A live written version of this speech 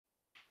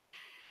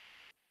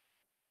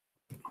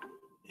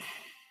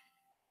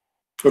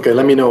Okay,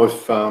 let me know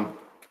if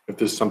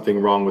there's something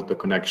wrong with the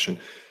connection.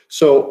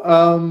 So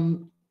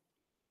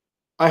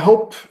I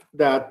hope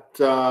that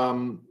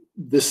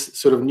this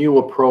sort of new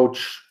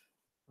approach,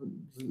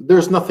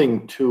 there's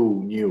nothing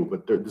too new,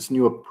 but this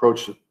new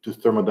approach to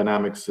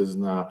thermodynamics is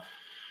not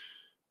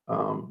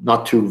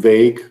too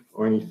vague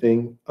or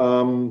anything.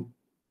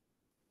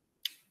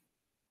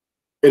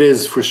 It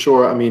is for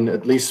sure. I mean,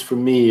 at least for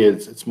me,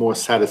 it's more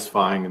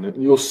satisfying, and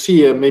you'll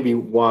see maybe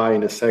why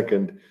in a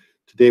second.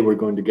 Today we're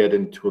going to get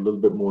into a little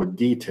bit more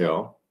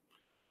detail,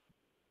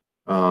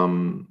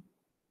 and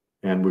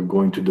we're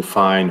going to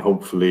define,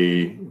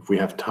 hopefully, if we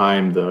have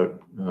time, the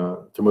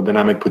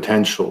thermodynamic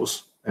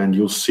potentials. And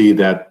you'll see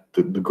that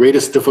the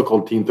greatest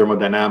difficulty in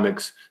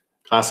thermodynamics,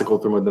 classical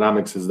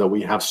thermodynamics, is that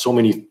we have so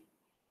many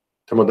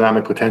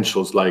thermodynamic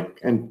potentials like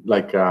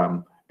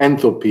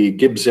enthalpy,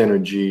 Gibbs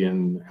energy,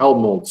 and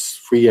Helmholtz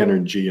free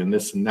energy, and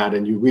this and that,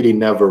 and you really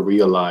never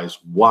realize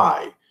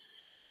why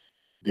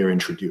they're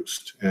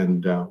introduced.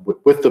 And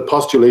with the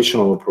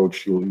postulational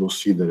approach, you'll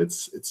see that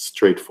it's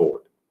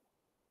straightforward.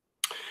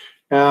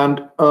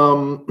 And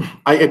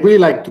I'd really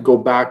like to go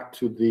back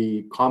to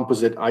the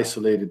composite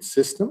isolated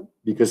system,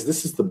 because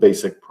this is the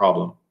basic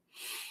problem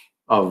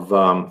of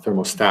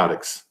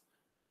thermostatics.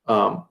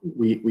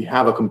 We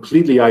have a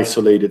completely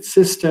isolated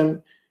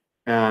system,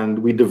 and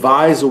we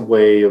devise a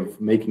way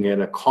of making it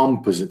a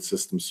composite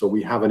system. So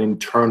we have an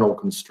internal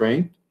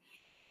constraint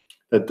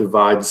that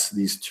divides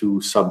these two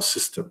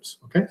subsystems.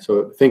 Okay,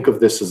 so think of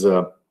this as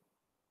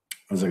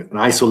an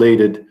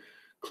isolated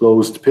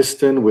closed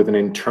piston with an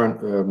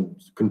internal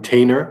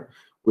container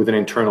with an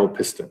internal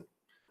piston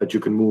that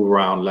you can move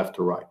around left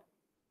or right.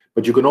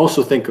 But you can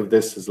also think of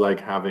this as like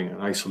having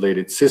an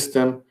isolated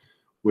system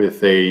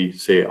with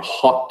say a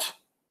hot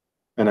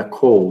and a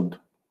cold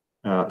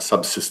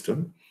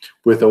subsystem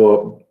with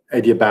a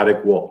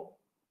adiabatic wall.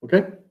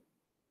 Okay.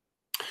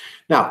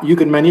 Now you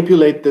can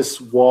manipulate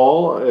this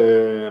wall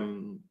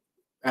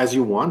as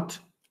you want.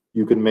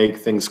 You can make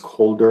things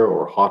colder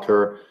or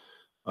hotter,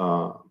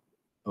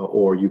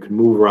 or you can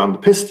move around the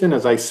piston,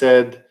 as I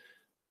said,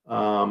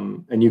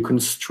 and you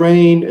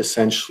constrain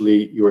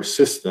essentially your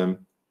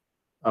system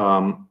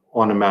on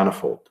a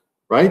manifold,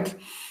 right?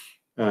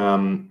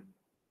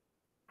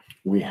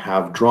 We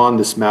have drawn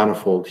this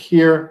manifold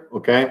here,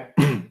 okay?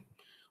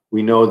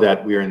 We know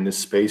that we're in this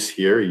space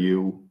here,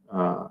 U,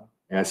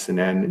 S, and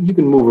N, and you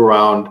can move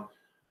around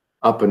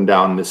up and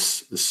down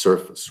this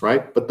surface,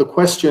 right? But the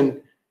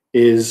question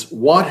is,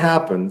 what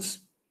happens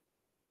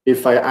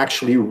if I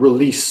actually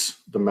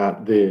release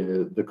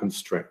the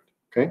constraint,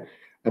 okay?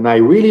 And I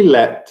really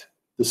let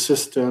the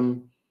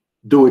system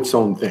do its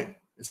own thing,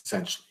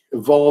 essentially,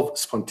 evolve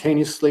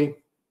spontaneously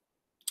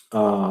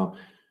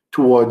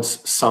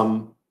towards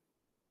some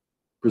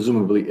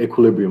presumably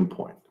equilibrium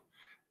point.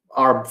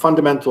 Our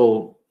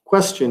fundamental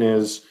question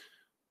is,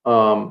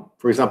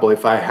 for example,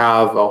 if I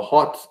have a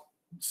hot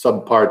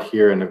subpart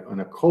here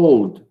and a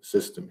cold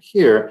system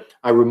here,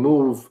 I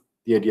remove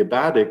the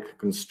adiabatic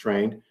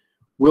constraint.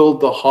 Will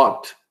the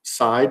hot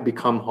side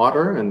become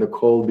hotter and the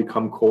cold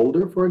become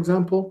colder, for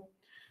example,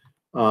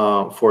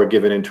 for a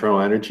given internal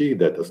energy?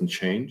 That doesn't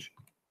change.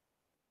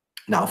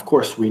 Now, of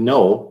course, we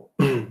know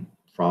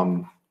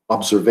from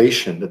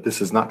observation that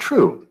this is not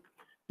true.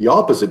 The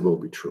opposite will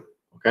be true,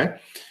 okay?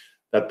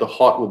 That the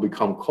hot will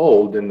become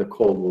cold and the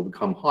cold will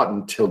become hot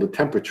until the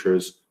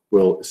temperatures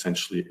will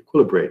essentially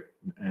equilibrate,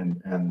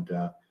 and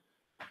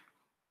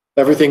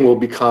everything will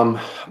become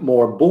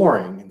more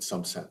boring in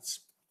some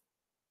sense.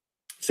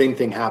 Same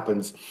thing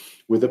happens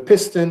with a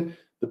piston.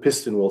 The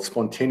piston will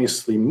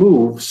spontaneously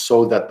move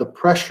so that the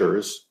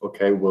pressures,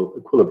 okay, will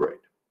equilibrate,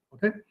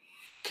 okay?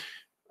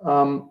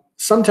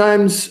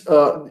 Sometimes,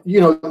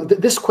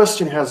 this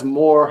question has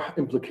more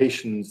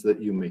implications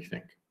than you may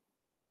think.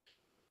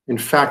 In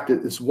fact,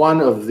 it's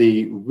one of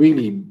the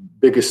really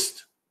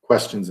biggest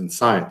questions in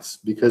science,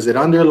 because it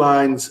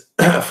underlines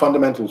a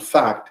fundamental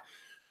fact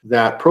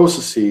that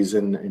processes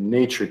in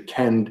nature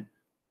tend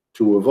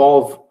to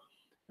evolve.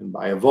 And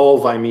by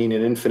evolve, I mean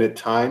in infinite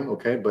time,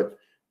 okay, but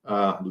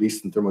at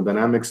least in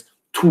thermodynamics,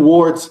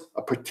 towards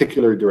a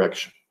particular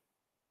direction,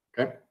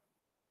 okay?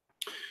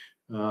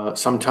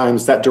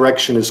 Sometimes that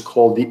direction is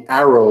called the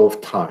arrow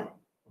of time,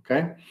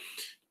 okay?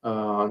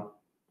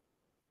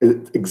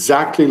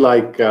 Exactly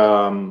like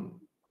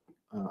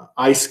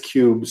ice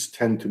cubes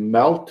tend to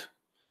melt,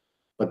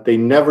 but they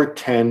never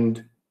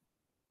tend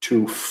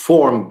to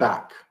form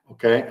back,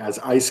 okay, as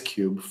ice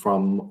cube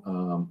from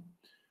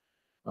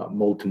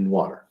molten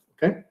water,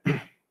 okay?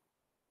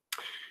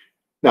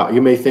 Now,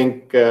 you may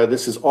think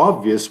this is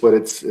obvious, but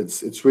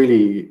it's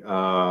really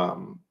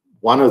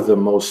one of the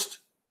most,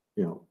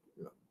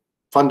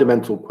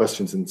 fundamental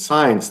questions in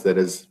science that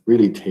has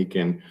really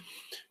taken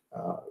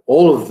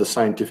all of the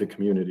scientific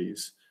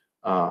community's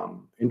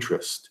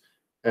interest,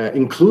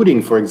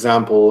 including, for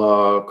example,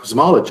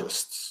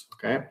 cosmologists,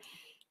 okay?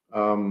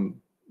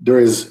 There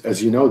is,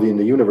 as you know, in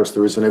the universe,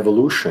 there is an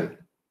evolution.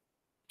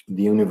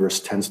 The universe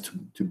tends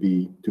to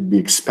be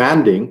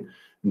expanding,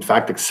 in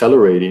fact,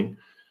 accelerating.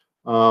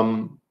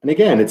 And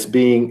again, it's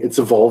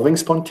evolving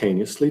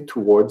spontaneously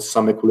towards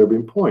some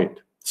equilibrium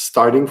point,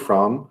 starting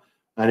from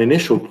an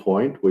initial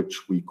point,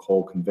 which we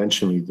call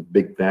conventionally the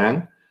Big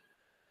Bang.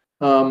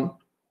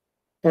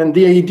 And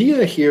the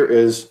idea here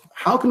is,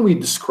 how can we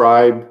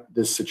describe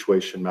this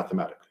situation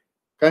mathematically?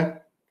 Okay,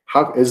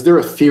 is there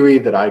a theory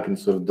that I can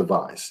sort of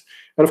devise?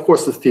 And of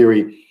course, the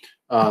theory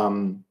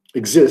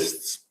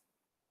exists.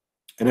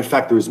 And in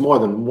fact, there is more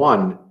than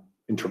one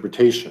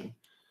interpretation.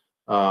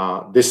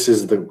 This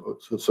is the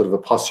sort of a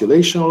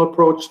postulational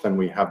approach. Then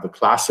we have the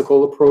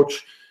classical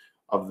approach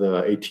of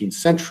the 18th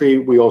century.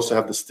 We also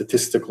have the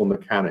statistical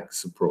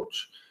mechanics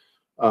approach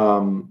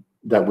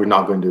that we're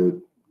not going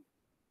to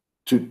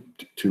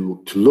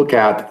look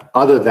at,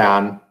 other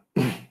than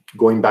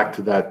going back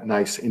to that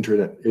nice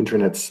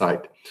internet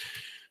site.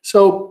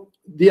 So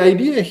the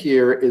idea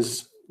here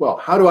is, well,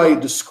 how do I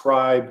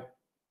describe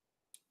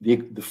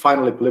the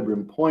final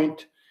equilibrium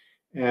point?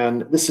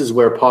 And this is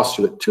where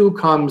postulate 2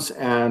 comes,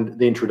 and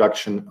the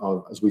introduction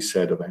of, as we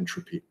said, of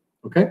entropy.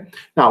 Okay.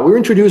 Now we're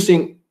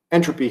introducing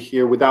entropy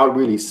here without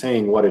really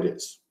saying what it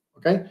is.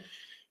 Okay.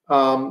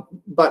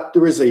 But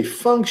there is a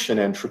function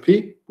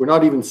entropy. We're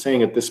not even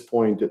saying at this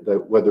point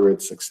that whether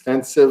it's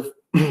extensive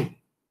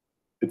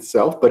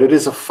itself, but it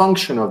is a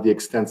function of the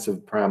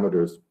extensive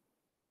parameters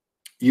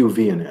u,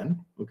 v, and n.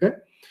 Okay.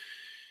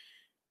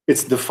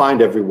 It's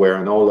defined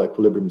everywhere in all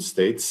equilibrium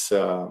states.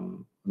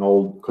 In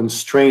all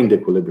constrained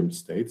equilibrium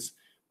states,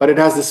 but it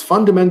has this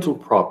fundamental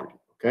property,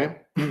 okay,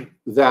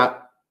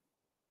 that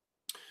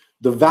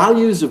the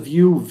values of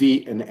u,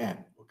 v, and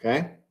n,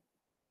 okay,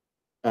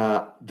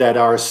 that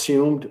are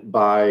assumed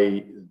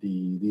by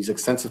these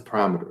extensive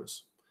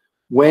parameters,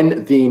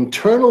 when the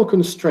internal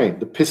constraint,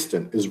 the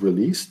piston, is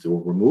released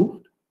or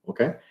removed,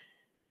 okay,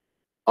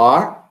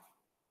 are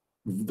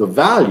the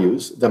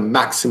values that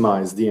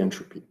maximize the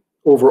entropy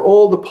over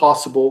all the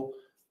possible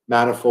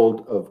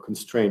manifold of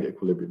constrained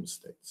equilibrium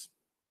states.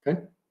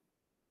 Okay,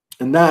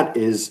 and that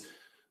is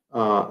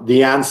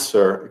the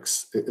answer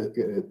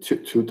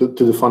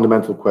to the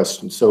fundamental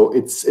question. So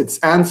it's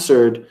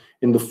answered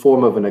in the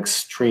form of an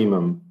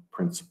extremum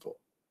principle.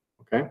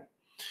 Okay,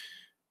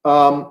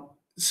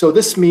 so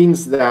this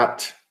means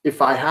that if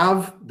I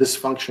have this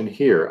function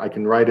here, I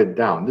can write it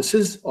down. This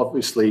is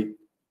obviously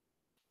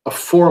a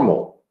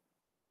formal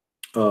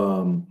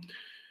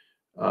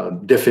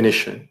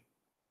definition,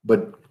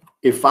 but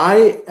if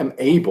I am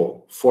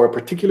able, for a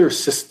particular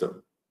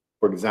system,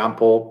 for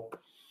example,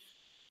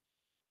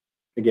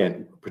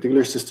 again, a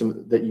particular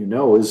system that you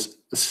know is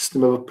a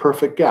system of a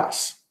perfect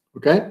gas,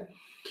 okay,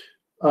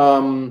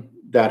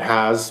 that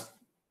has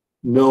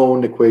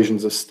known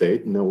equations of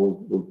state, and then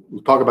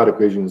we'll talk about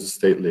equations of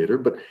state later,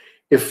 but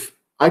if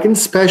I can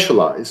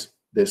specialize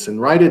this and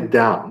write it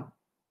down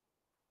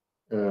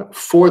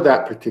for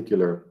that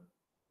particular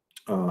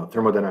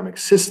thermodynamic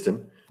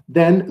system,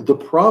 then the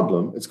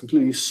problem is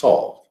completely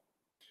solved.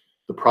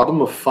 The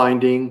problem of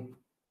finding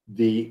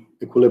the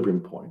equilibrium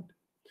point,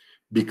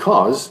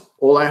 because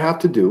all I have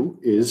to do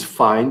is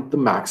find the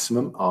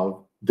maximum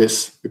of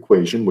this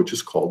equation, which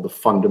is called the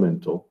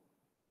fundamental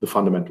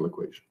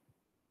equation.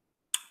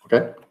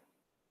 Okay.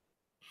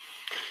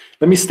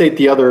 Let me state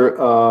the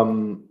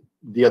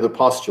other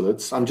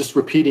postulates. I'm just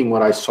repeating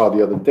what I saw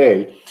the other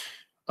day.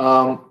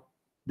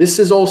 This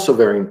is also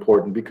very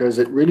important because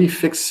it really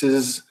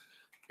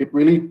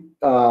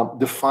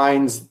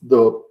defines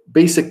the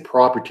basic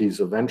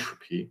properties of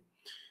entropy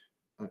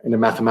in a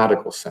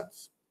mathematical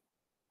sense.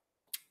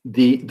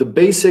 The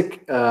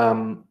basic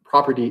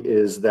property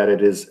is that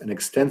it is an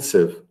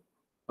extensive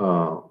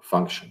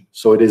function.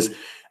 So it is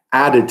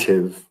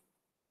additive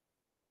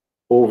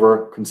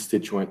over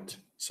constituent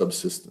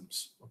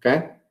subsystems.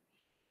 Okay?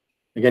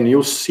 Again,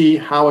 you'll see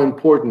how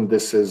important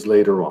this is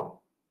later on.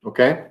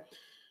 Okay?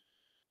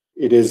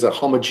 It is a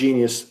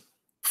homogeneous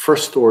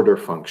first order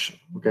function,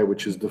 okay,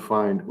 which is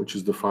defined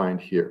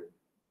here.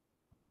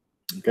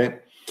 Okay.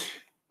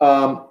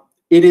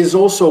 It is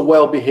also a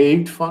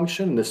well-behaved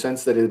function in the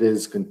sense that it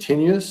is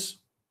continuous,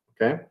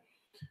 okay,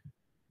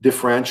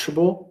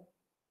 differentiable,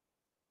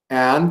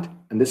 and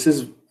this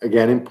is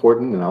again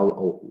important, and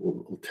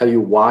I'll tell you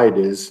why it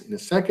is in a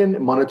second,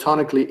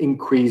 monotonically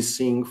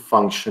increasing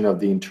function of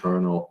the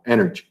internal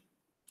energy.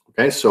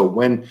 Okay, so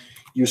when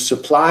you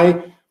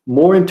supply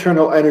more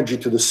internal energy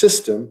to the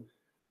system,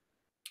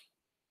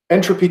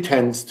 entropy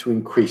tends to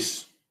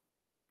increase.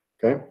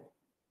 Okay.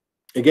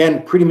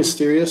 Again, pretty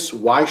mysterious.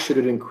 Why should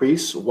it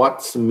increase?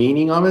 What's the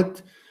meaning of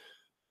it?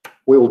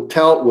 We'll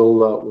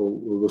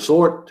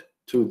resort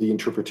to the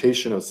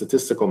interpretation of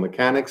statistical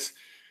mechanics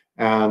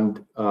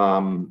and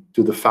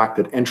to the fact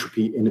that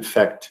entropy, in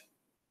effect,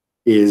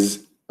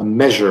 is a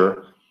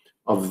measure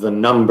of the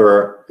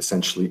number,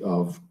 essentially,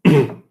 of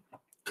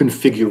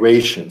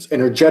configurations,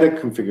 energetic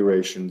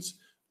configurations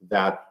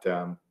that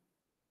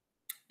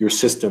your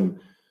system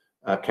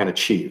can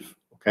achieve.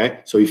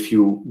 Okay, so if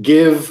you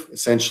give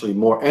essentially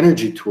more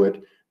energy to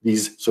it,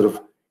 these sort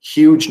of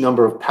huge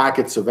number of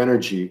packets of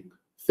energy,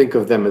 think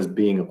of them as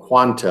being a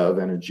quanta of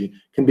energy,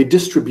 can be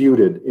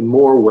distributed in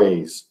more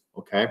ways,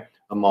 okay,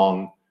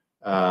 among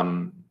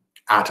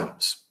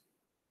atoms.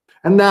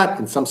 And that,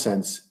 in some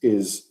sense,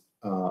 is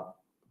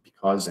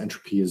because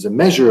entropy is a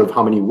measure of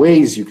how many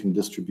ways you can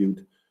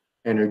distribute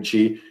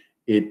energy.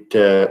 It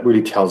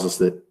really tells us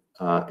that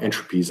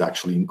entropy is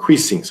actually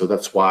increasing. So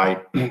that's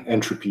why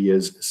entropy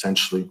is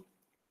essentially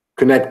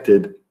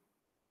connected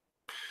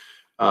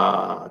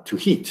to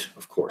heat,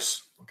 of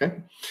course.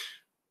 Okay.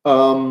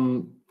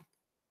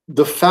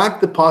 The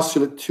fact that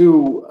postulate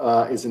 2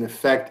 is in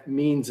effect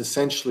means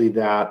essentially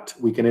that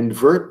we can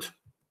invert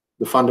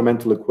the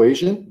fundamental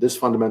equation, this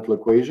fundamental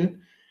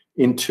equation,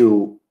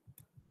 into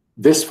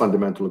this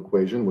fundamental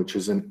equation, which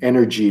is an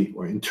energy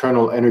or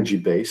internal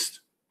energy-based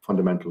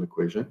fundamental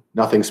equation.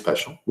 Nothing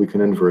special. We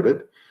can invert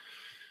it.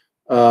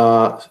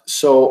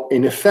 So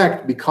in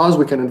effect, because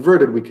we can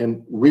invert it, we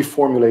can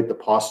reformulate the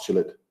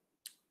postulate,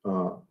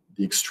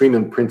 the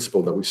extremum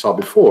principle that we saw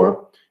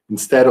before,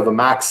 instead of a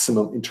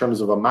maximum, in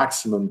terms of a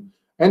maximum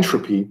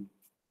entropy,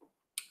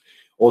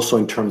 also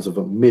in terms of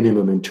a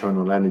minimum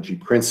internal energy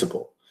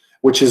principle,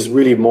 which is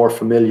really more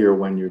familiar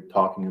when you're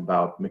talking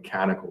about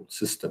mechanical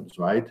systems,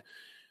 right?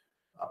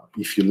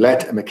 If you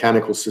let a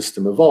mechanical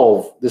system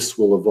evolve, this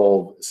will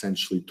evolve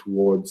essentially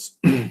towards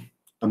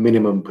a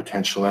minimum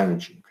potential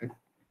energy, okay?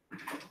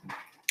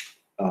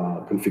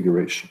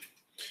 Configuration.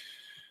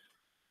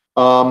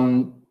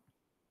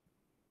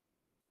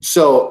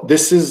 So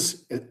this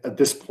is, at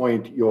this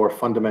point, your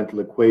fundamental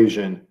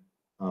equation,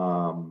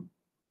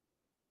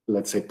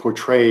 let's say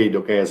portrayed,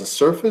 okay, as a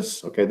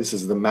surface. Okay, this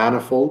is the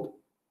manifold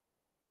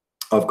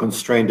of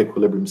constrained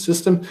equilibrium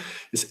system.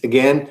 Is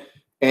again,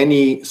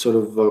 any sort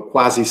of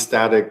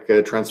quasi-static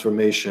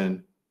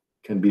transformation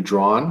can be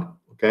drawn,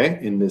 okay,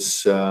 in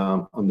this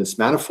on this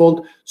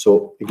manifold.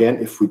 So again,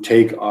 if we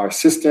take our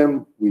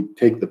system, we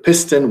take the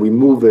piston, we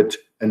move it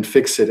and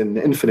fix it in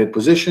infinite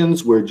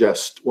positions,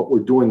 what we're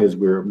doing is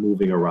we're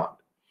moving around,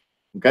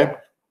 okay,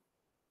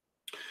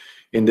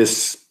 on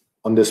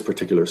this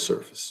particular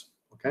surface,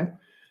 okay?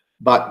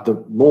 But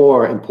the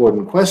more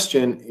important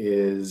question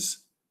is,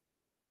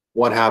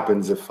 what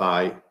happens if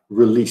I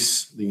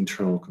release the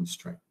internal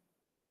constraint?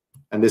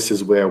 And this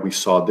is where we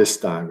saw this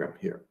diagram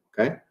here,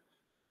 okay?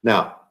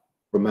 Now,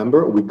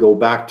 remember, we go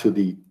back to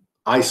the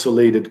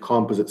isolated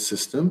composite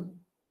system.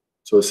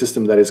 So a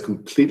system that is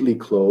completely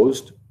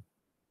closed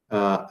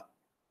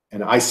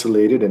and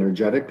isolated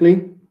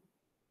energetically,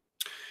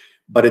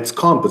 but it's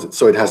composite.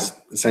 So it has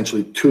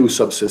essentially two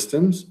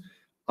subsystems.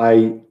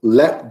 I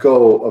let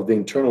go of the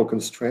internal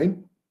constraint,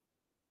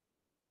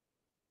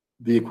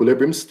 the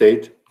equilibrium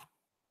state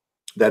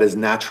that is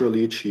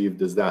naturally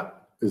achieved is the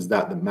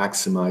one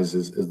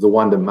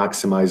that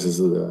maximizes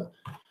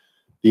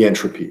the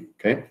entropy,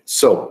 okay?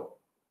 So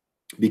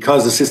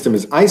because the system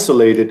is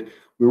isolated,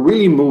 we're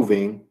really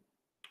moving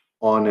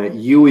on a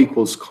U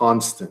equals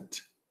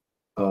constant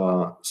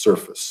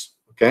surface,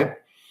 okay?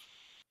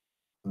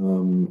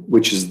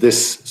 Which is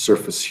this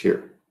surface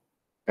here,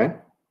 okay?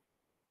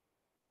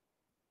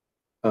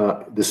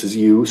 This is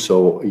U,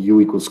 so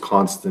U equals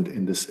constant,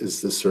 and this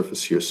is the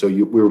surface here. So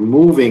we're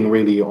moving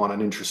really on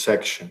an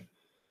intersection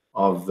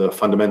of the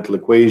fundamental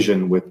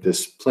equation with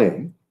this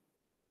plane.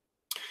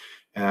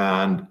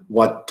 And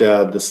what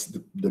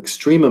the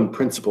extremum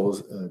principle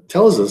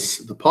tells us,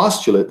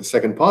 the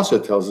second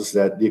postulate tells us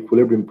that the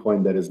equilibrium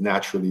point that is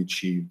naturally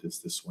achieved is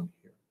this one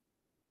here,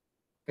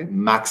 okay?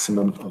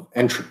 Maximum of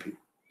entropy.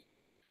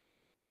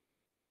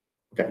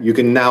 Okay, you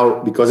can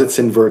now, because it's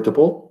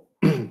invertible,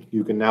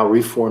 you can now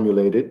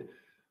reformulate it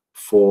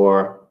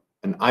for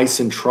an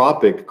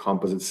isentropic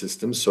composite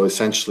system. So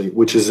essentially,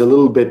 which is a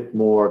little bit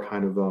more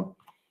kind of a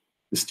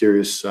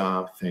mysterious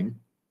thing,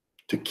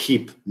 to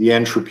keep the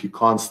entropy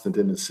constant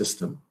in the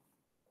system.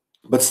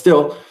 But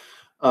still,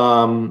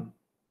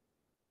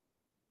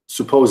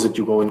 suppose that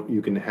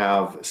you can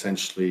have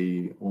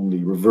essentially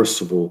only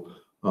reversible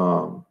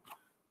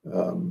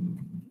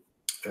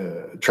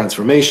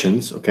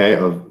transformations, okay,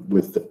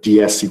 with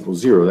ds equals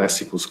 0,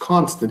 s equals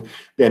constant.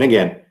 Then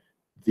again,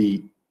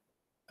 the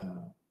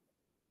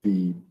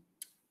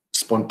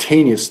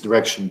spontaneous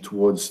direction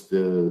towards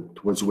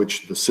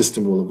which the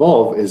system will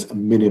evolve is a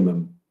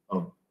minimum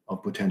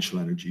of potential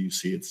energy. You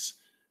see,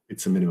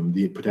 it's a minimum.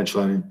 The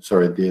potential energy,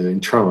 sorry, the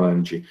internal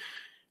energy,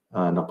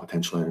 not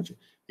potential energy.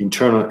 The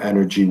internal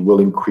energy will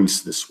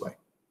increase this way.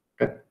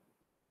 Okay,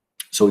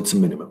 so it's a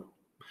minimum.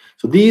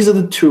 So these are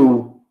the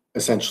two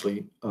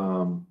essentially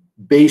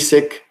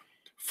basic,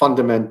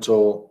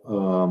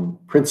 fundamental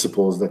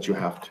principles that you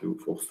have to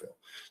fulfill.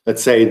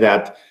 Let's say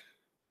that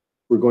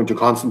we're going to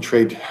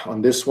concentrate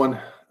on this one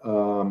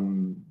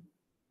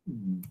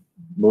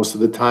most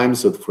of the time.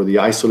 So for the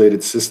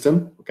isolated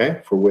system,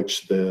 okay, for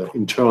which the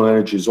internal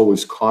energy is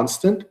always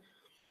constant,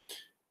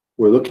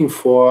 we're looking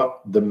for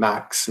the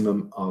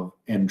maximum of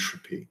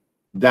entropy.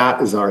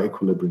 That is our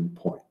equilibrium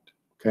point,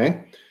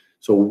 okay?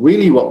 So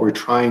really what we're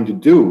trying to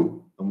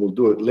do, and we'll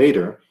do it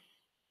later,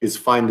 is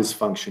find this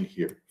function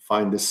here,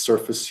 find this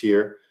surface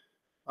here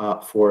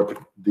for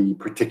the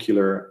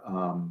particular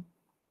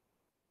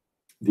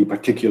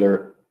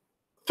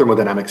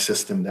thermodynamic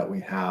system that we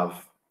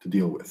have to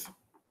deal with.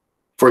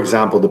 For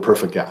example, a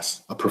perfect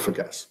gas,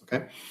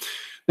 okay?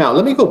 Now,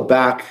 let me go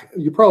back.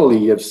 You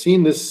probably have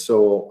seen this,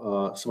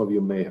 so some of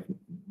you may have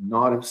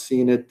not have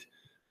seen it.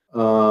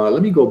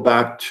 Let me go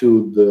back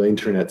to the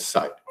internet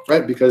site,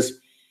 right? Because,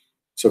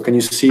 so can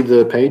you see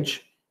the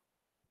page?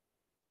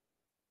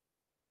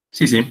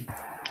 Sí.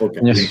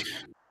 Okay. Yes.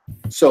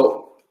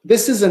 So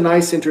this is a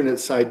nice internet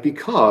site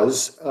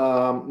because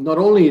not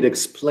only it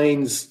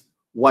explains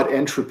what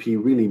entropy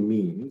really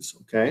means,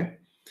 okay,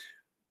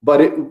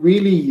 but it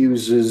really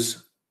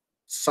uses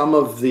some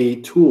of the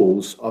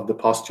tools of the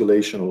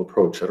postulational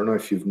approach. I don't know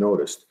if you've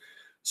noticed.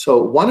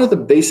 So one of the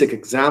basic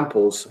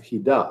examples he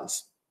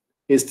does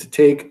is to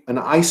take an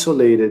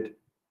isolated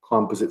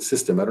composite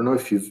system. I don't know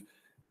if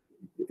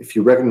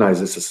you recognize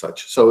this as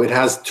such. So it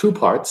has two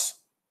parts.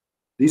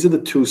 These are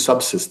the two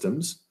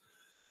subsystems.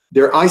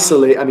 They're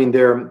isolated. I mean,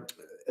 they're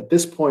at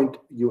this point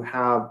you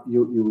have a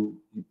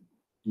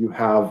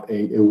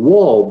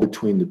wall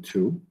between the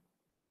two,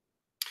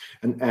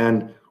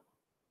 and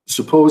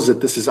suppose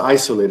that this is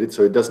isolated,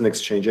 so it doesn't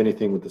exchange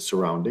anything with the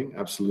surrounding,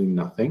 absolutely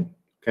nothing,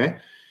 okay?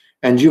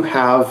 And you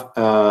have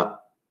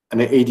an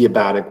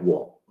adiabatic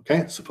wall,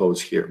 okay?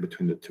 Suppose here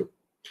between the two.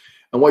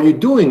 And what you're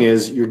doing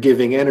is you're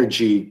giving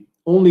energy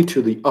only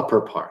to the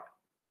upper part,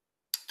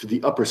 to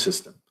the upper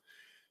system.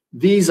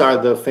 These are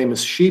the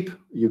famous sheep.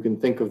 You can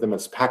think of them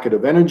as packet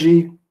of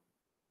energy.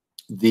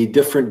 The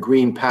different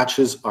green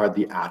patches are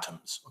the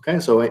atoms, okay?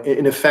 So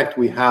in effect,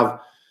 we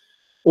have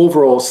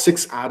overall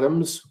 6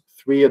 atoms,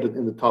 3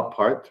 in the top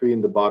part, 3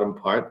 in the bottom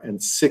part,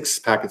 and 6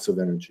 packets of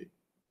energy.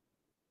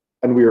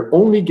 And we are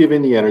only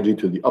giving the energy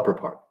to the upper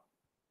part.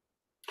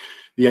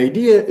 The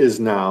idea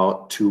is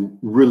now to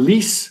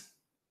release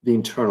the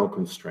internal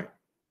constraint,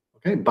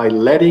 okay? By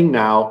letting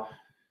now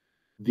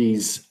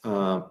these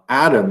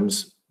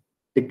atoms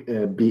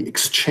be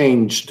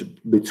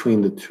exchanged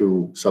between the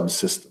two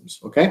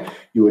subsystems, okay?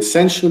 You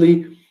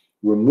essentially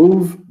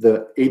remove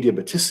the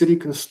adiabaticity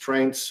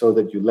constraints so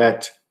that you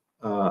let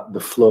the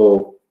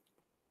flow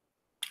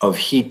of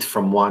heat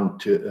from one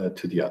to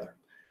the other.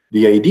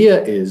 The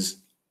idea is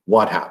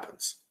what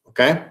happens,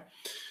 okay?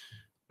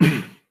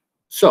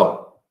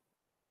 So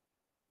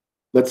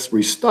let's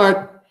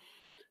restart.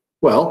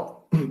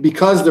 Well,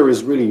 because there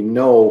is really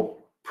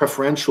no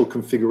preferential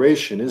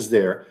configuration, is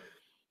there?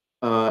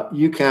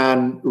 You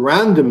can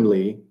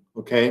randomly,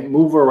 okay,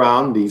 move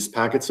around these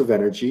packets of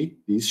energy,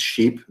 these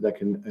sheep that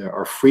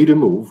are free to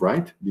move,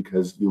 right?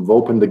 Because you've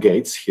opened the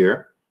gates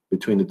here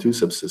between the two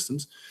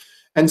subsystems.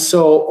 And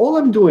so all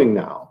I'm doing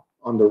now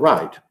on the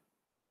right,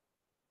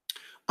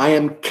 I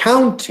am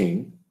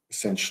counting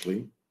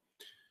essentially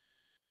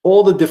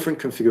all the different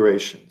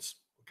configurations,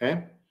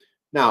 okay?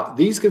 Now,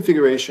 these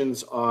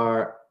configurations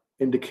are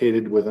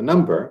indicated with a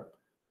number,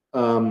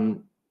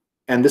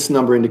 and this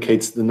number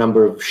indicates the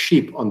number of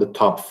sheep on the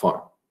top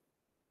farm.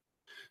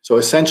 So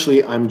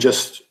essentially, I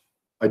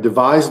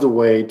devised a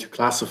way to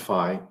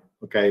classify,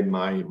 okay,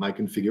 my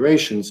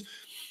configurations.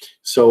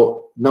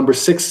 So number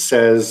 6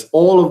 says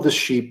all of the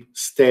sheep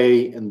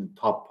stay in the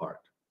top part.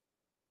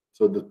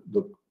 So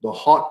the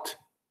hot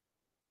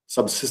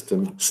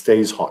subsystem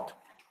stays hot.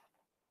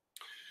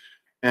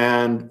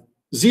 And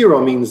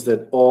 0 means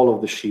that all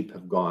of the sheep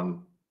have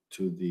gone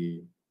to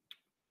the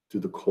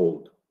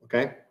cold.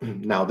 Okay,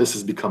 now this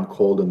has become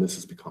cold and this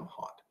has become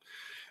hot.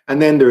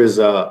 And then there is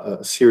a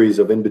series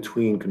of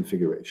in-between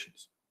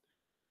configurations.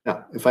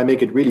 Now, if I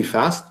make it really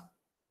fast,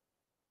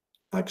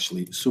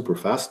 actually super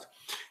fast,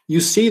 you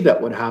see that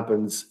what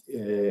happens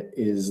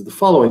is the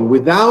following.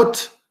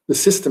 Without the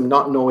system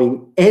not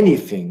knowing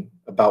anything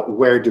about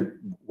where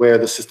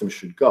the system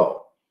should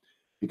go,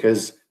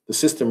 because the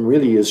system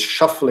really is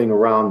shuffling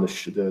around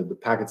the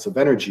packets of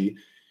energy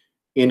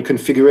in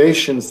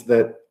configurations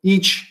that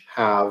each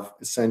have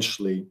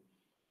essentially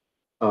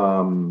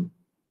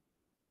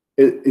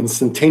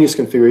instantaneous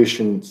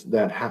configurations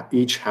that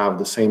each have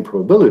the same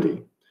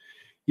probability.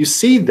 You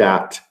see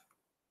that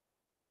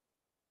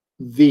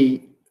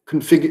the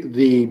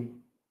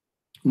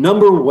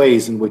number of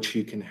ways in which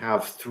you can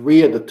have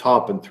 3 at the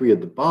top and 3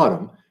 at the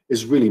bottom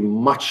is really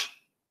much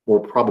more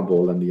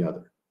probable than the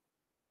other,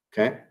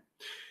 okay?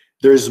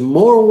 There's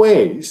more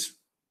ways,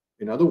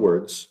 in other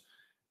words,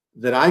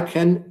 that I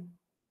can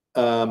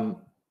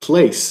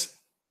place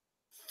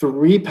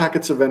 3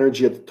 packets of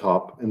energy at the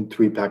top and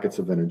 3 packets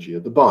of energy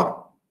at the bottom,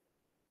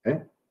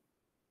 okay?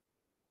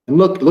 And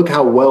look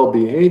how well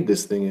behaved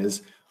this thing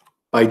is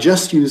by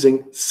just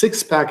using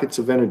 6 packets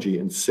of energy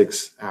and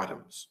 6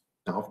 atoms.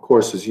 Now, of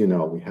course, as you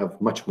know, we have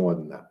much more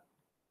than that.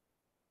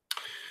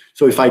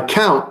 So if I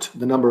count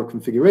the number of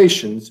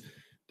configurations,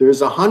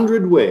 there's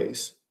 100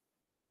 ways,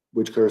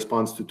 which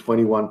corresponds to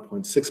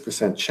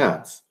 21.6%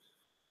 chance,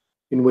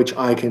 in which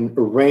I can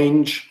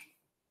arrange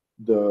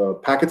the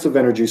packets of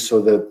energy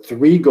so that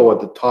 3 go at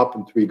the top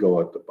and 3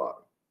 go at the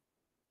bottom.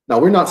 Now,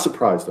 we're not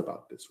surprised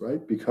about this,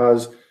 right?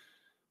 Because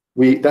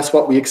that's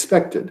what we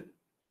expected.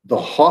 The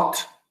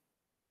hot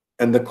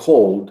and the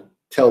cold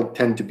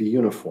tend to be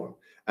uniform,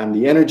 and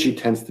the energy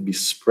tends to be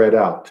spread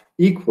out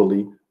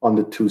equally on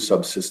the 2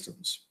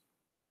 subsystems.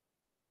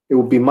 It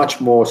would be much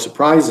more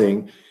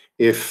surprising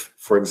if,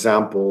 for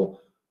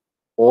example,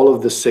 all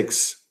of the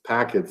 6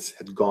 packets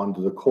had gone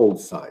to the cold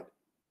side.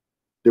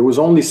 There was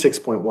only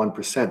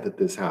 6.1% that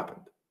this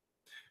happened.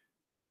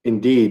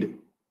 Indeed,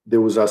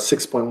 there was a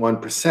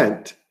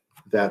 6.1%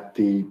 that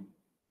the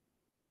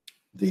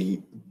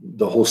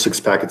whole 6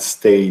 packets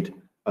stayed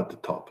at the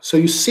top. So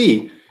you see,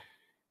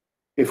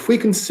 if we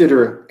consider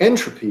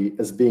entropy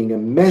as being a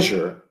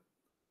measure,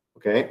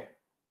 okay,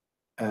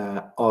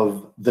 of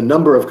the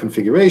number of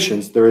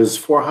configurations, there is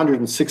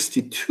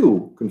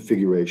 462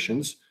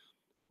 configurations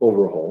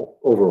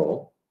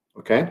overall,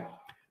 okay?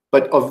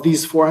 But of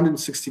these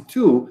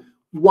 462,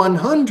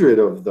 100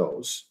 of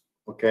those,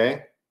 okay,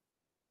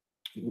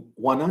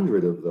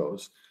 100 of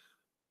those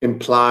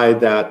imply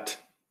that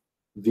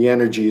the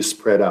energy is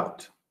spread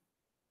out,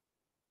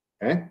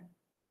 okay?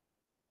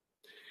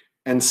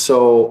 And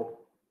so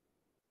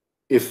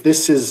if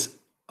this is,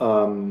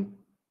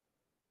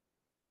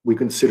 we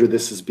consider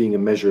this as being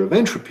a measure of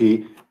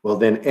entropy, well,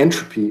 then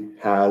entropy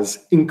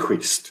has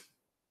increased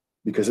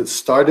because it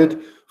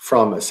started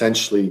from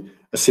essentially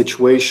a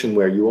situation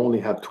where you only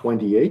have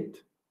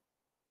 28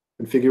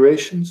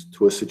 configurations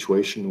to a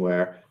situation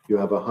where you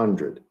have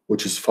 100,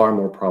 which is far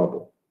more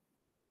probable.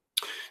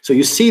 So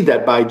you see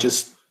that by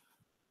just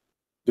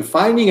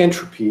defining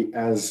entropy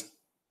as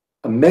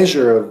a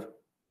measure of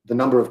the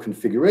number of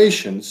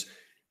configurations,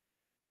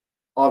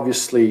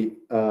 obviously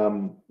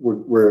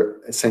we're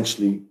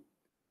essentially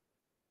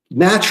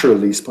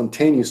naturally,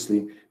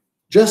 spontaneously,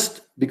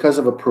 just because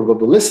of a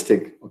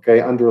probabilistic, okay,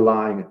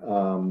 underlying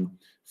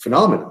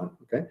phenomenon,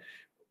 okay,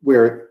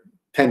 we're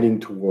tending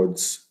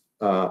towards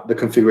the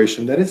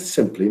configuration that is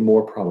simply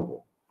more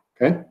probable,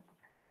 okay?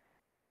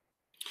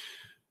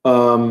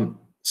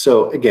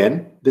 So again,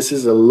 this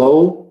is a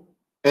low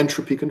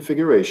entropy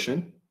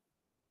configuration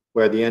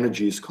where the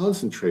energy is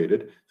concentrated.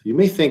 So you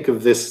may think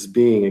of this as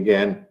being,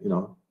 again, you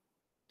know,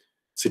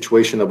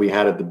 situation that we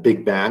had at the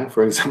Big Bang,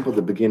 for example,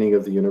 the beginning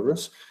of the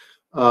universe.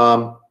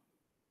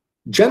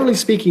 Generally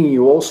speaking,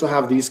 you also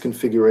have these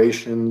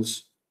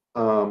configurations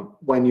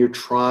when you're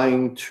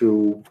trying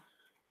to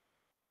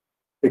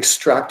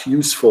extract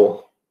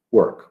useful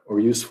work or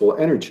useful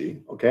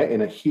energy, okay,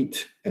 in a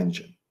heat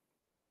engine.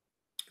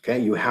 Okay,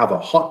 you have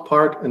a hot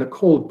part and a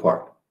cold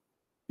part.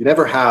 You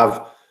never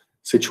have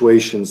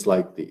situations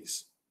like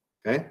these,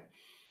 okay?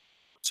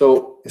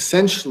 So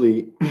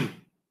essentially,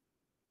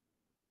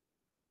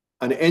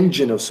 an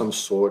engine of some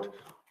sort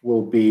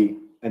will be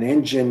an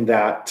engine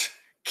that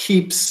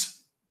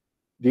keeps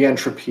the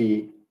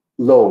entropy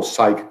low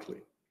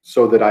cyclically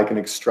so that I can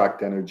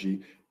extract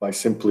energy by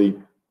simply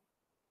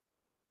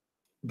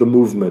the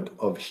movement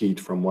of heat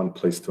from one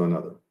place to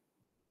another.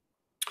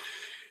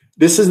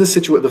 This is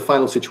the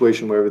final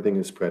situation where everything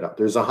is spread out.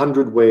 There's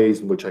 100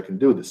 ways in which I can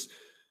do this.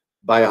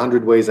 By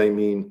 100 ways, I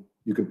mean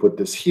you can put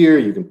this here,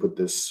 you can put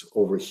this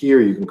over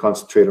here, you can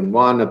concentrate on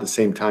one. At the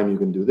same time, you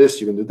can do this,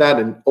 you can do that,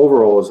 and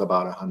overall is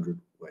about 100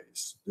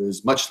 ways.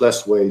 There's much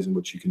less ways in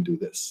which you can do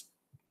this.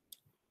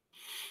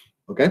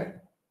 Okay?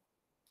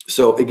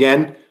 So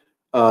again,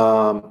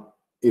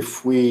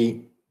 if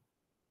we,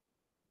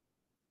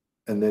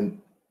 and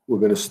then we're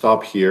going to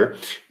stop here.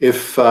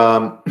 If,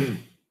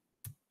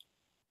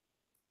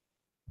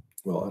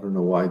 well, I don't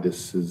know why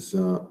this is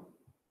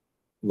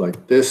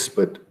like this,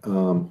 but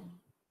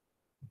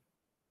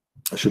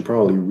I should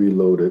probably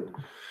reload it.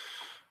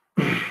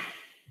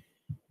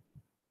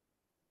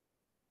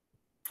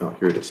 Oh,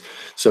 here it is.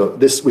 So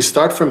this, we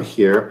start from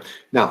here.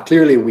 Now,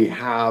 clearly we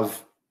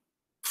have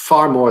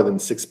far more than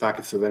 6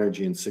 packets of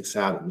energy in 6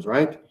 atoms,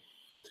 right?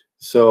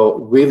 So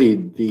really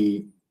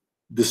the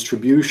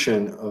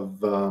distribution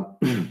of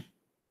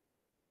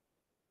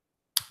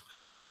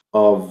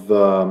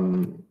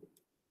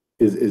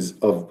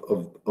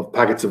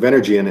packets of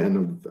energy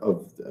and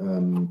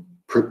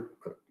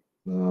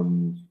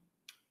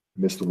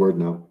missed the word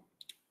now,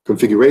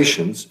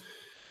 configurations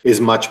is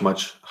much,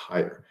 much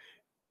higher.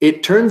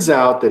 It turns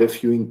out that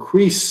if you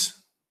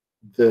increase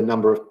the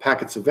number of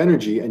packets of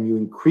energy and you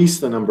increase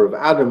the number of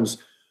atoms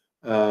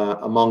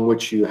among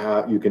which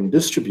you can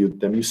distribute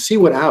them, you see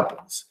what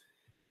happens.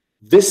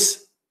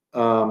 This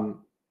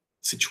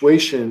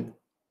situation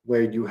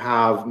where you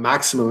have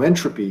maximum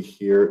entropy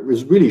here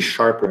is really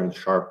sharper and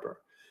sharper.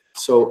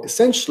 So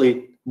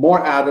essentially,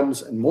 more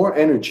atoms and more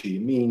energy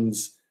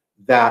means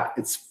that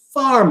it's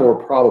far more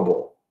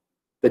probable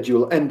that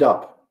you'll end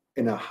up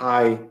in a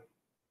high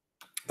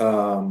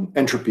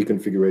entropy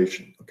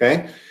configuration,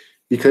 okay?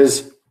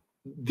 Because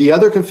the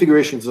other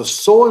configurations are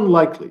so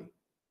unlikely,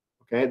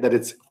 okay, that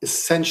it's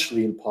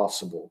essentially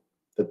impossible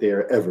that they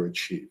are ever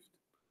achieved,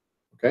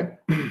 okay?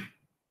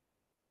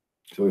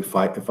 So if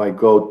I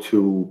go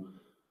to,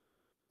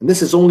 and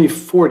this is only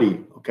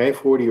 40, okay,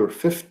 40 or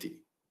 50.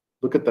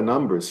 Look at the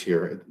numbers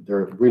here.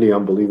 They're really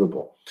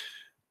unbelievable,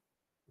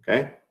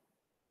 okay?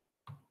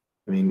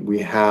 I mean, we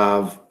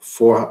have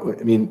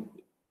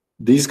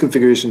these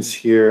configurations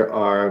here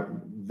are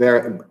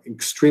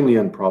extremely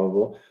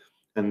improbable,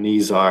 and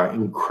these are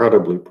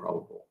incredibly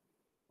probable,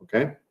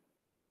 okay?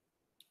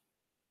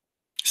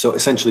 So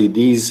essentially,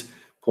 these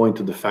point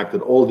to the fact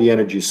that all the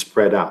energy is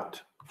spread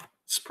out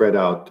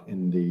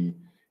in the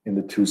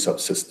 2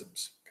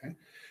 subsystems, okay?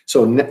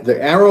 So the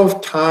arrow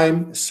of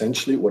time,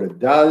 essentially what it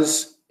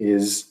does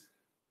is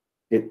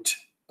it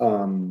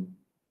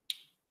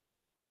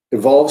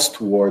evolves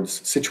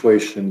towards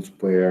situations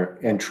where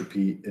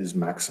entropy is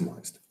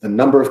maximized. The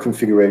number of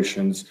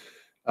configurations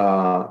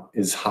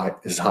is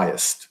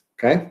highest,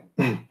 okay?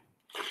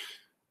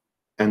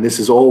 And this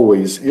is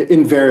always,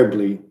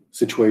 invariably, a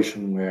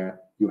situation where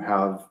you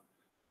have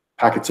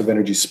packets of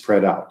energy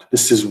spread out.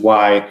 This is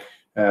why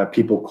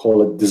people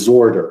call it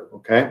disorder,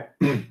 okay?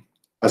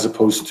 As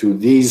opposed to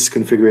these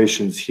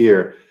configurations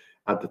here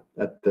at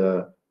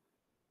the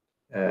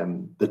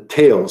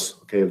tails,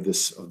 okay, of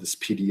this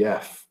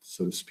PDF,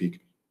 so to speak,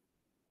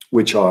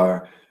 which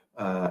are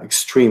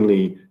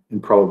extremely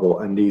improbable,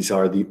 and these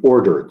are the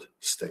ordered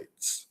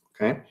states,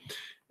 okay?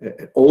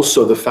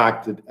 Also, the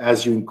fact that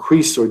as you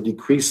increase or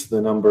decrease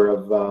the number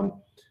of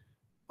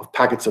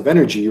packets of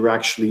energy, you're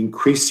actually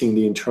increasing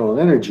the internal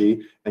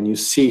energy, and you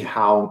see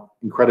how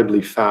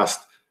incredibly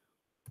fast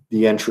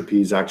the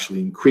entropy is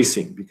actually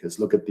increasing, because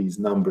look at these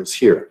numbers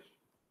here,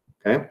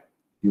 okay?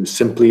 You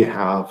simply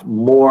have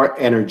more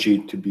energy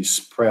to be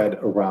spread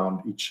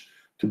around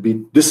to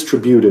be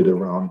distributed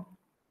around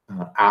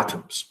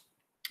atoms,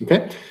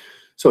 okay?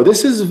 So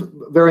this is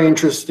very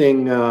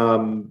interesting,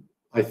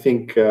 I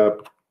think,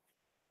 the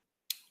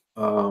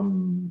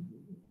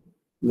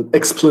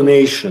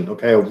explanation,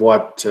 okay, of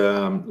what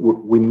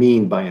we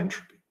mean by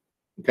entropy,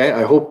 okay?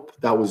 I hope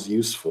that was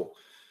useful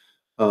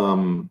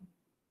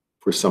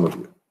for some of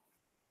you.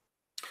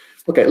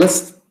 Okay,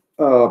 let's,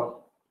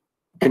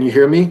 can you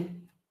hear me?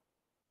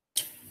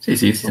 Sì,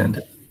 sì, si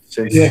sente.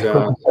 Since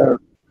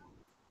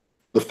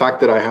the fact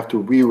that I have to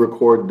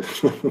re-record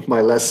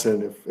my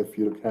lesson if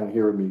you can't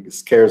hear me, it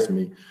scares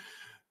me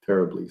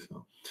terribly.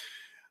 So,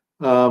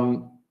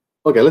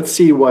 okay, let's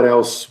see what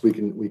else we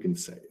can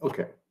say.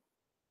 Okay,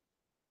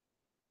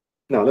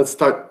 now let's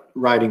start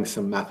writing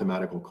some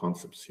mathematical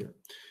concepts here.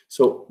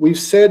 So we've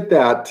said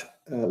that.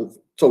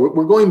 So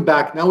we're going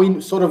back now. We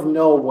sort of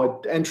know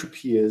what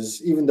entropy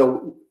is, even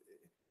though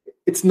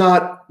it's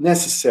not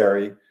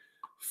necessary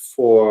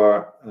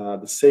for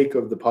the sake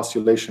of the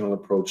postulational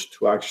approach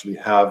to actually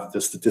have the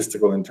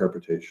statistical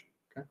interpretation.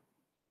 Okay?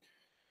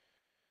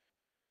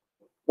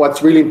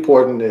 What's really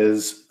important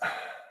is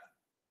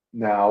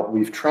now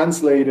we've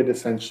translated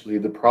essentially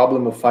the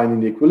problem of finding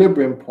the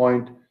equilibrium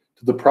point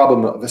to the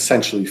problem of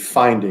essentially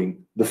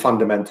finding the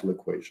fundamental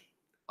equation,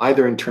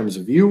 either in terms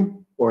of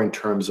U or in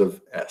terms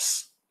of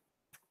S.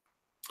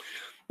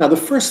 Now, the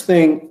first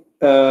thing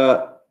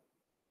that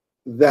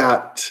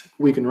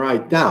we can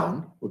write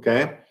down,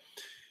 okay,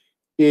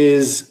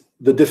 is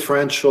the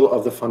differential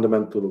of the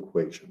fundamental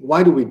equation.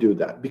 Why do we do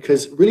that?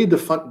 Because really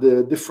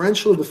the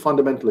differential of the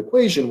fundamental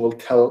equation will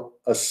tell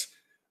us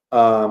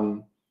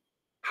how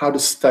to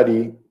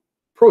study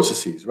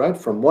processes, right?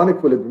 From one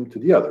equilibrium to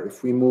the other.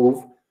 If we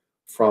move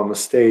from a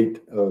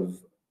state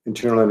of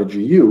internal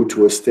energy U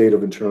to a state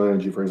of internal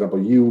energy, for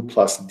example, U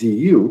plus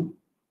du,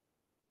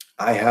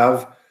 I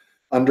have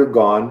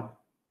undergone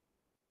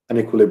an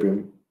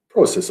equilibrium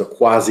process, a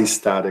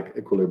quasi-static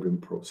equilibrium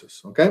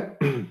process, okay?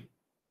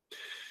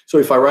 So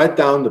if I write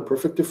down the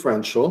perfect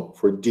differential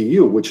for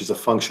du, which is a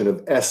function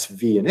of S,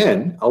 V, and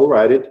N, I'll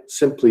write it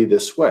simply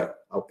this way.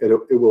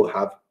 It will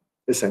have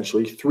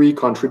essentially three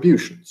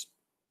contributions.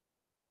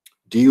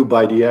 Du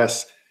by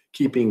ds,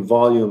 keeping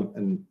volume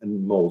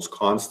and moles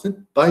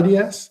constant by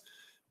ds,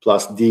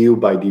 plus du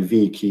by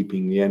dv,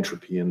 keeping the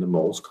entropy and the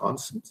moles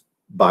constant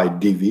by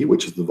dv,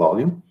 which is the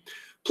volume,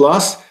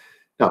 plus,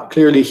 now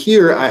clearly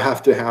here I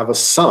have to have a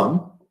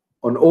sum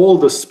on all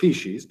the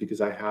species because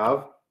I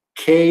have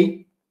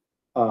k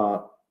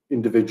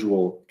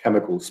individual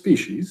chemical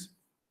species,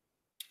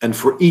 and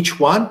for each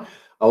one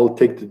I will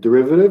take the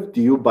derivative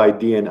du by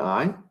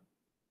dni,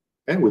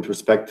 okay, with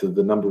respect to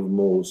the number of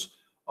moles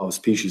of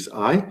species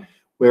I,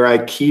 where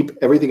I keep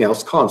everything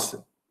else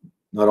constant,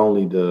 not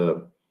only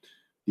the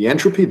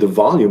entropy, the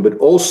volume, but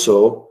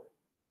also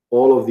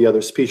all of the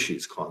other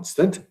species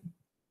constant,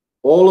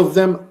 all of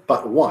them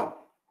but one,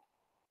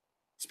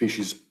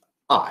 species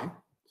I.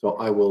 So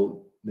I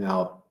will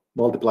now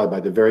multiply by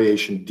the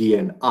variation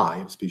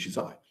dni of species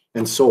I,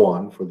 and so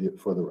on for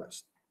the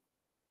rest.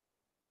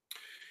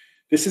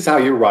 This is how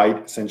you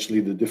write essentially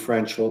the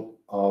differential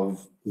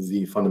of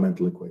the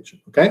fundamental equation,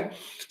 okay?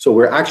 So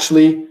we're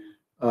actually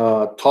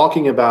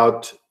talking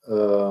about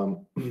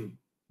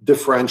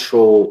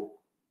differential,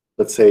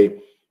 let's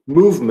say,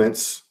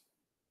 movements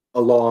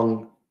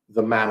along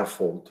the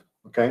manifold,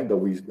 okay, that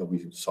we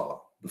saw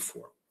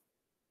before.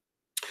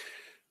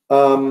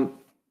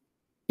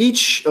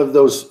 Each of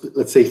those,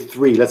 let's say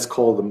three, let's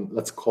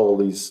call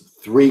these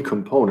three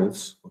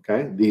components,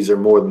 okay? These are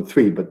more than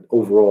three, but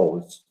overall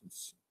it's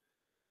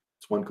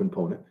one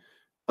component,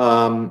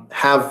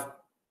 have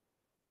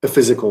a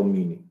physical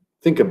meaning.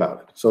 Think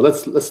about it. So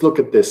let's look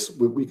at this.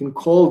 We can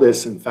call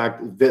this, in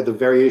fact, the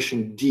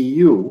variation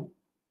du,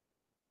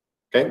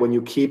 okay, when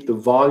you keep the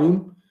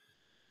volume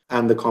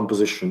and the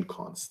composition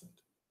constant.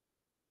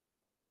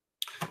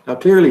 Now,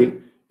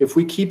 clearly, if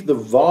we keep the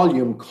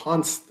volume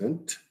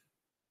constant,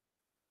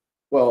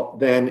 well,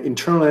 then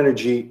internal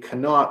energy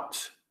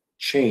cannot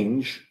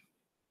change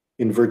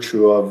in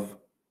virtue of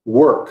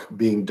work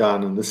being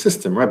done in the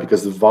system, right?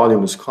 Because the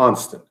volume is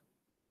constant.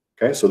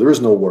 Okay, so there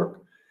is no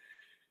work.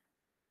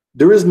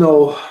 There is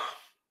no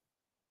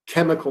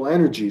chemical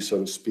energy,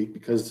 so to speak,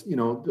 because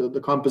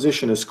the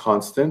composition is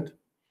constant.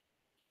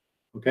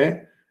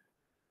 Okay,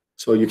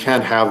 so you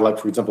can't have, like,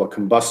 for example, a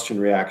combustion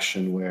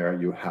reaction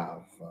where you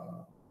have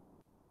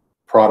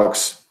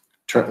products,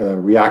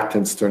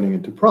 reactants turning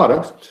into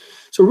products.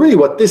 So really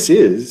what this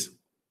is,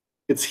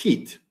 it's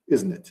heat,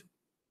 isn't it?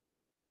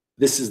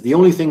 This is the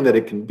only thing that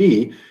it can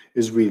be,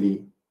 is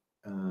really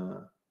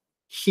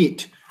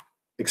heat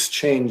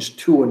exchanged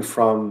to and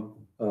from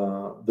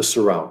the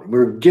surrounding.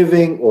 We're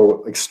giving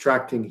or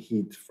extracting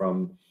heat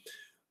from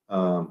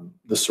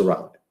the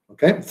surrounding,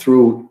 okay,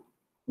 through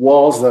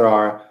walls that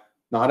are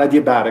not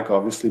adiabatic,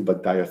 obviously,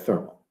 but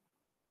diathermal.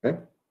 Okay.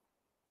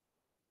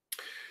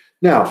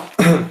 Now,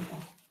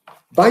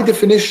 by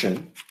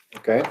definition,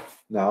 okay,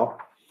 now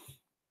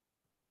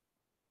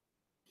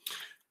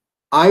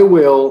I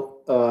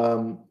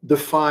will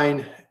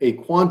define a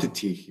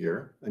quantity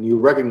here, and you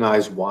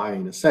recognize why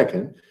in a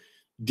second.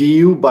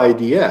 Du by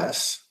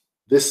ds,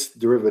 this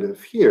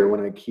derivative here,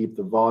 when I keep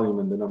the volume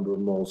and the number of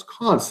moles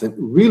constant,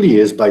 really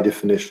is by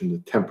definition the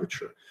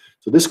temperature.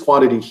 So this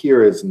quantity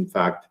here is in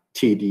fact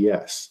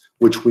TdS,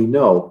 which we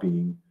know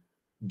being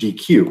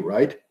dq,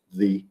 right?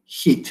 The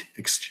heat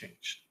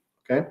exchanged,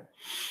 okay?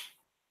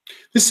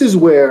 This is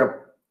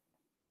where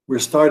we're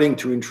starting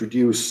to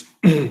introduce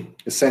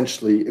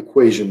essentially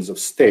equations of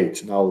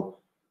state. Now,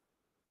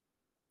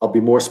 I'll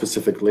be more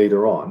specific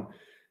later on.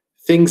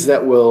 Things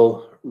that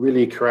will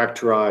really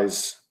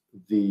characterize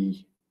the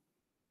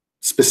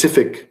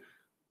specific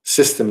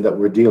system that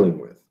we're dealing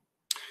with.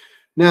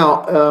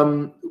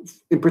 Now,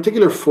 in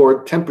particular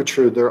for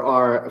temperature, there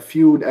are a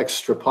few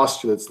extra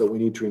postulates that we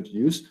need to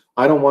introduce.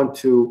 I don't want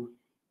to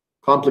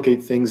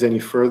complicate things any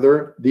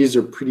further. These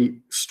are pretty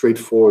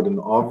straightforward and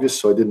obvious,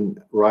 so I didn't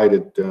write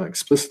it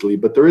explicitly,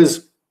 but there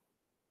is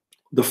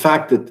the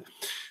fact that,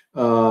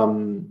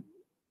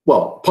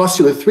 well,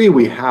 postulate 3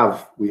 we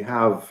have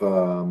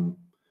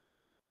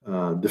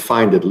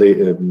defined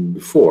it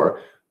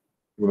before.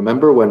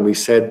 Remember when we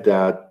said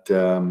that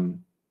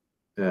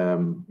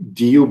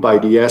du by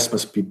ds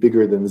must be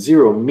bigger than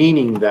 0,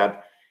 meaning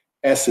that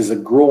s is a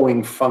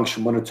growing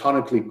function,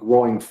 monotonically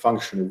growing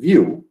function of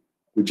u.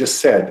 We just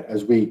said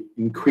as we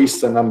increase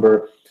the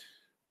number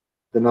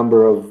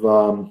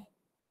of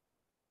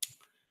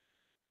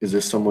is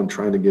there someone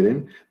trying to get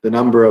in? The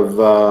number of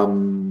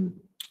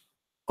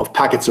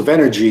packets of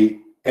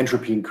energy,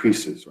 entropy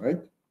increases, right?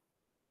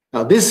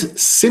 Now this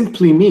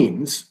simply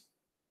means,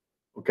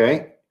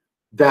 okay,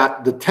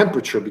 that the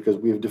temperature, because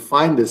we have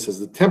defined this as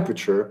the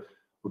temperature,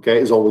 okay,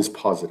 is always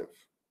positive,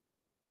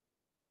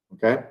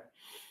 okay,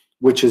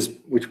 which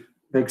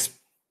makes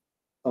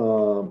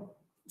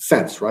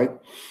sense, right?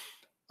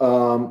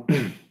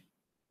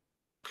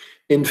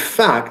 In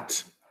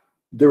fact,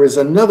 there is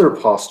another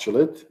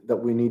postulate that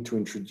we need to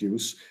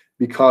introduce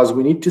because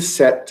we need to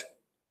set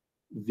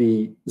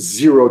the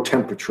 0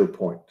 temperature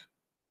point.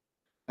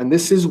 And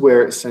this is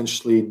where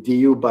essentially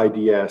du by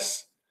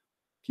ds,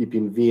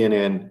 keeping v and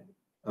n,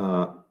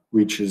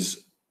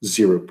 reaches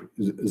zero.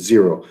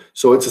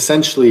 So it's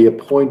essentially a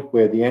point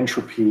where the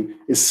entropy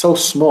is so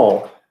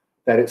small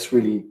that it's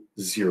really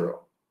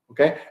 0,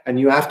 okay? And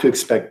you have to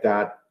expect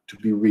that to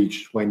be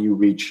reached when you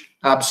reach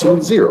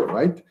absolute 0,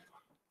 right?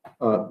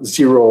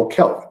 0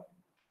 Kelvin.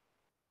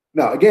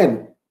 Now,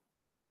 again,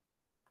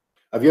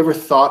 have you ever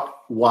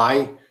thought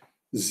why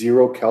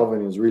 0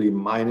 Kelvin is really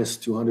minus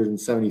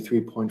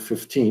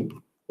 273.15?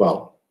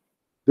 Well,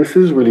 this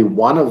is really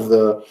one of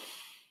the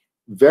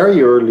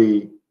very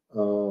early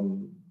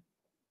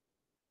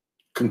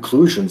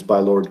conclusions by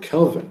Lord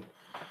Kelvin.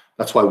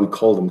 That's why we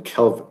called him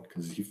Kelvin,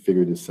 because he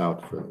figured this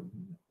out for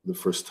the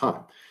first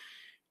time.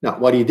 Now,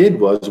 what he did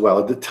was, well,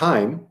 at the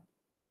time,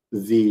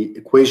 the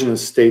equation of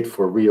state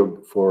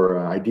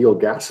for ideal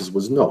gases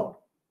was known.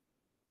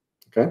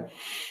 Okay.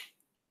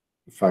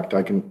 In fact,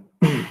 I can,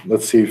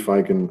 let's see if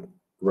I can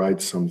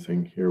write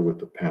something here with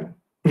the pen.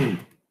 I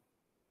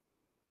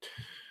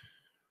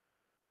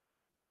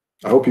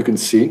hope you can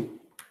see.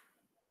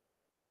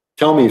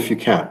 Tell me if you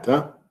can't,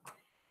 huh?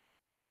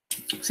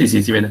 Sí,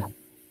 sí, sí, vede.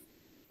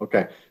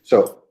 Okay,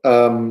 so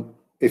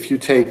if you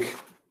take,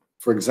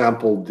 for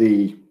example,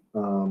 the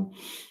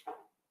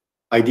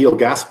ideal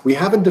gas, we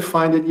haven't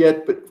defined it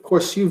yet, but of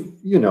course you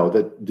know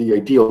that the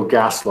ideal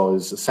gas law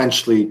is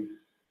essentially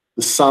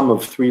the sum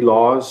of 3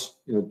 laws,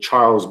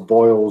 Charles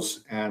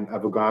Boyle's and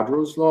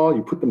Avogadro's law.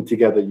 You put them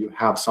together, you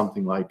have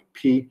something like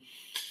P.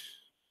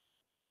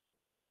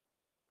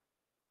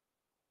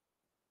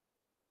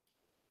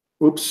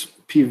 Oops,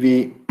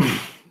 PV.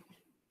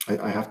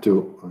 I have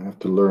to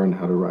learn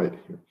how to write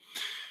here.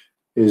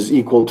 Is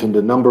equal to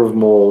the number of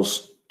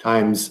moles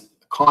times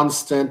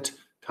constant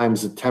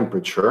times the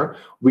temperature.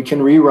 We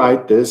can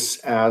rewrite this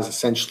as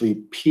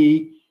essentially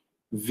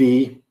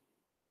PV,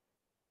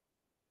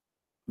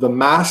 the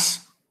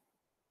mass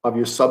of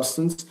your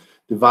substance,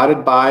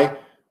 divided by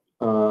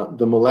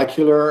the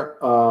molecular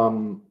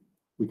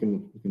we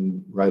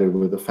can write it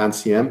with a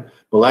fancy M.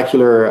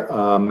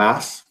 Molecular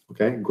mass,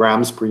 okay,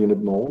 grams per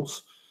unit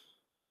moles,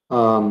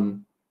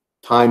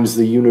 times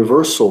the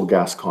universal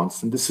gas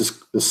constant. This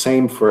is the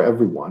same for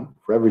everyone,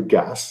 for every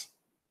gas,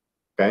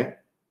 okay,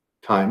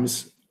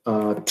 times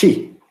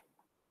T.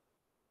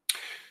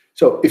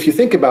 So if you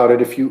think about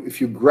it, if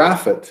you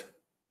graph it,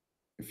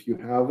 if you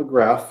have a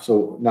graph,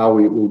 so now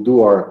we will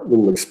do our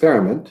little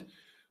experiment,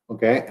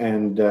 okay,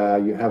 and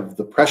you have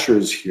the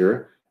pressures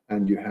here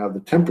and you have the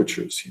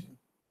temperatures here.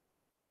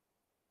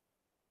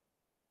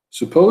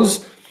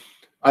 Suppose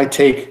I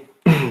take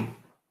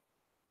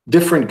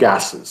different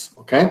gases,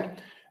 okay,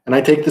 and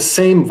I take the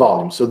same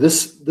volume. So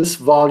this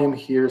volume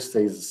here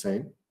stays the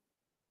same.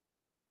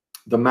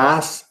 The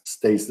mass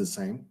stays the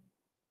same,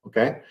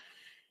 okay.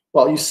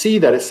 Well, you see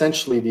that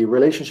essentially the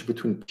relationship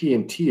between P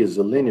and T is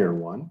a linear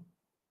one,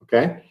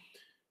 okay?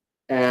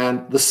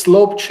 And the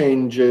slope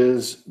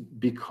changes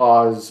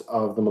because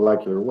of the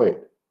molecular weight.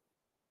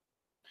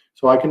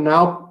 So I can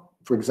now,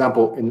 for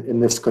example, in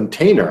this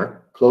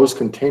container, closed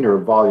container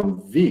of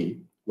volume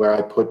V, where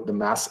I put the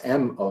mass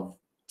M of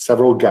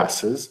several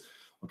gases,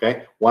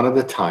 okay, one at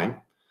a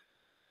time,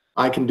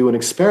 I can do an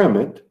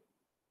experiment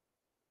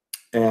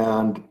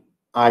and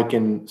I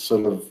can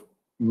sort of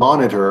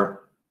monitor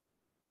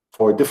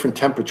for different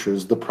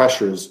temperatures, the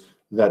pressures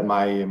that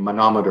my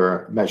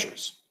manometer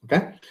measures,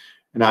 okay?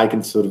 And I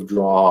can sort of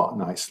draw a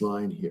nice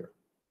line here,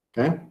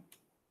 okay?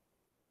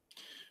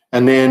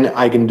 And then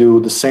I can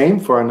do the same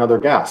for another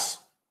gas,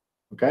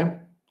 okay?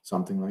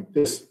 Something like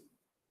this.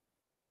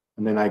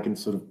 And then I can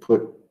sort of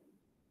put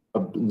a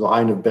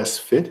line of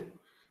best fit,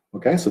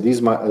 okay? So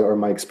these are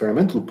my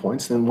experimental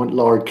points. And what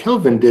Lord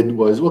Kelvin did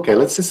was, okay,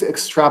 let's just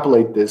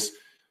extrapolate this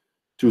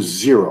to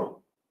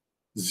zero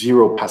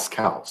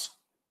pascals.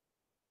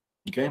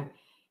 Okay,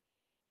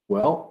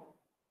 well,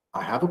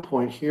 I have a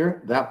point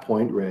here. That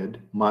point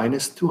read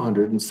minus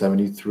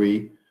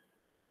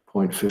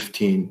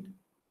 273.15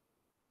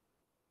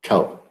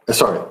 Kelvin.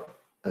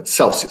 That's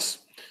Celsius.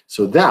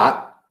 So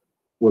that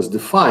was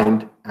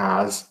defined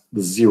as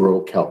the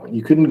 0 Kelvin.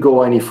 You couldn't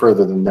go any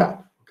further than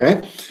that.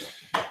 Okay,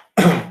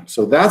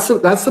 so that's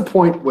the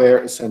point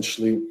where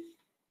essentially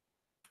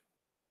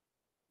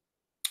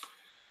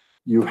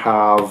you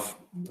have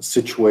a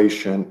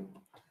situation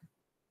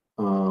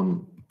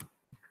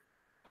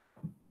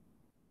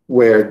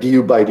where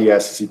du by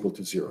ds is equal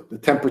to 0. The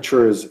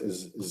temperature is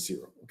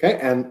 0, okay?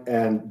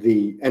 And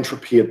the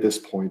entropy at this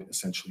point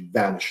essentially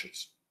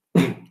vanishes.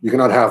 You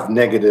cannot have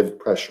negative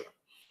pressure.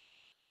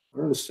 I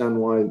don't understand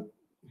why.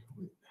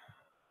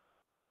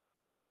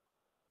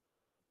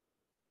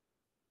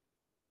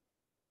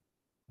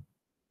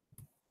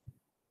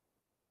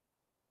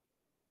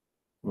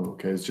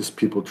 Okay, it's just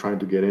people trying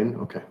to get in,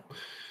 okay.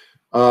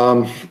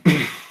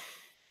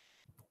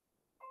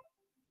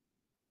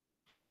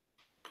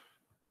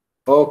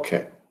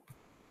 Okay.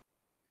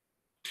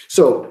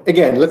 So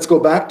again, let's go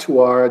back to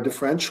our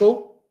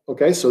differential.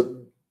 Okay,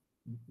 so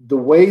the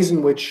ways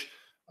in which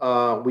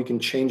we can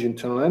change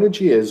internal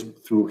energy is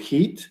through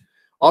heat.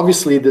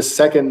 Obviously, this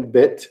second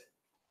bit,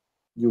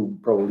 you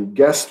probably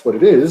guessed what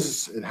it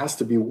is. It has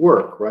to be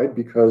work, right?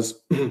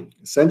 Because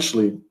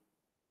essentially,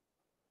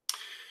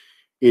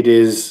 it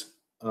is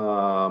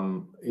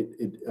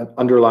it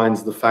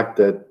underlines the fact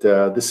that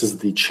this is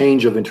the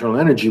change of internal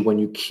energy when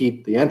you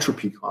keep the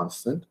entropy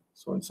constant.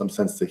 So in some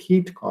sense, the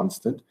heat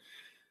constant.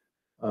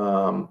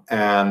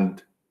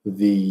 And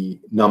the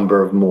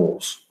number of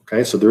moles.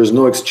 Okay, so there is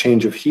no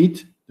exchange of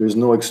heat, there is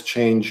no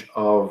exchange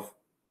of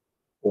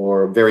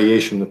or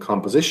variation in the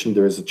composition,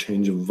 there is a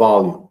change of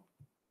volume.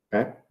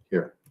 Okay,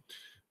 here,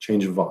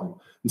 change of volume.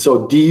 And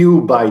so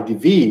du by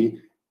dv,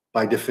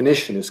 by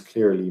definition, is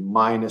clearly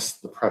minus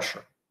the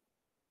pressure.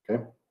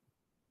 Okay,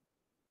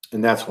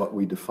 and that's what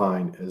we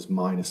define as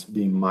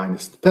being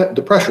minus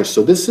the pressure.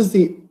 So this is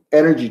the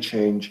energy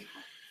change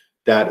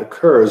that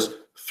occurs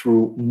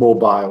through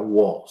mobile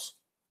walls,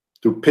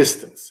 through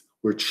pistons.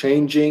 We're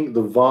changing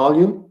the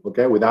volume,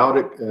 okay, without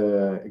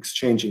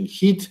exchanging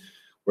heat.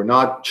 We're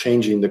not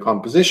changing the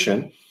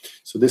composition.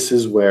 So this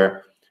is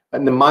where,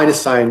 and the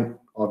minus sign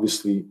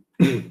obviously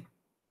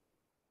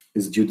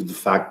is due to the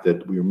fact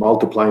that we're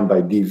multiplying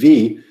by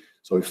dV.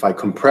 So if I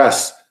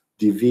compress,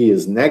 dV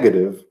is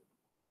negative,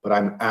 but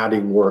I'm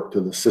adding work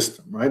to the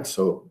system, right?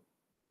 So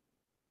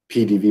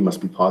PdV must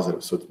be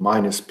positive. So it's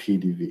minus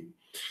PdV.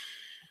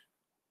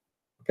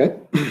 Okay.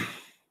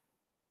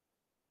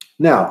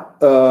 Now,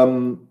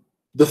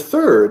 the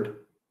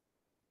third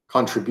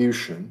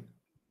contribution,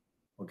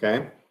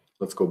 okay,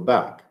 let's go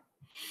back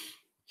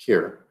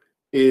here,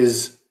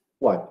 is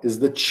what? Is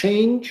the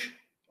change,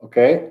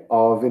 okay,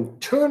 of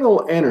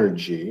internal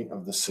energy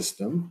of the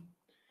system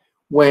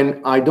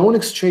when I don't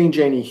exchange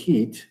any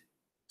heat,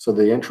 so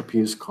the entropy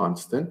is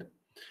constant.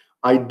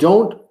 I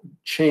don't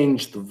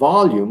change the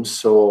volume,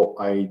 so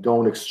I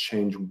don't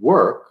exchange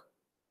work,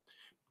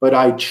 but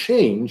I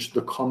change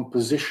the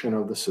composition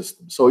of the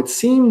system. So it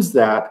seems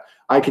that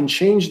I can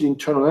change the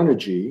internal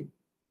energy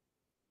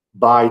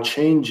by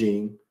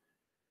changing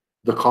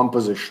the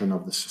composition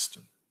of the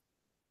system.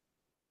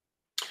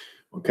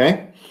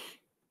 Okay?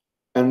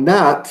 And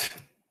that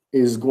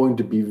is going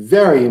to be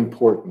very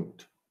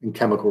important in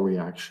chemical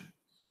reaction,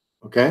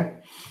 okay?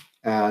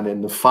 And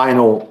in the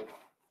final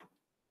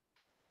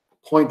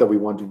point that we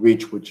want to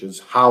reach, which is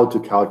how to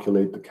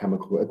calculate the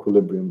chemical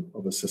equilibrium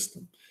of a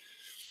system.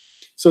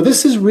 So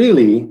this is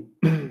really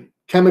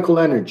chemical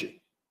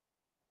energy,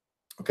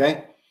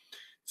 okay?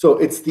 So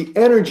it's the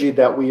energy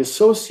that we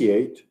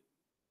associate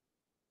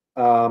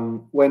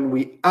when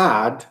we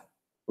add,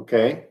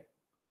 okay,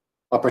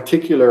 a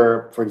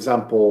particular, for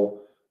example,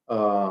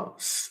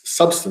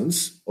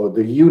 substance, or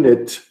the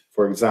unit,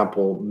 for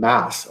example,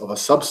 mass of a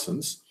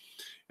substance,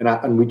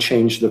 and we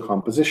change the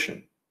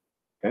composition,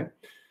 okay?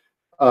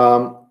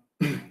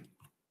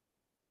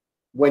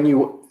 When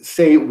you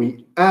say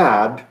we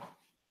add,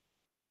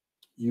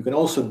 you can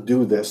also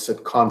do this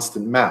at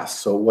constant mass.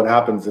 So what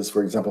happens is,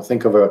 for example,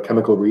 think of a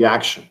chemical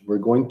reaction. We're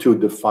going to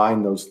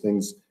define those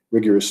things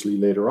rigorously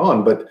later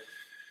on, but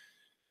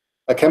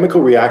a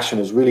chemical reaction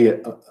is really a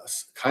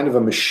kind of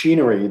a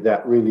machinery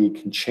that really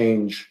can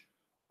change,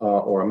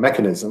 or a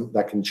mechanism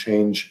that can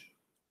change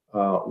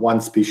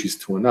one species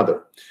to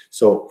another.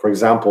 So, for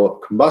example,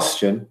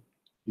 combustion,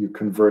 you're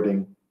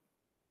converting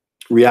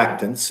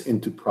reactants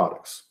into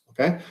products,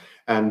 okay?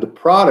 And the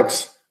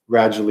products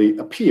gradually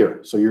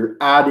appear. So you're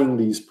adding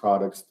these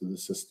products to the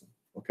system,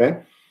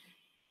 okay?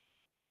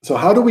 So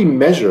how do we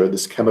measure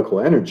this chemical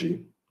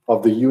energy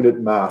of the unit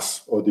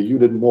mass or the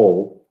unit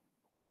mole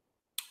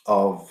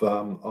of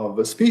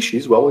a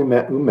species? Well, we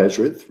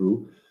measure it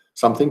through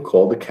something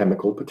called the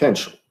chemical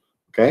potential,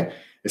 okay?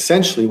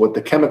 Essentially, what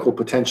the chemical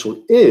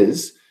potential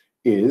is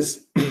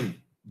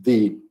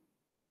the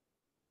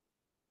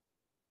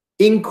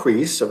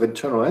increase of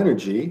internal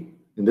energy,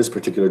 in this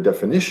particular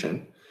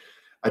definition,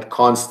 at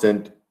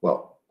constant,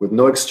 well, with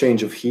no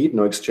exchange of heat,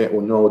 no exchange,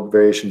 or no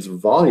variations of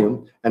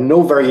volume, and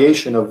no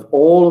variation of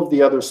all of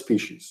the other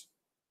species.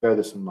 Bear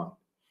this in mind.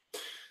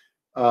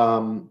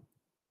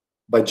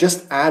 By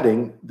just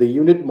adding the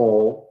unit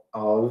mole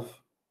of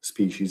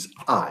species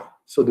I.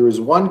 So there is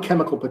one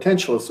chemical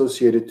potential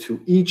associated to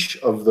each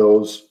of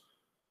those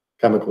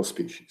chemical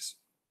species,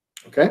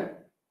 okay?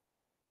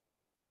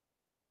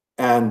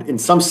 And in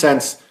some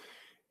sense,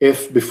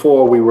 if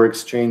before we were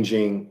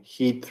exchanging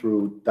heat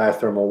through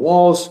diathermal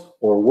walls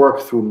or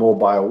work through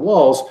mobile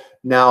walls,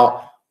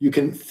 now you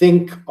can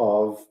think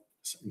of,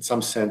 in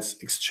some sense,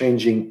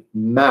 exchanging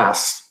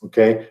mass,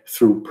 okay,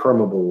 through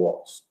permeable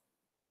walls,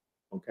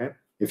 okay,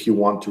 if you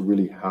want to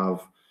really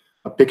have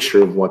a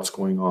picture of what's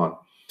going on.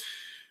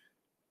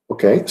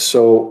 Okay,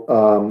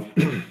 so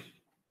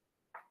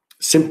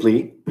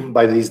simply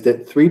by these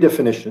three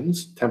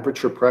definitions,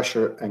 temperature,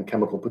 pressure, and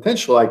chemical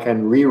potential, I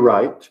can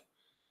rewrite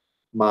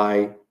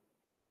my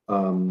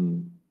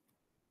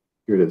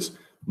here it is,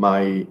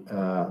 my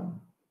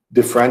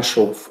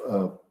differential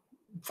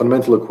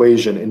fundamental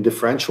equation in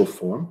differential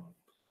form,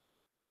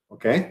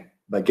 okay?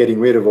 By getting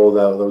rid of all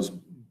those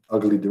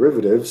ugly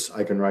derivatives,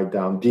 I can write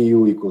down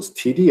du equals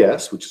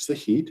TdS, which is the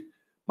heat,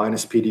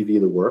 minus PdV,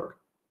 the work,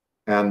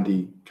 and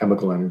the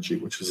chemical energy,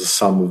 which is the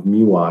sum of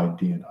mu I,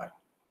 d and I.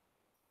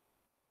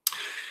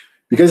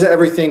 Because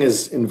everything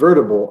is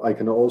invertible, I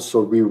can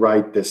also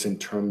rewrite this in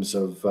terms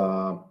of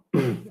a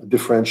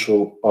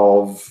differential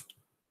of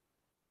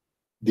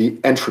the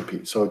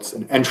entropy. So it's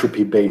an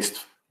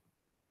entropy-based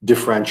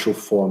differential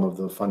form of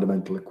the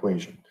fundamental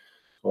equation.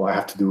 All I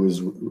have to do is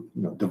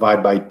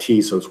divide by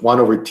t. So it's 1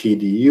 over t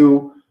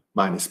du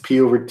minus p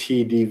over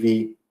t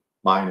dv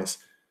minus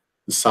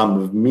the sum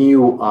of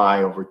mu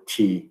I over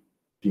t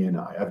d and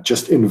I. I've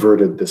just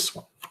inverted this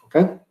one,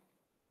 okay?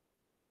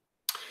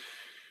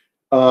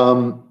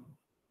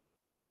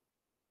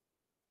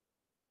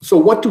 So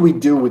what do we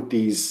do with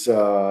these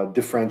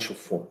differential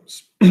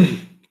forms?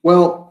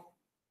 Well,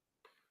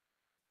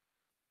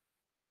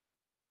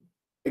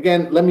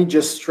 again, let me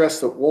just stress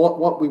that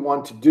what we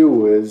want to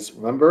do is,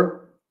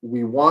 remember,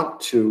 we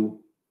want to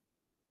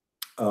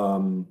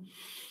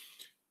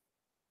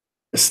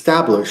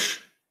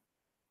establish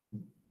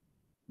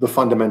the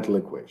fundamental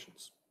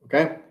equations,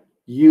 okay?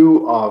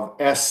 U of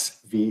S,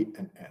 V,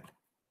 and N,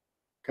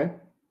 okay?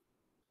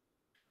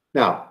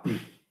 Now,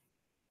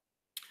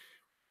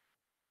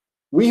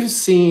 we've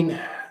seen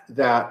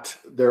that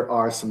there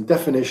are some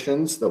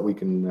definitions that we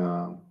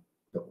can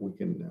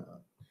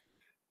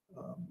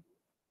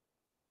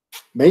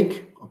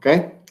make,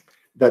 okay,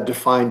 that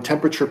define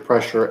temperature,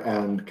 pressure,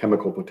 and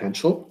chemical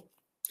potential.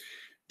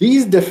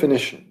 These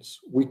definitions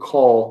we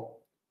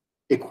call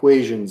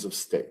equations of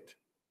state,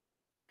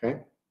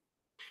 okay?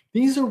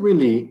 These are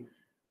really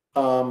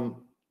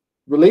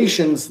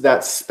relations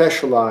that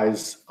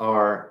specialize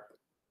our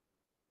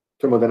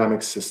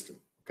thermodynamic system,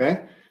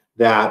 okay?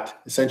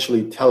 That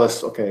essentially tell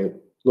us, okay,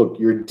 look,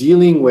 you're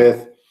dealing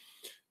with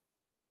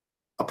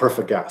a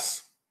perfect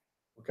gas,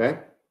 okay?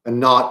 And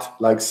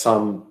not like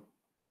some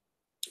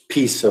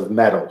piece of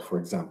metal, for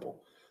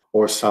example,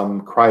 or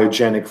some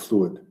cryogenic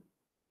fluid,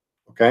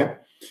 okay?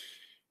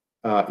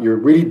 You're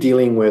really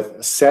dealing with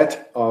a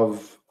set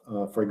of,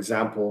 for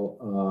example,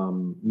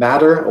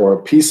 matter, or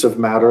a piece of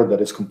matter that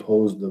is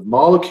composed of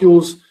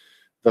molecules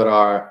that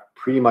are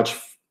pretty much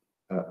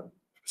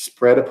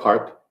spread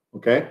apart,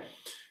 okay?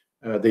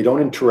 They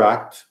don't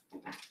interact.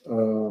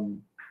 So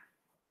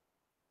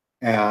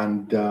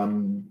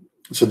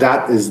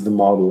that is the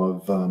model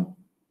of,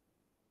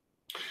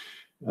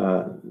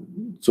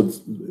 so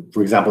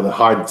for example, the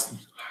hard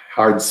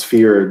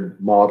sphere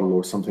model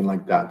or something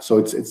like that. So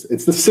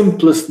it's the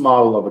simplest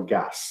model of a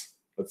gas,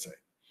 let's say,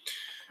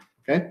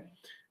 okay?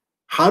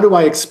 How do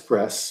I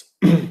express,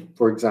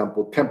 for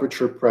example,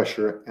 temperature,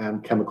 pressure,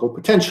 and chemical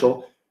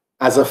potential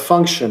as a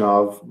function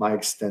of my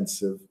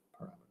extensive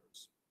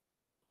parameters?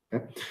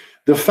 Okay?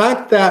 The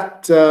fact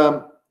that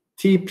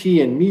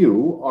Tp and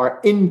mu are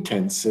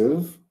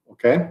intensive,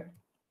 okay,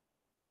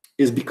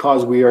 is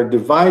because we are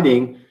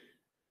dividing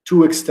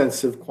two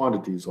extensive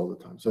quantities all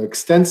the time. So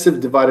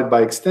extensive divided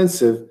by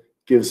extensive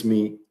gives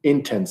me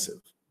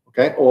intensive,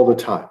 okay, all the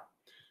time.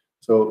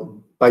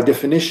 So by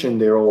definition,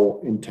 they're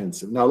all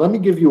intensive. Now, let me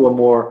give you a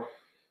more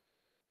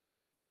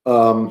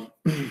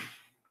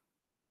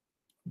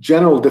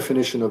general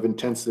definition of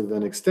intensive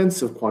and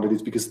extensive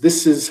quantities, because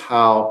this is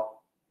how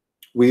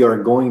we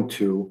are going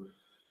to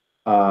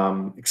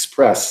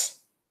express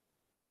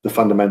the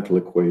fundamental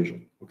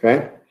equation,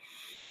 okay?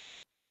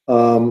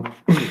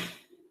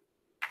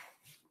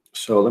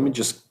 So let me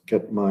just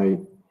get my,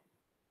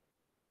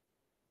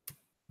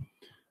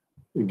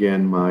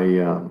 again,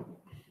 my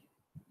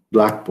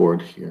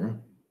blackboard here.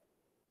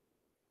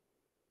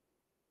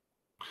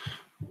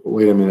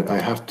 Wait a minute, I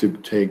have to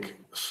take,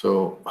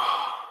 so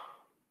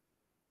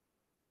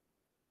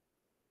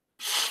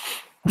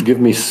give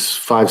me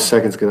 5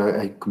 seconds because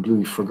I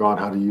completely forgot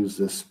how to use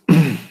this.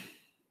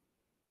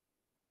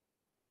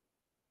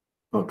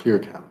 Oh, clear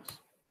canvas.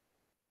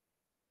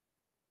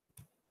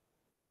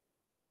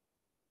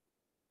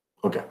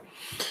 Okay.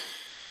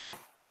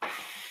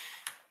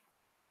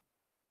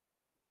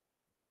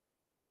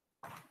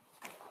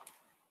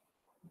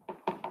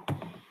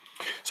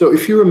 So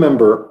if you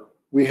remember,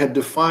 we had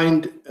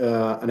defined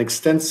an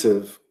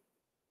extensive,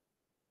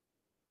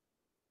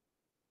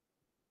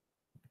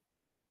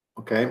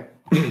 okay,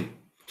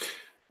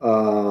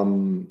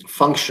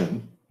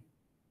 function,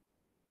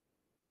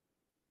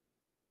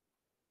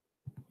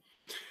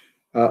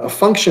 a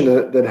function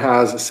that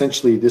has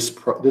essentially this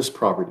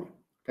property,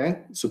 okay?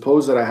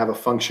 Suppose that I have a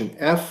function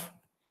f,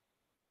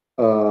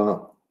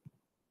 well,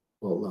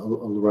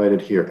 I'll write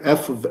it here,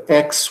 f of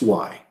x,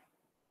 y.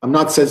 I'm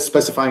not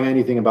specifying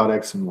anything about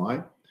x and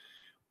y,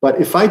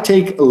 but if I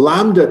take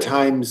lambda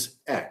times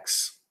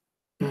x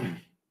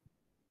and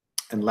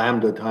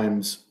lambda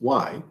times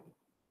y,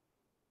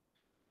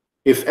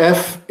 if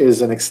f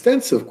is an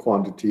extensive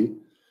quantity,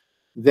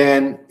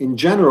 then in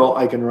general,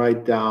 I can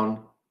write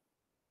down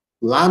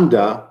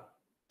lambda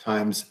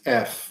times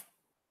f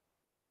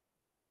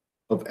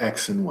of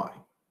x and y,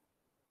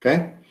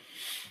 okay?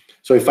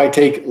 So if I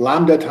take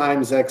lambda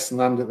times x and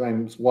lambda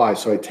times y,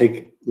 so I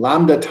take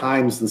lambda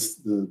times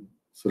the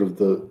sort of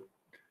the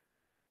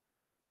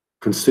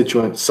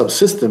constituent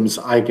subsystems,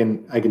 I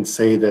can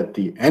say that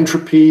the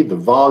entropy, the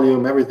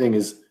volume, everything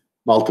is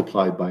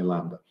multiplied by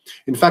lambda.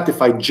 In fact,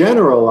 if I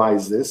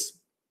generalize this,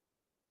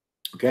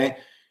 okay,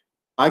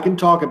 I can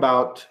talk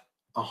about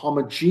a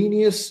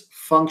homogeneous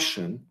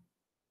function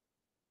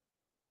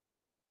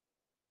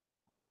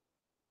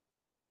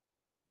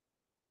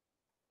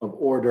of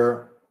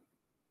order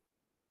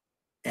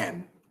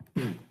n,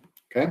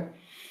 okay?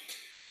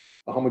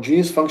 A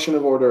homogeneous function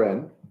of order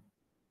n.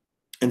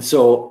 And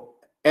so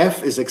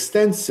f is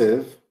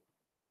extensive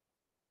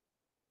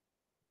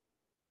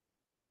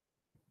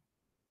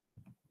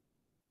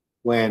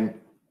when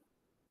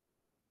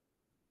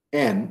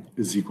n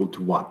is equal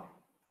to 1,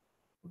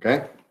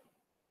 okay?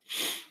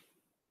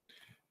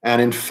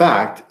 And in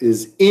fact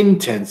is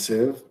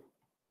intensive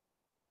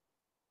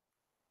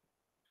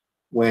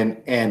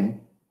when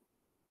n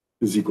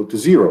is equal to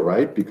 0,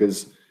 right?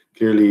 Because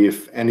clearly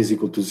if n is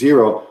equal to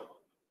 0,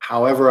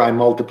 however I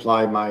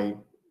multiply my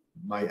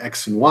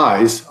x and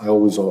y's, I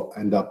always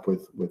end up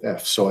with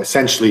f. So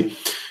essentially,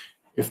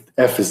 if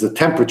f is the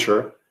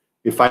temperature,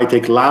 if I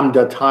take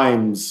lambda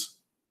times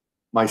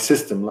my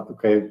system,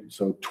 okay,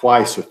 so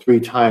twice or 3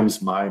 times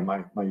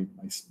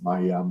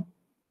the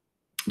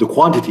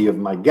quantity of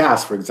my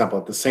gas, for example,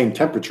 at the same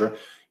temperature,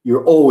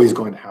 you're always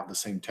going to have the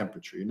same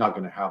temperature. You're not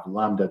going to have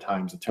lambda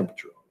times the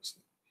temperature,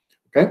 obviously.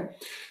 Okay,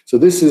 so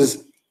this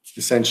is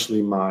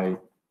essentially my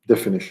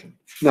definition.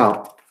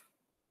 Now,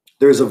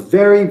 there's a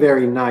very,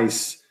 very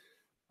nice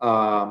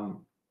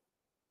theorem,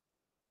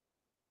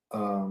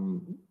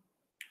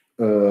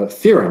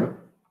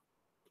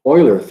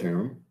 Euler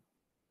theorem.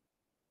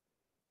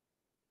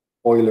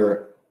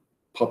 Euler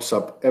pops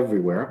up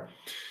everywhere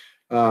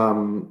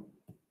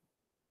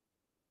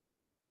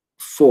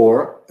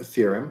for a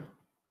theorem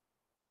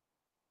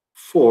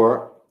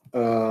for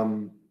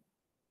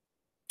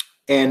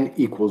n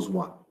equals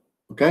 1,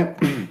 okay?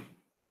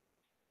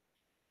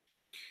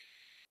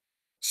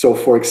 So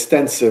for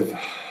extensive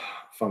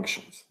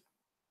functions.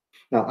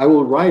 Now I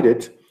will write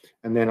it,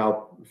 and then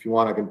if you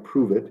want, I can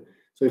prove it.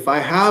 So if I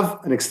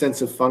have an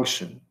extensive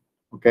function,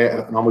 okay,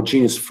 an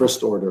homogeneous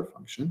first order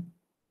function,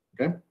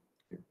 okay?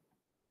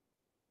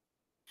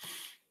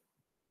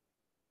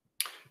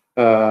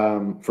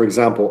 for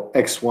example,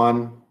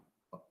 x1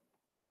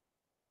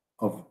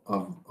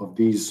 of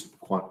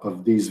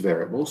these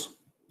variables,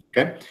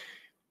 okay,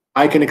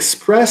 I can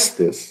express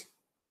this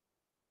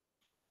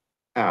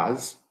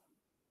as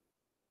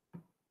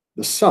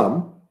the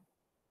sum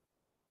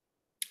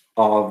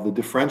of the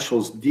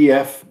differentials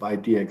df by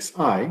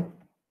dxi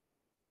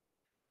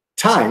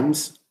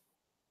times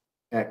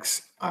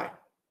xi,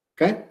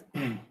 okay,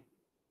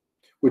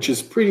 which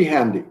is pretty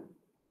handy,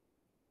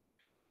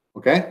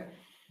 okay.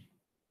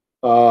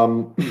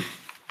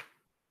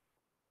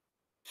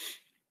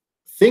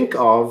 Think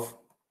of,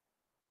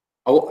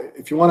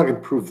 if you want to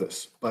improve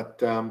this,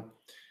 but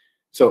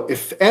so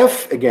if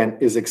f again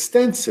is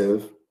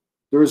extensive,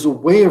 there is a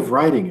way of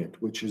writing it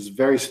which is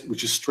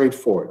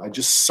straightforward. I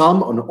just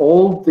sum on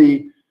all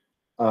the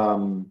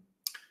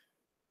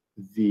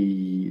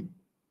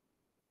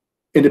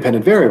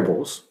independent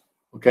variables,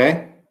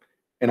 okay,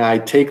 and I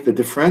take the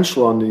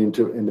differential on the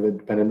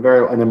independent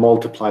variable and then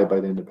multiply by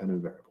the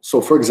independent variable.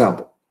 So, for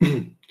example,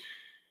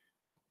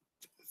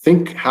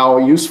 think how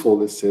useful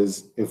this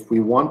is if we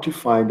want to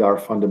find our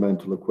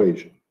fundamental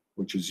equation,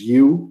 which is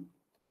u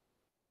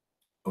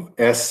of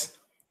s,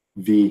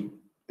 v,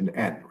 and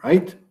n,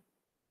 right?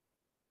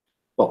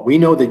 Well, we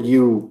know that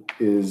u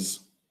is,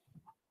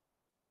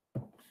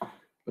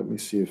 let me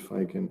see if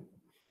I can,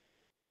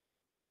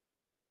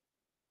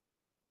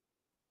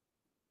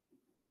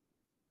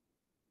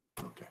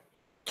 okay.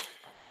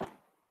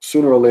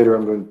 Sooner or later,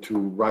 I'm going to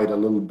write a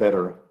little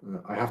better.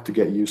 I have to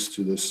get used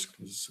to this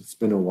because it's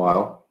been a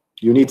while.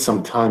 You need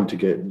some time to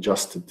get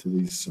adjusted to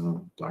these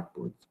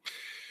blackboards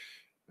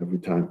every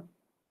time.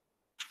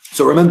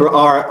 So remember,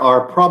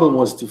 our problem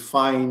was to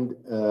find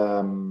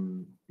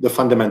the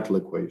fundamental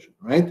equation,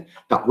 right?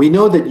 Now, we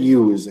know that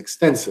u is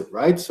extensive,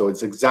 right? So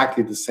it's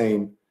exactly the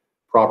same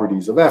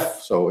properties of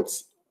f. So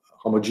it's a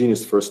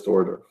homogeneous first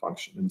order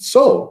function. And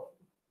so,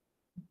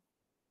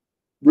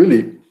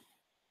 really,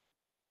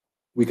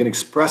 we can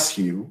express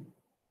u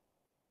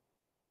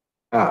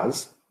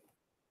as,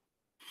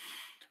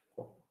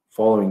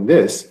 following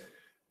this,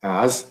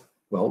 as,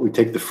 well, we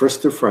take the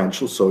first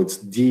differential, so it's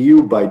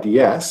du by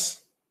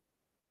ds,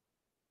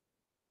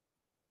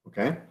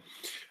 okay,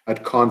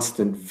 at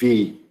constant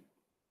v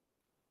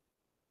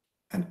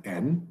and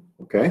n,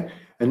 okay,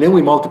 and then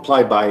we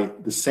multiply by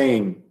the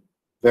same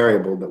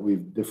variable that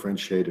we've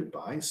differentiated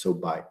by, so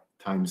by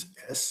times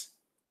s,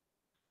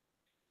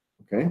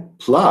 okay,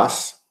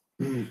 plus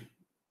du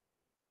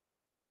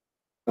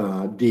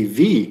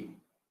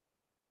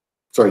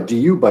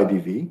by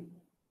dv,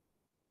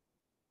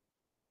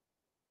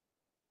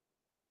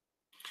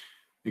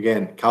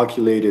 again,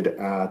 calculated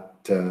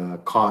at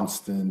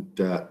constant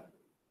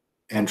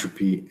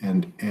entropy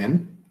and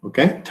n,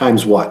 okay,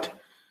 times what?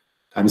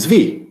 Times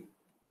v,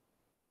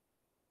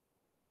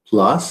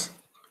 plus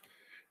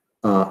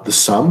the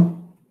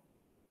sum,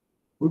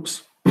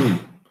 oops,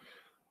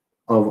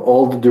 of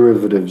all the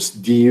derivatives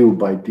du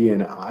by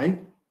dni,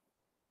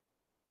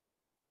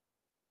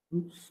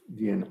 oops,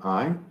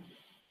 dni,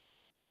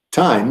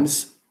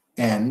 times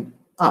ni,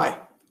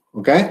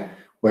 okay,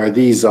 where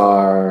these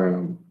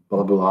are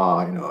blah,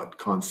 blah, you know,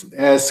 constant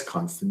s,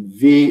 constant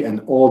v,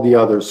 and all the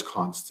others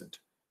constant,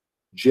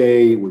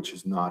 j, which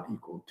is not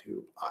equal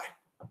to I,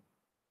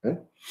 okay?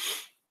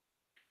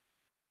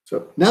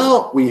 So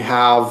now we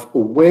have a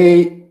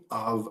way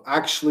of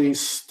actually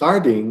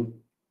starting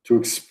to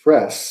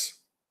express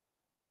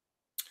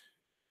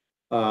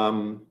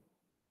our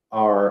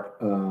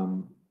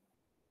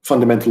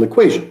fundamental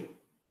equation.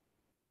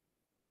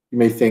 You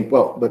may think,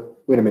 well, but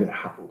wait a minute,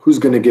 who's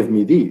going to give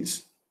me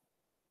these?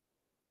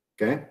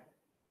 Okay.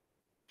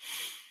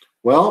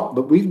 Well,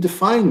 but we've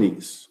defined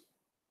these,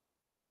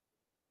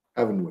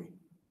 haven't we?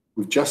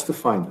 We've just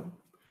defined them.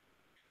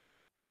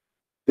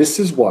 This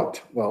is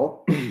what?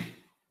 Well,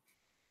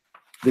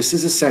 this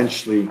is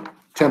essentially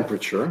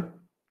temperature,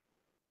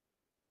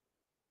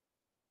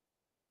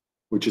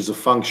 which is a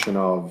function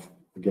of,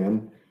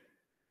 again,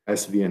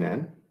 S, V, and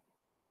N.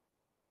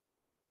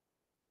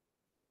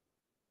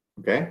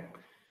 Okay?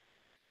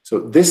 So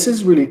this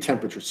is really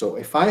temperature. So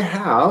if I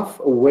have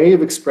a way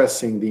of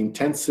expressing the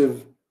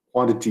intensive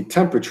quantity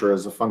temperature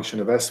as a function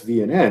of S,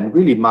 V, and N,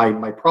 really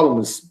my problem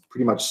is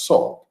pretty much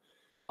solved.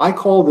 I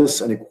call this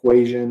an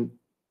equation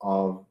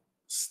of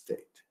state.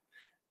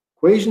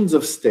 Equations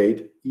of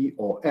state,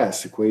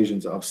 EOS,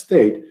 equations of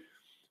state,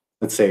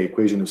 let's say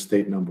equation of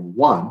state number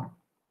 1,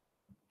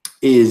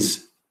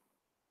 is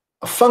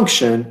a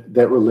function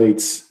that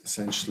relates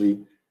essentially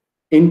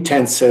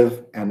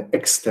intensive and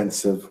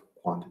extensive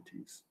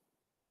quantities.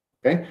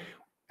 Okay,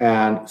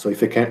 and so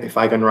if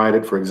I can write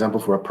it, for example,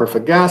 for a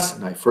perfect gas,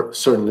 and I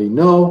certainly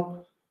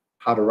know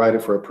how to write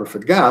it for a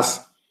perfect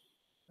gas,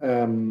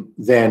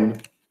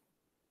 then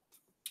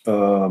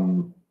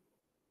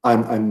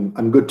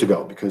I'm good to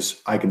go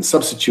because I can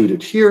substitute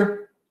it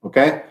here,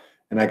 okay,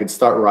 and I can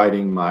start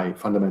writing my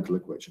fundamental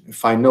equation.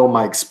 If I know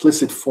my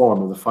explicit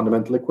form of the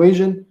fundamental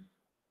equation,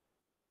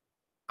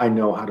 I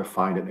know how to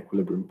find an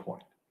equilibrium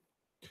point.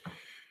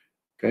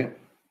 Okay,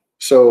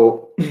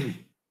 so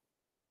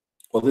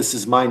well, this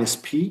is minus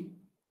P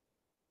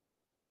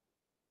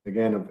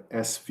again, of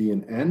S, V,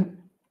 and N.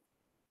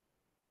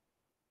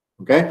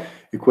 Okay,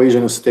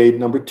 equation of state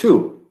number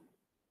 2.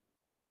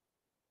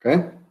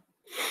 Okay,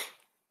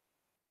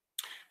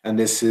 and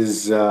this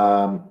is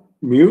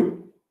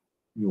mu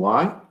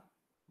I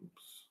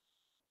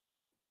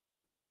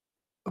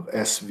of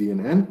S, V,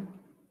 and N.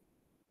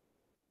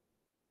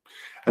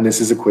 And this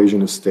is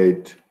equation of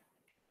state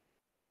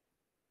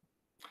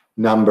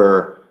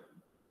number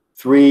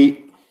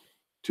 3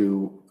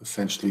 to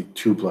essentially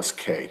 2 plus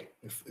K,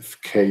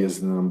 if K is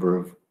the number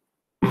of,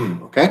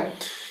 okay?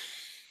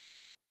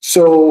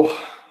 So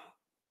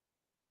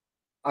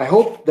I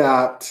hope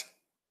that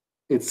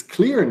it's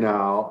clear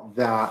now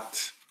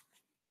that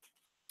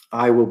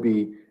I will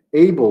be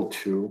able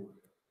to,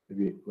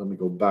 maybe let me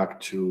go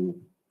back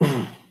to,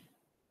 I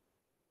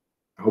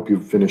hope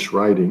you've finished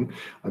writing.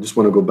 I just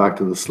want to go back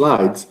to the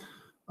slides.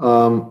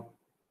 So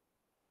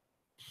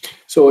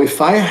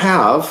if I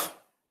have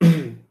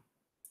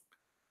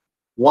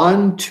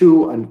 1,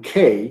 2, and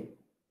K,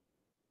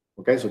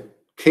 okay, so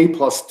K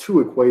plus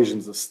 2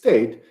 equations of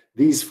state,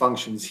 these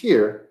functions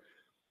here,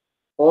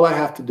 all I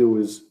have to do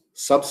is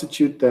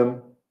substitute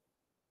them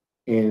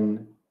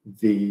in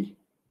the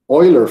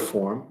Euler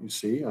form. You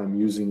see, I'm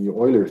using the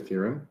Euler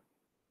theorem.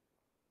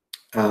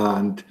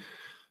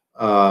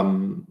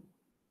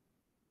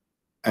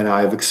 And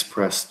I've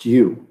expressed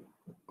U,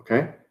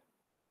 okay?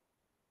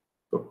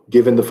 So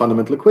given the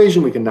fundamental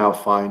equation, we can now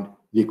find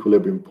the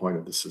equilibrium point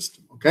of the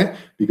system, okay?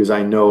 Because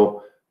I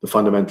know the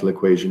fundamental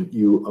equation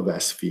U of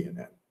S, V, and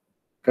N,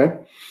 okay?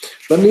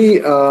 Let me,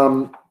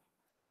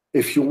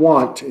 if you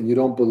want, and you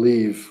don't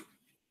believe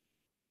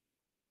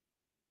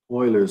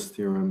Euler's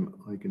theorem,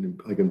 I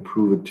can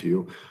prove it to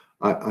you.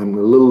 I'm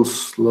a little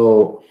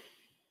slow.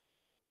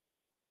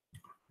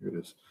 Here it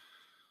is.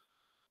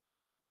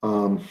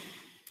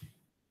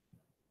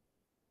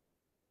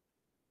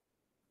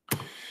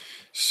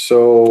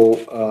 So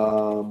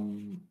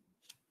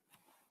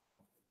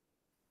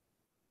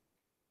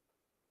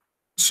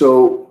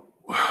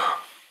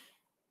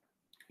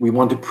we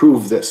want to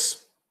prove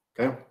this,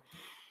 okay?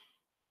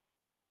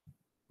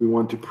 We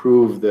want to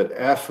prove that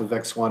f of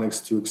x1,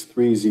 x2,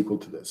 x3 is equal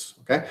to this,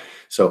 okay?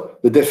 So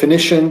the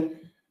definition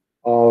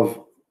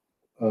of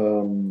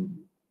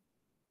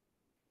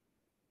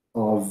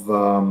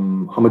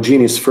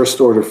homogeneous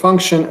first order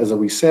function, as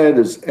we said,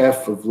 is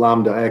f of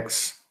lambda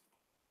x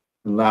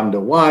and lambda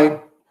y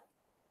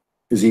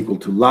is equal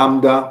to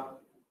lambda,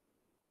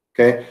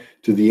 okay,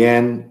 to the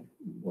n,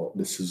 well,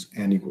 this is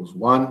n equals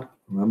 1,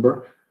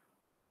 remember,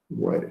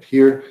 we'll write it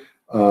here,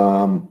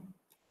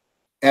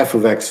 f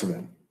of x of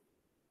n,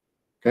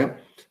 okay,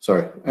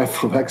 sorry,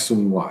 f of x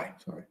and y,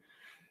 sorry.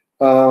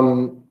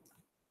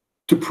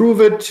 To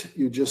prove it,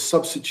 you just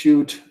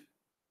substitute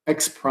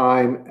x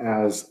prime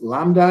as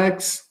lambda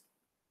x,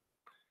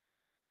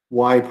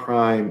 y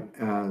prime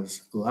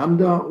as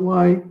lambda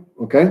y,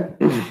 okay?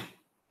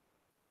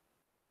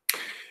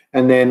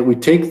 And then we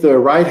take the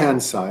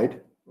right-hand side,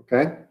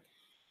 okay?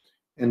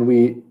 And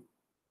we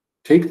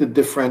take the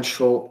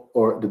differential,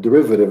 or the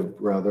derivative,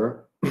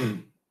 rather,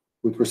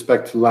 with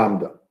respect to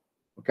lambda,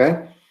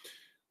 okay?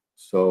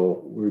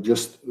 So we're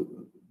just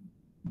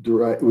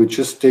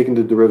taking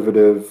the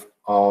derivative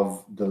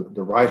of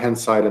the right-hand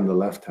side and the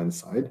left-hand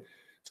side.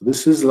 So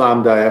this is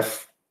lambda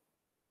f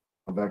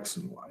of x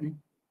and y.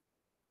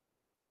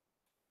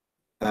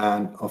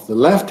 And of the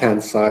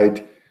left-hand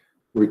side,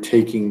 we're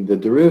taking the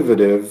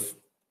derivative,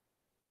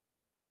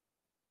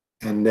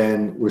 and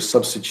then we're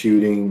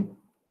substituting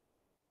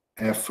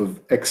f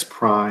of x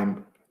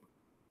prime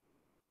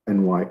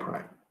and y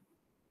prime.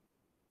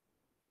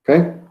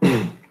 Okay?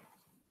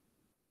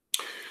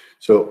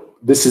 So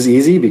this is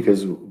easy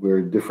because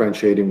we're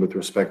differentiating with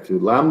respect to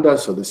lambda.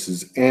 So this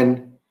is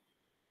n,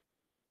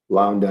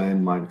 lambda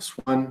n minus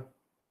 1.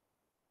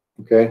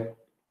 Okay?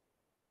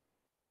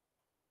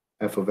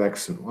 F of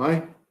x and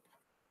y.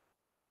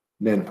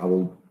 Then I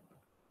will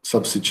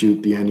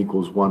substitute the n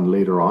equals 1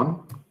 later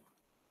on.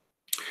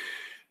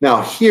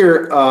 Now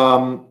here,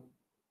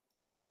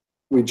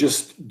 we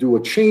just do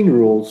a chain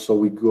rule. So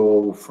we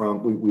go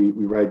from,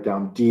 we write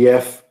down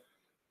df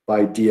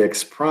by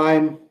dx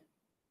prime,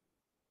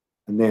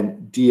 and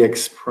then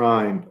dx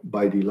prime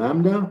by d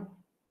lambda,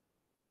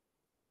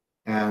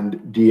 and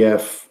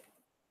df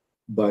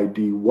by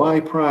dy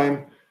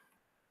prime,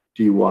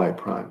 dy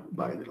prime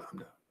by d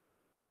lambda.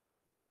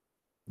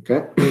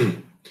 Okay?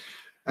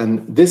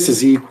 And this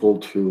is equal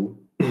to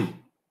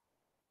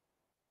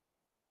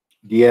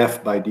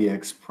df by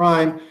dx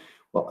prime.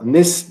 Well, and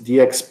this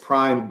dx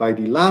prime by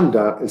d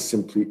lambda is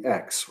simply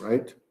x,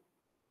 right?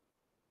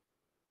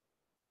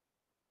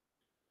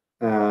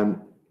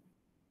 And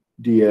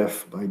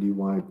df by dy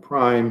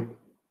prime,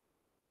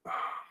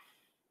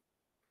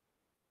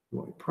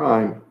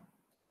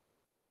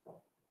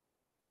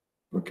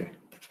 okay,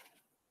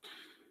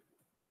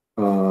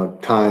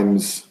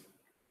 times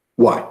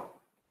y.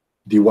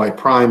 dy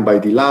prime by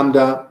d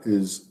lambda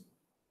is,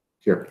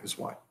 here is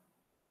y.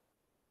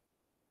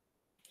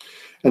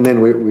 And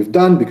then we've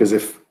done, because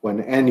if when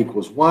n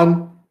equals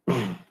 1,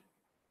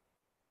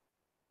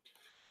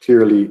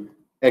 clearly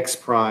x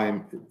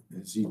prime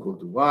is equal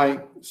to y,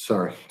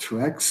 sorry,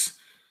 to x.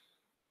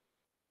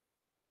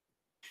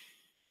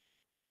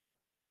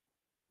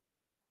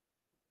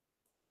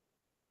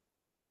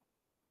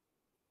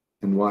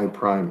 And y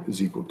prime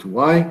is equal to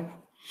y.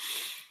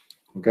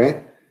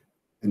 Okay?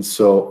 And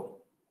so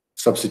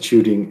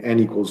substituting n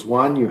equals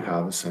 1, you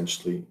have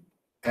essentially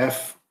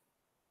f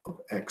of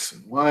x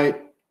and y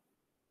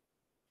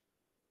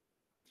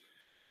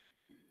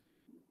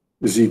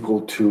is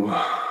equal to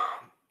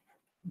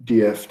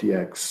df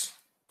dx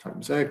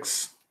times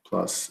x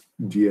plus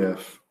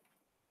df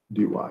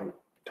dy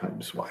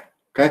times y.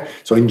 Okay?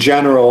 So in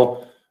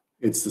general,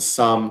 it's the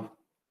sum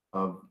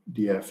of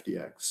df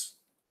dx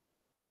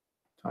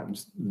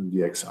times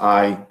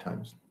dxi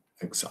times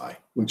xi,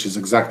 which is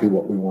exactly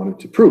what we wanted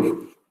to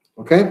prove.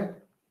 Okay?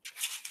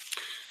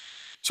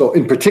 So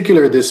in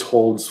particular, this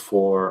holds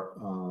for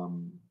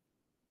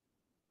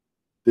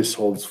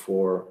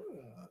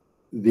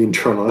the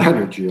internal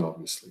energy,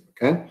 obviously.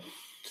 Okay.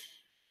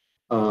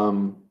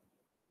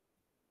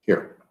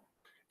 Here,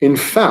 in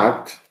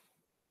fact,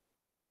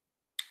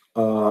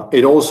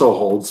 it also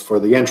holds for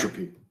the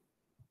entropy.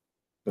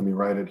 Let me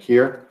write it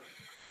here,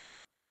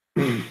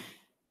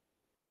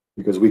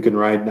 because we can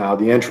write now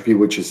the entropy,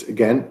 which is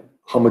again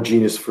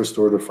homogeneous first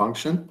order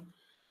function.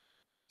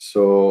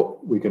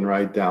 So we can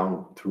write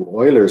down through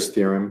Euler's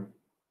theorem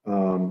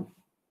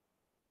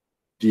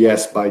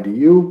ds by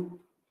du,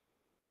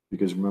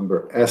 because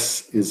remember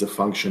S is a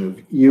function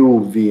of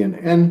u, v, and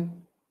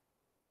n.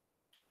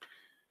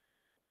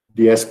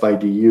 ds by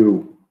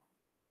du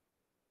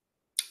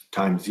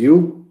times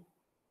u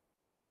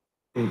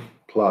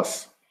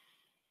plus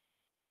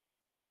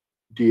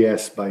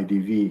ds by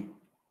dv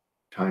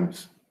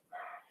times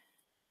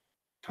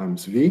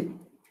v,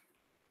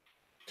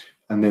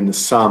 and then the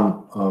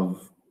sum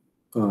of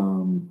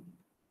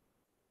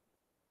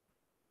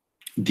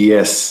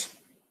ds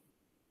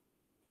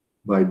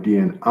by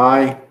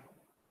dni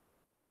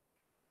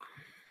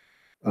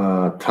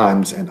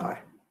times ni.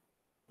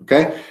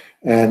 Okay,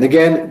 and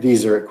again,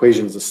 these are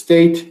equations of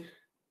state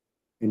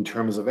in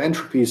terms of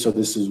entropy. So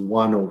this is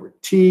 1 over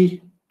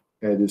t.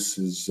 Okay, this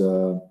is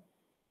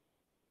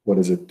what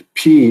is it?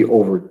 P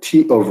over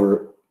t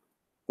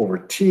over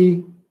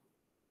t,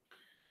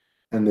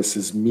 and this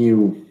is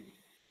mu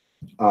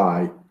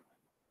I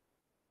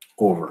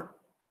over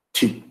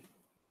t.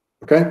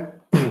 Okay.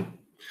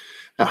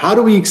 Now, how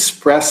do we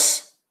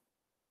express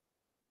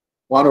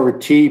 1 over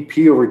t,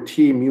 p over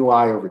t, mu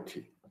I over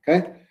t?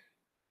 Okay.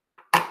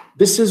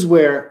 This is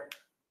where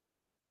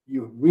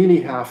you really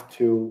have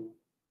to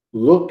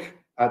look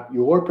at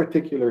your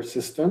particular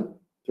system,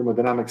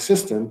 thermodynamic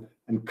system,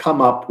 and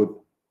come up with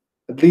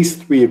at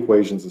least 3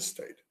 equations of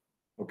state.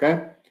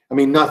 Okay? I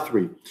mean, not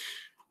 3.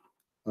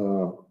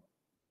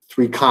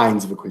 3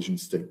 kinds of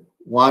equations of state.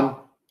 1,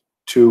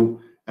 2,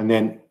 and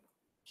then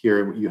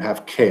here you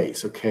have k.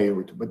 So k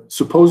over 2. But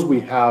suppose we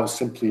have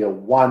simply a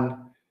one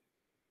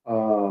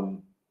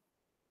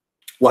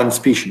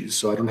species.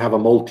 So I don't have a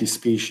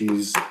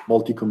multi-species,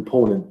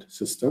 multi-component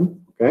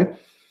system. Okay?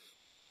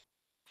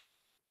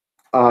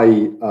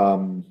 I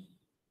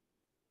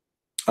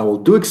will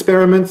do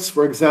experiments,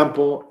 for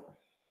example,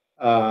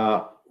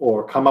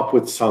 or come up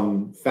with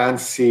some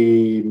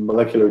fancy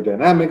molecular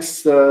dynamics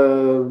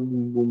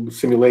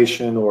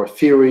simulation or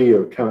theory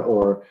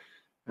or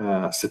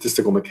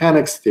statistical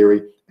mechanics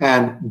theory,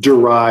 and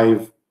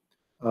derive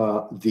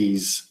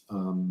these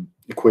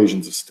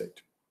equations of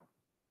state.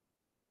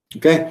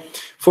 Okay,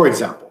 for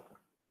example,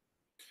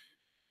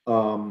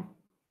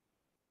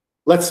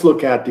 let's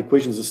look at the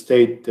equations of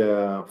state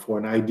for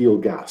an ideal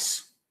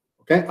gas.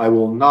 Okay, I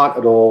will not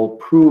at all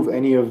prove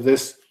any of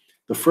this.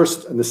 The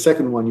first and the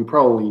second one you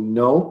probably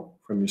know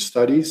from your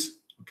studies.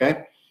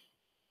 Okay,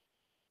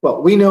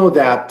 well, we know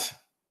that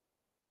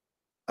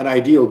an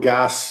ideal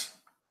gas,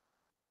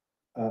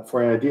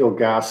 for an ideal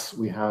gas,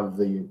 we have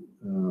the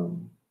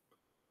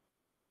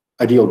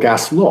ideal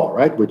gas law,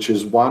 right? Which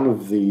is one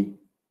of the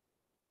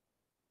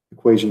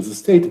equations of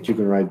state that you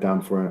can write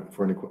down for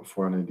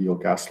an ideal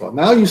gas law.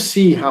 Now you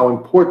see how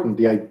important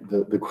the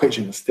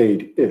equation of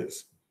state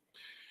is.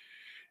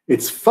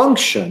 Its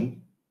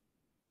function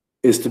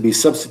is to be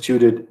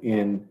substituted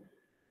in,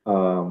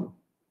 for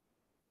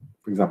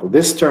example,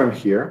 this term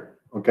here,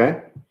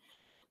 okay,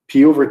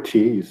 P over T,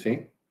 you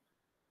see,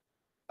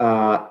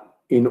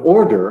 in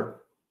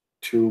order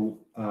to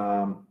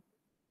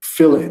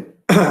fill in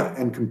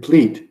and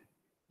complete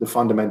the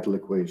fundamental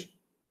equation,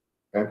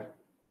 okay?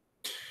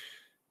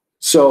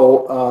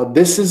 So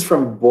this is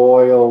from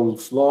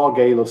Boyle's law,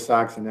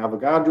 Gay-Lussac's, and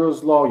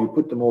Avogadro's law. You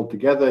put them all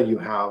together, you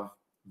have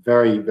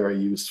very, very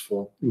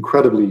useful,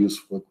 incredibly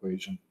useful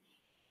equation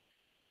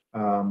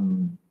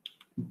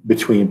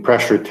between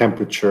pressure,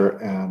 temperature,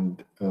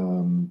 and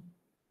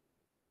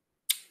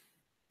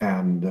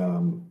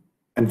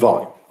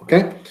volume.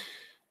 Okay,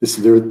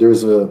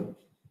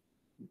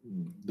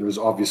 there's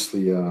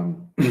obviously a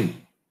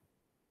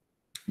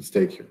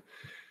mistake here.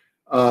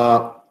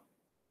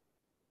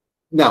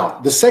 Now,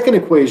 the second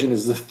equation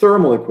is the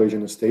thermal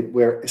equation of state,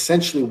 where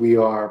essentially we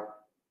are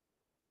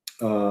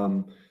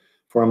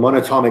For a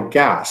monatomic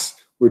gas,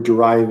 we're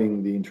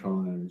deriving the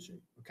internal energy,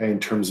 okay, in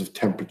terms of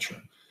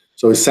temperature.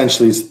 So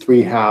essentially, it's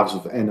 3/2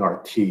 of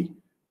nRT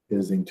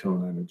is the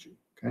internal energy,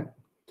 okay?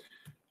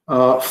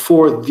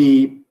 For the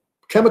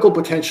chemical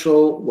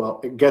potential,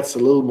 well, it gets a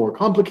little more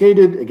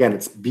complicated. Again,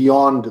 it's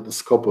beyond the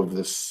scope of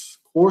this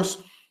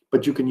course,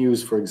 but you can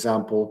use, for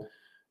example,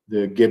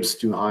 the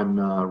Gibbs-Duhem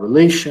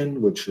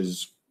relation, which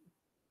is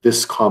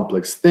this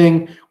complex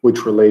thing,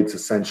 which relates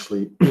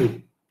essentially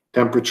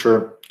temperature,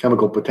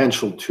 chemical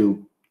potential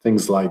to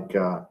things like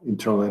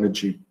internal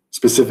energy,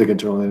 specific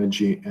internal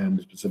energy, and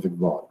specific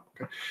volume.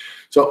 Okay?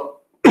 So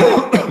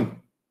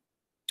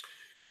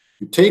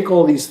you take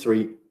all these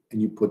three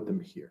and you put them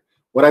here.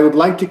 What I would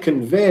like to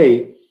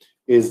convey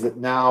is that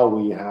now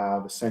we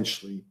have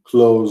essentially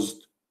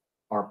closed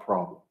our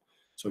problem.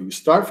 So you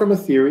start from a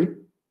theory,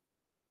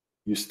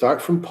 you start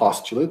from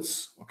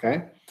postulates, okay?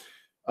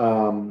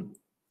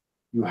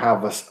 You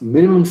have a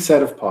minimum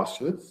set of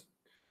postulates.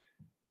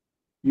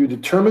 You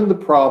determine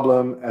the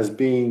problem as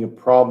being a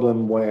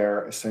problem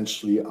where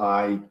essentially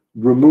I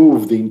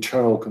remove the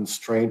internal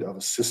constraint of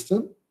a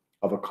system,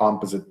 of a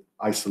composite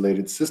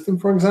isolated system,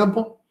 for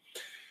example.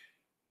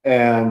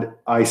 And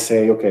I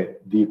say, okay,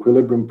 the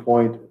equilibrium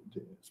point,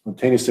 the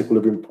spontaneous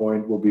equilibrium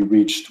point will be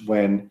reached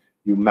when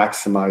you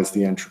maximize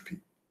the entropy.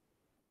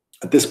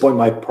 At this point,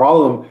 my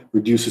problem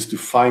reduces to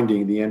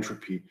finding the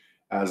entropy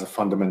as a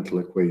fundamental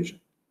equation.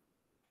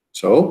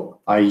 So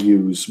I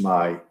use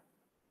my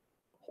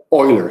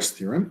Euler's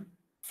theorem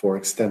for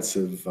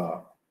extensive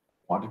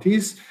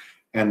quantities,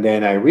 and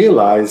then I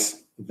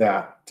realize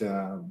that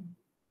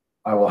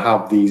I will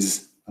have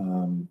these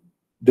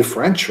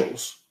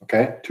differentials,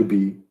 okay, to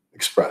be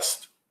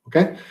expressed,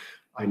 okay?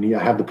 I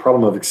have the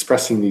problem of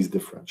expressing these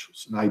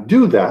differentials, and I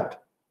do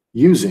that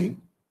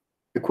using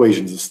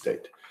equations of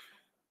state.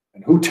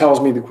 And who tells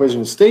me the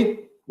equation of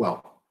state?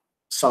 Well,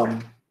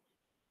 some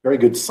very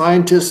good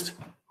scientist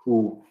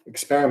who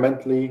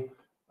experimentally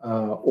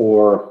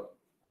or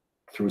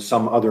through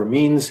some other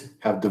means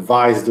have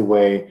devised a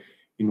way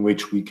in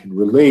which we can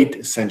relate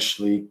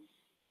essentially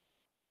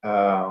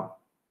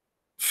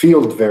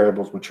field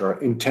variables, which are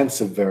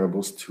intensive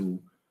variables,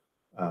 to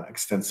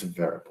extensive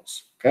variables,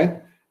 okay?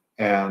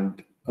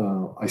 And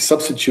I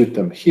substitute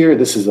them here.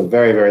 This is a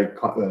very, very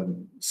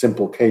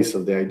simple case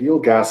of the ideal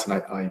gas, and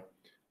I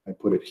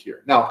put it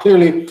here. Now,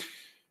 clearly,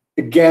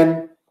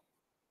 again,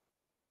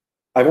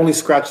 I've only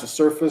scratched the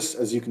surface.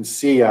 As you can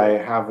see, I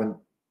haven't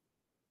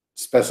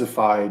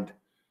specified,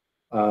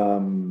 I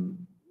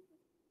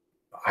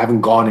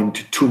haven't gone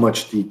into too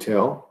much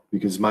detail,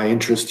 because my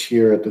interest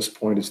here at this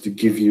point is to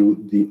give you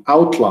the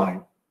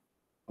outline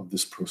of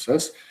this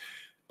process.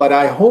 But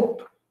I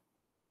hope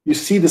you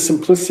see the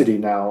simplicity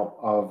now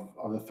of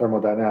the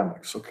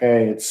thermodynamics,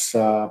 okay? It's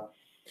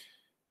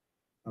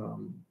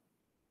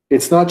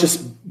not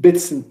just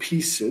bits and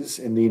pieces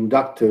in the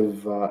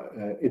inductive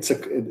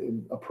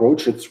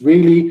approach. It's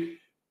really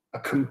a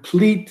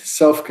complete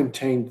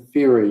self-contained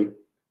theory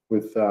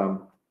with a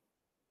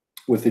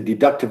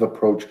deductive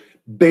approach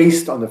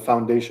based on the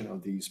foundation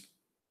of these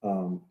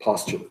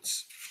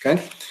postulates,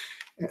 okay?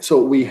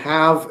 So we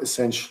have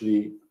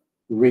essentially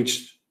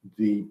reached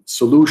the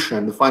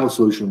solution, the final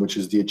solution, which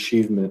is the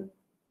achievement,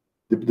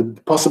 the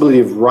possibility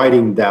of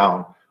writing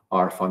down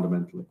our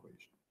fundamental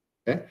equation,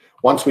 okay?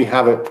 Once we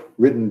have it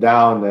written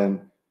down,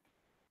 then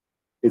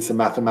it's a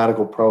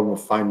mathematical problem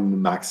of finding the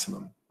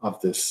maximum of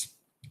this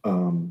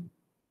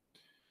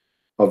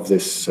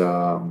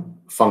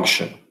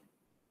function.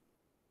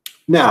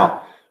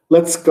 Now,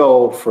 let's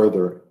go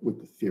further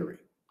with the theory,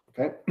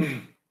 okay?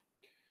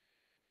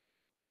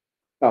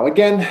 Now,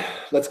 again,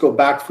 let's go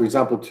back, for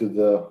example, to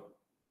the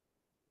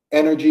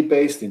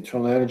energy-based,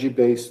 internal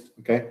energy-based,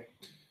 okay,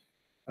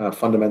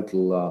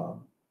 fundamental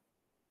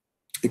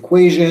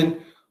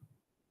equation.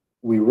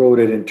 We wrote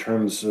it in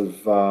terms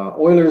of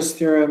Euler's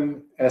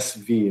theorem, S,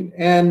 V, and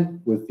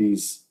N, with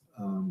these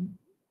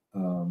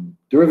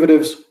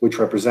derivatives, which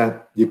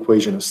represent the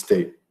equation of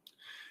state.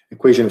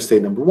 Equation of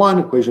state number 1,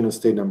 equation of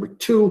state number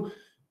 2,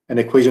 and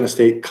equation of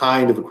state,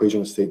 kind of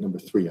equation of state number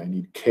 3. I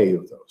need K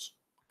of those,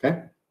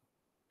 okay?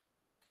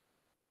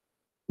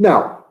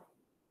 Now,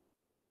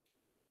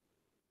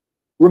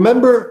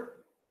 remember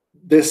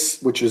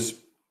this, which is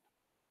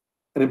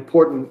an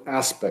important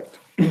aspect.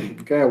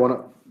 Okay, I want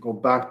to go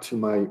back to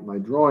my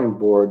drawing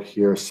board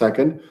here a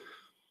second,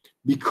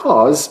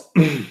 because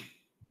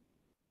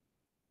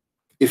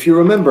if you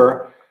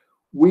remember,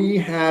 we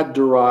had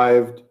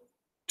derived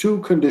two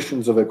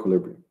conditions of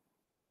equilibrium.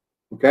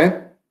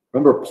 Okay,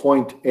 remember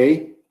point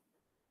A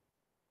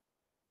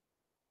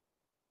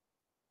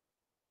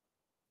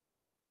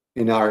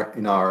in our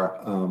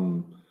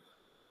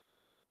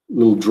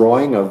little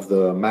drawing of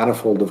the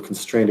manifold of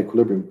constrained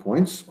equilibrium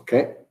points.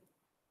 Okay,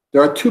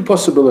 there are two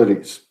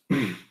possibilities.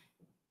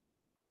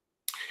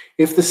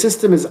 If the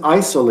system is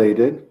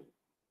isolated,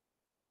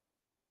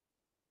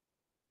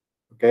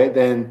 okay,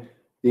 then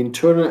the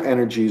internal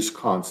energy is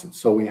constant.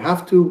 So we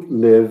have to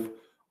live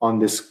on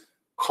this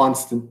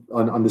constant,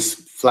 on this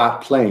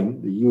flat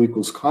plane, the U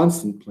equals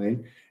constant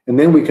plane, and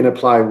then we can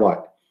apply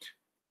what?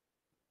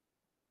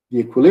 the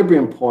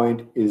equilibrium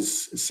point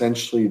is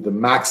essentially the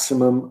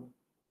maximum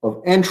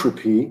of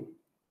entropy,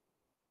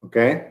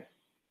 okay,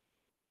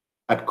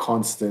 at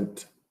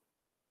constant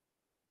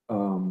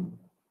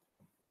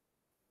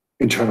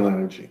internal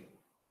energy.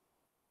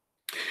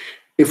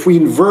 If we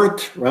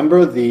invert,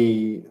 remember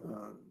the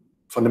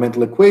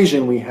fundamental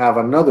equation, we have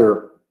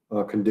another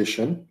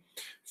condition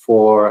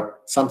for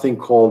something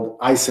called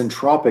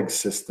isentropic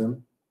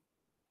system.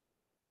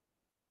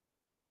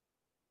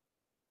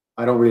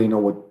 I don't really know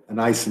what an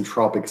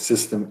isentropic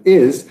system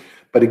is,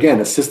 but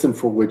again, a system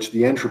for which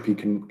the entropy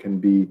can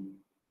be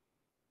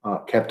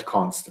kept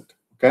constant,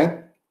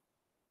 okay?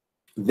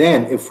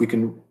 Then if we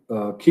can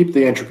keep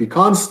the entropy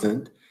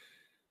constant,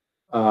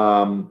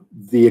 the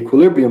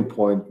equilibrium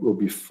point will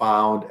be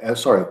found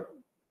as,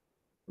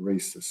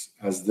 erase this,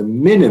 as the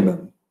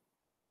minimum,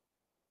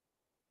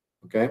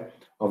 okay,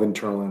 of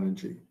internal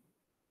energy.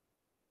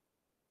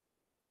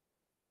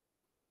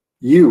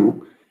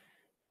 U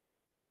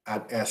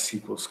at S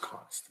equals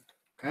constant,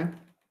 okay?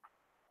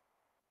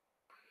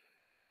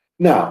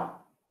 Now,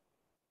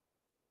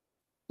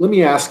 let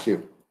me ask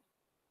you,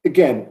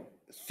 again,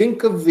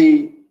 think of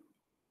the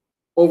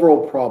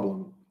overall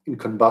problem in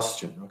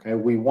combustion, okay?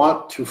 We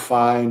want to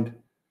find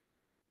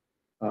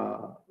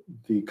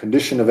the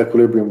condition of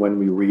equilibrium when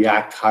we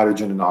react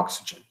hydrogen and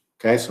oxygen,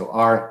 okay? So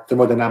our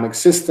thermodynamic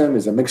system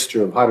is a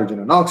mixture of hydrogen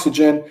and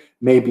oxygen,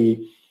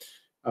 maybe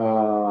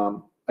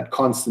at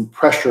constant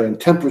pressure and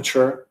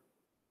temperature,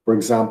 for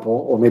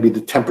example, or maybe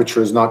the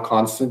temperature is not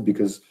constant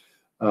because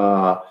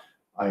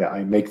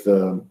I make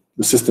the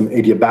system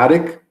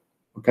adiabatic,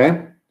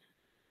 okay?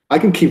 I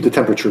can keep the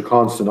temperature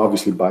constant,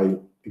 obviously, by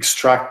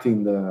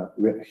extracting the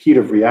heat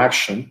of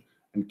reaction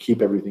and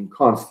keep everything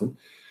constant.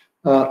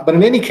 But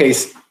in any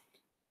case,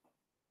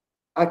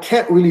 I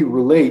can't really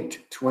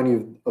relate to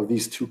any of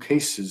these two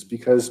cases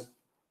because,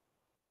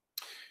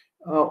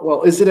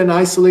 well, is it an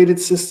isolated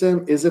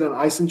system? Is it an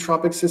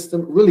isentropic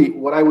system? Really,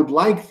 what I would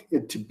like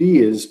it to be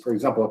is, for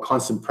example, a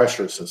constant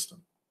pressure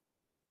system.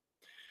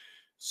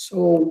 So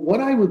what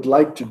I would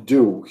like to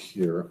do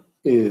here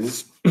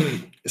is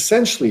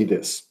essentially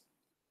this.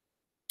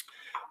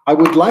 I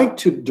would like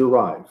to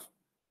derive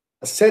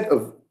a set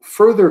of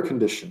further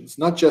conditions,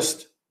 not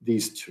just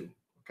these two,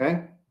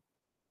 okay?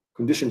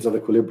 Conditions of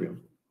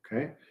equilibrium,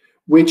 okay?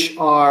 Which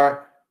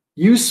are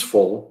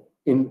useful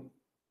in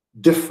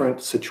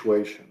different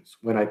situations.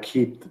 When I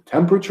keep the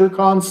temperature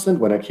constant,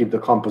 when I keep the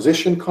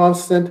composition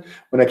constant,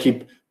 when I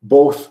keep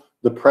both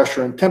the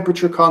pressure and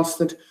temperature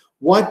constant,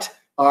 what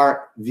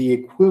are the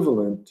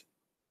equivalent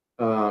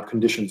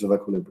conditions of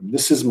equilibrium?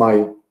 This is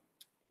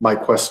my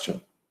question.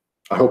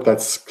 I hope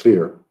that's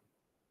clear.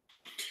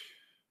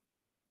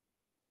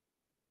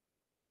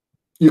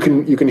 You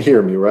can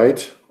hear me, right?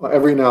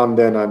 Every now and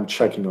then I'm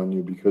checking on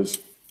you because...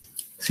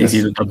 Sì,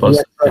 sì, tutto a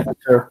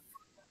posto.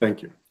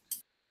 Thank you.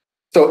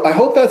 So I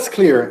hope that's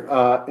clear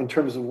in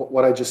terms of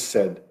what I just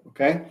said,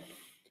 okay?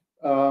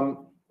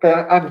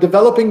 I'm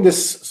developing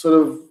this sort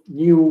of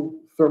new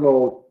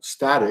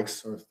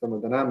thermostatics or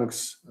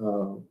thermodynamics,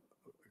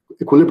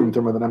 equilibrium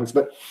thermodynamics,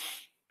 but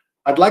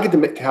I'd like it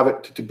to have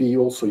it to be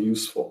also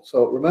useful.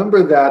 So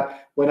remember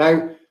that when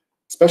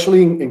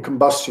especially in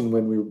combustion,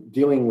 when we're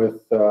dealing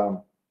with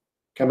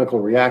chemical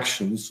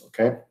reactions,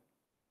 okay,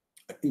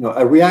 you know,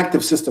 a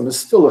reactive system is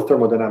still a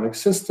thermodynamic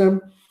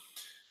system,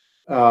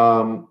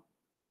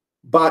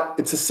 but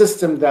it's a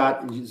system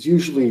that is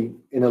usually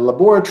in a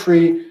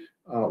laboratory.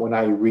 When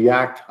I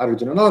react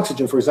hydrogen and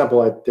oxygen, for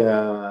example, at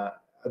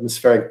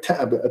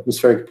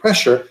atmospheric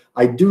pressure,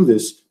 I do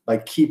this by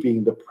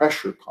keeping the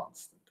pressure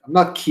constant. I'm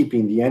not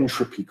keeping the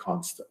entropy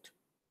constant,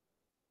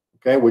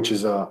 okay, which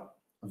is a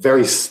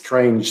very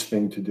strange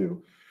thing to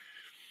do.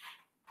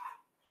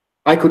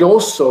 I could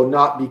also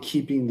not be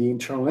keeping the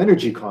internal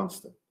energy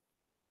constant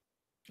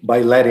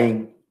by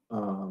letting,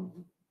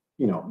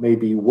 you know,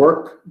 maybe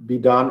work be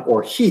done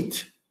or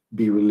heat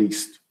be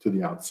released to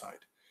the outside.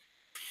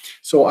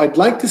 So I'd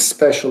like to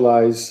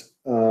specialize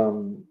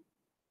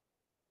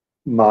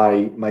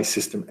my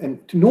system. And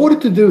in order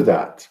to do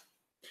that,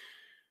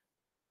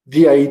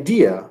 the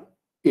idea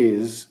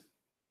is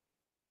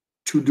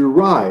to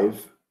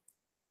derive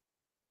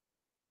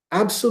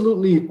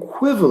absolutely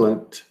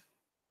equivalent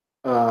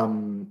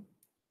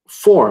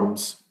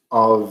forms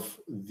of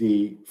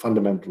the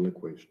fundamental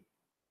equation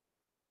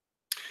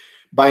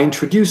by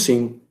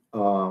introducing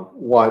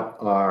what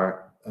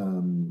are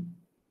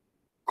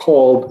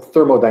called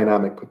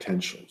thermodynamic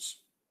potentials.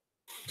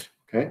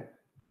 Okay.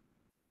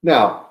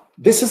 Now,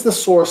 this is the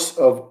source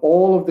of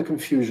all of the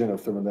confusion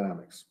of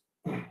thermodynamics.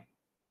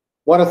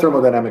 What are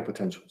thermodynamic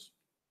potentials?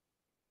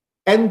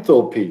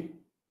 Enthalpy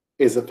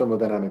is a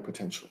thermodynamic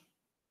potential.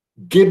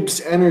 Gibbs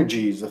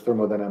energy is a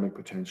thermodynamic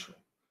potential.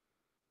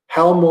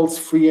 Helmholtz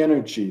free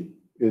energy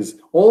is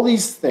all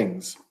these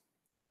things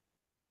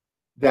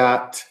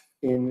that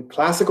in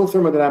classical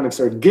thermodynamics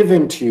are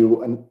given to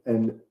you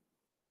and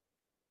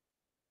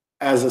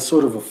as a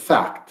sort of a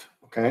fact,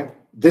 okay?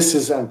 This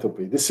is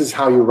enthalpy. This is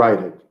how you write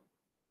it.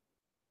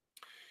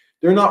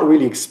 They're not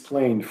really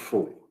explained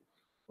fully,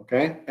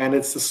 okay? And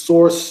it's the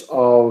source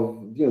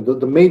of,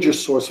 the major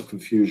source of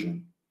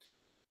confusion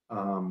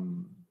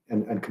and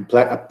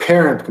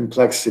apparent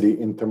complexity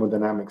in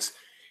thermodynamics.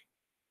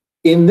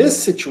 In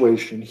this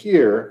situation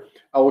here,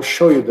 I will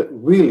show you that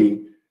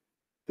really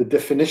the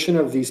definition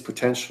of these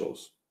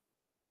potentials,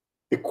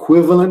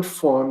 equivalent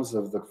forms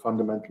of the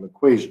fundamental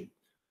equation,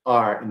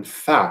 are in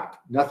fact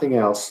nothing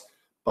else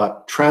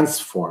but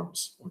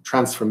transforms or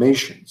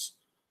transformations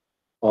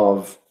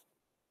of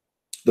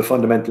the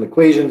fundamental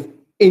equation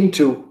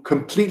into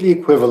completely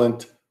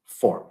equivalent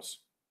forms,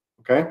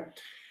 okay?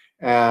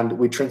 And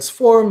we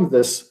transform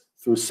this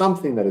through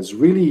something that is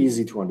really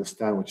easy to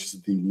understand, which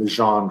is the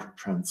Legendre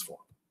transform,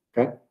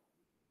 okay?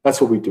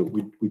 That's what we do.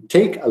 We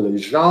take a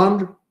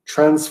Legendre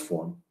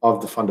transform of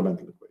the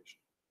fundamental equation,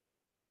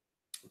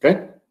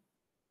 okay?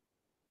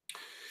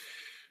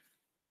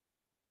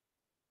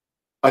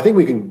 I think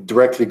we can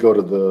directly go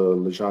to the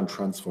Legendre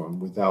transform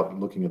without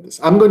looking at this.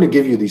 I'm going to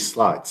give you these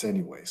slides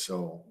anyway,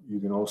 so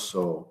you can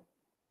also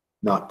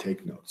not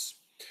take notes.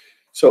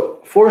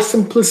 So for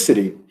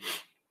simplicity,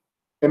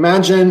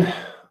 imagine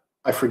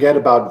I forget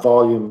about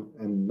volume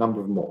and number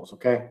of moles,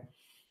 okay?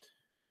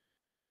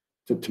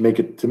 To make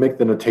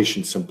the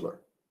notation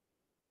simpler.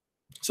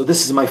 So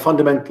this is my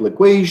fundamental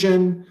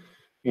equation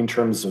in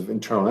terms of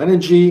internal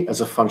energy as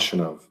a function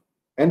of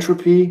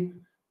entropy,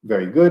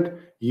 very good,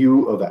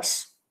 U of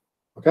S.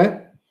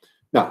 Okay,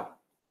 now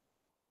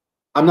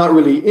I'm not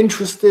really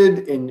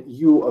interested in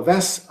U of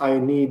S. I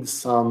need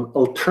some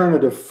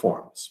alternative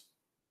forms.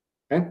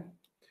 Okay,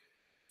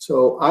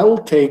 so I will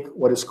take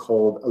what is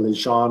called a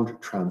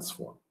Legendre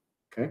transform.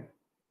 Okay,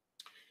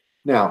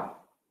 now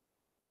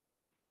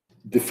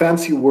the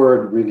fancy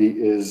word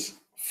really is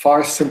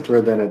far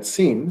simpler than it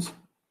seems.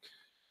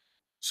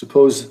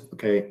 Suppose,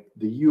 okay,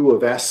 the U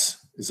of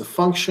S is a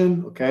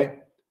function. Okay,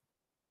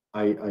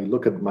 I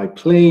look at my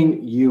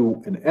plane,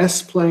 U and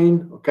S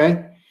plane,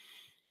 okay?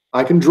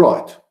 I can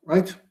draw it,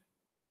 right?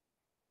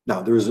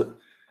 Now,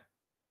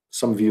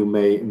 some of you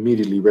may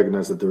immediately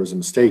recognize that there is a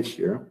mistake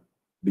here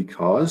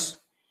because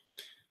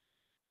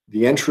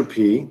the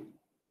entropy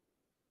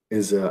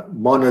is a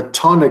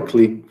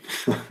monotonically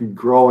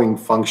growing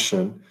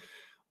function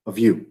of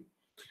U.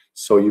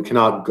 So you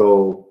cannot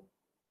go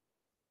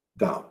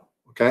down,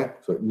 okay?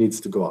 So it needs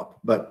to go up,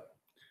 but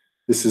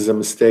this is a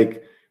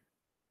mistake.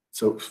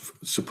 So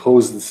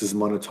suppose this is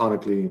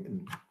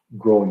monotonically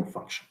growing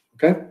function,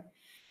 okay?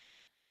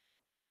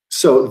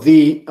 So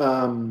the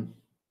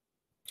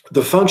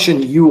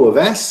function U of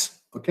S,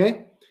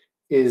 okay,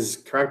 is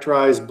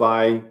characterized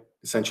by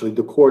essentially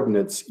the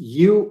coordinates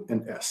U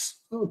and S,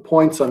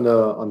 points on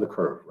the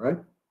curve, right?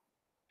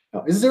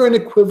 Now, is there an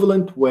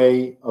equivalent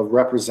way of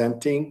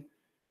representing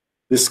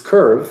this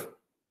curve,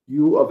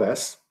 U of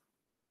S,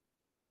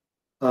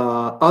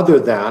 other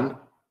than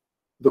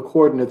the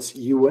coordinates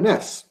U and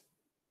S?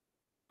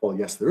 Well,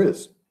 yes, there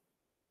is.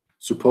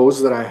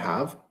 Suppose that I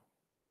have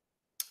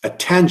a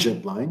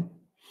tangent line,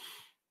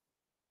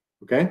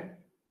 okay,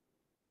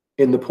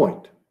 in the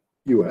point,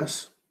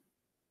 US,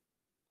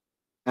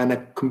 and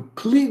a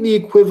completely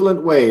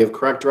equivalent way of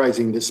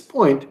characterizing this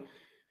point,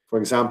 for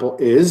example,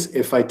 is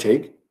if I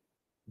take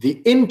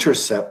the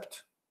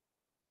intercept,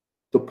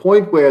 the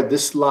point where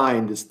this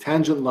line, this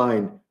tangent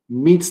line,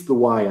 meets the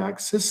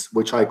y-axis,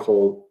 which I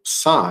call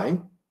psi,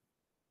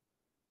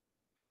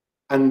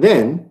 and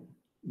then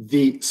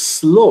the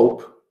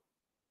slope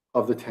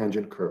of the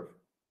tangent curve.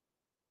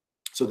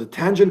 So the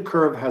tangent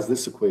curve has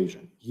this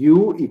equation,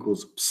 U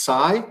equals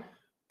psi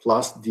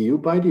plus du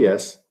by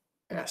ds,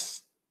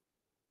 S.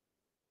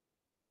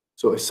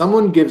 So if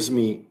someone gives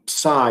me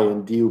psi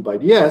and du by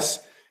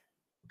ds,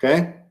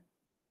 okay,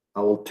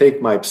 I will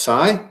take my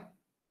psi,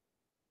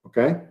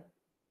 okay,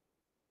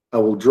 I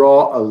will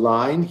draw a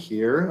line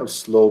here of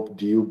slope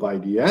du by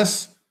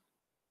ds,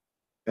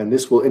 and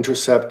this will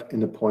intercept in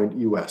the point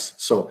US.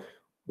 So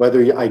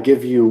whether I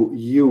give you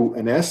U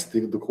and S,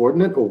 the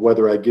coordinate, or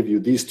whether I give you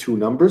these two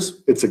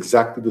numbers, it's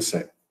exactly the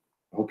same.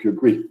 I hope you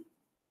agree.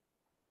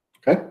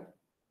 Okay?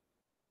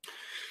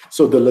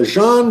 So the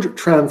Legendre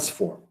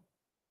transform,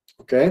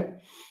 okay,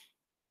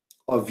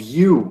 of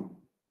U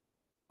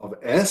of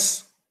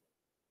S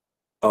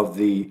of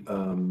the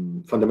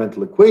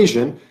fundamental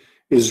equation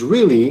is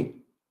really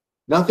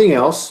nothing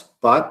else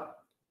but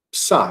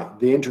psi,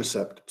 the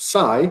intercept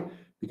psi,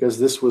 because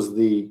this was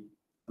the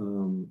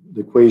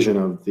equation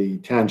of the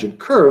tangent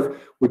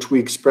curve, which we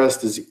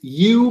expressed as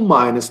U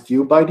minus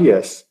du by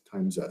ds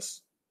times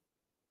S.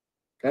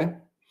 Okay?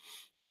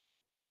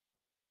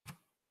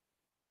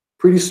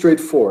 Pretty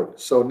straightforward.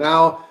 So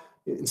now,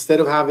 instead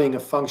of having a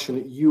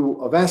function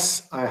U of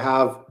S, I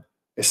have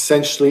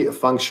essentially a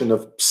function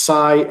of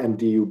psi and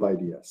du by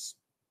ds.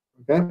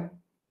 Okay?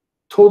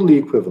 Totally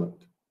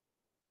equivalent.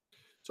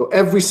 So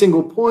every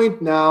single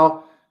point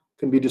now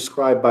can be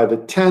described by the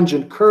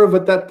tangent curve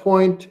at that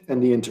point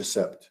and the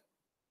intercept.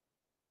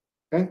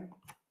 Okay?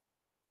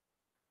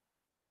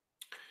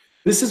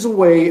 This is a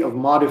way of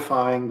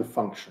modifying the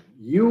function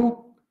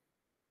U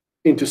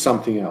into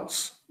something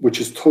else,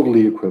 which is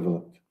totally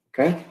equivalent.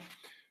 Okay?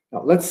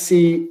 Now let's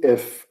see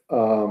if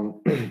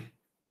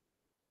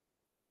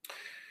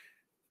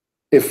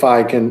if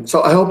I can,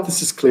 so I hope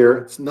this is clear.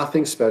 It's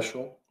nothing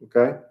special,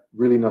 okay?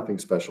 Really nothing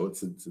special.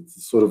 It's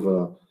sort of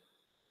a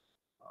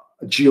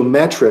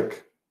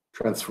geometric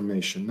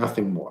transformation,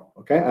 nothing more,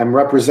 okay? I'm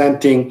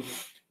representing,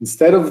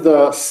 instead of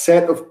the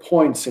set of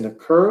points in a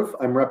curve,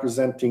 I'm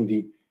representing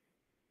the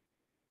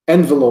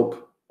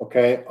envelope,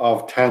 okay,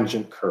 of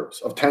tangent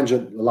curves, of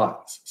tangent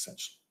lines,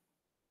 essentially.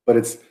 But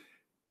it's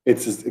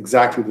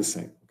exactly the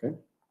same, okay?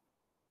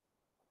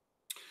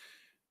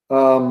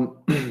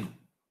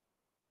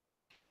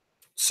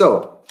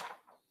 So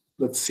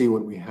let's see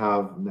what we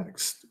have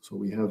next. So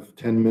we have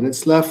 10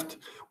 minutes left.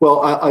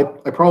 Well, I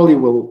probably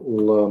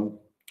will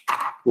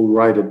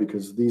write it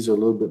because these are a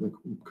little bit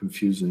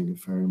confusing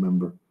if I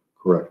remember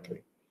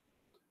correctly.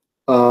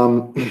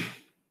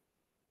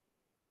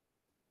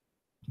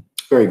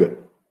 Very good.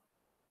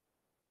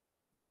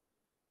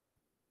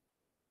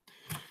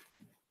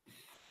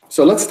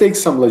 So let's take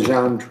some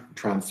Legendre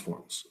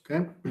transforms,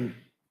 okay?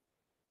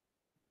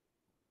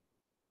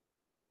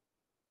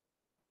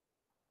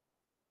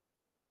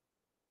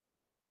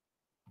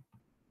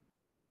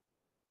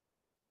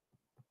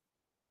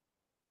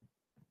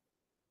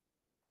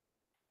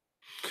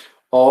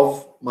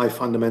 Of my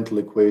fundamental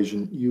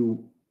equation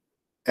U,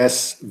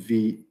 S,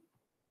 V,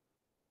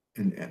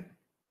 and N,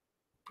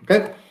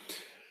 okay?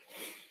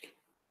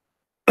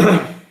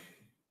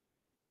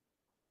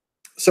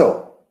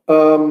 So,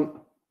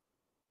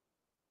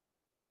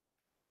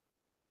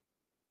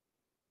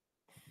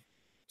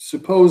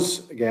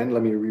 suppose, again,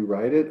 let me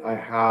rewrite it. I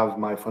have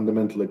my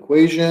fundamental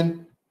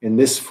equation in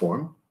this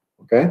form,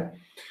 okay?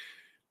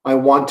 I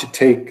want to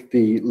take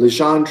the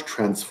Legendre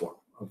transform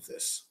of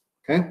this,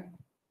 okay?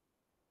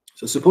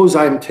 So suppose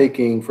I'm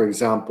taking, for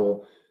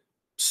example,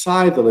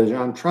 psi, the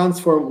Legendre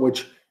transform,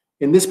 which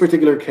in this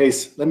particular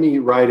case, let me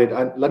write it,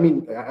 I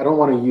don't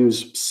want to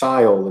use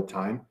psi all the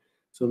time.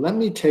 So let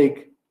me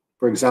take,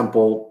 for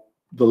example,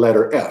 the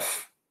letter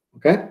F,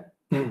 okay?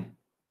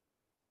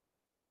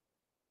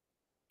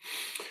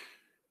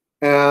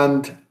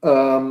 And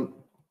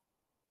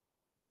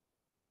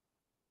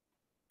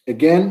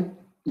again,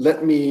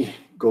 let me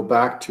go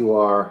back to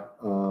our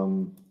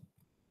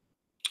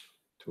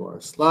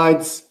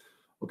slides,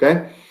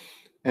 okay?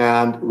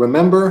 And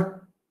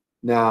remember,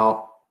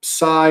 now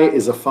psi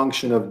is a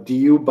function of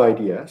du by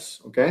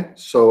ds, okay?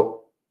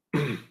 So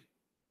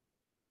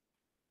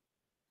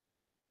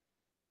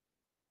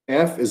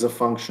f is a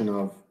function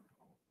of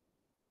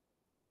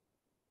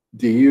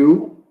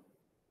du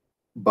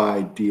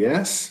by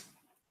ds,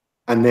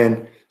 and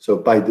then, so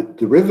by the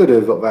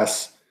derivative of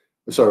s,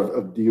 sorry,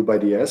 of du by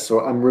ds, so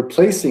I'm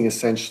replacing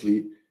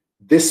essentially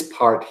this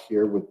part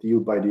here with du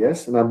by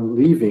ds, and I'm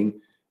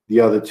leaving the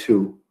other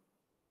two,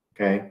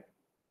 okay,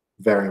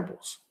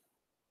 variables,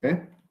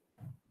 okay?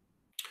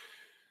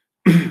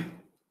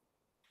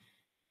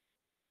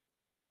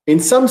 In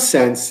some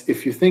sense,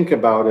 if you think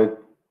about it,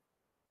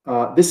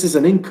 this is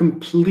an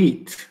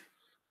incomplete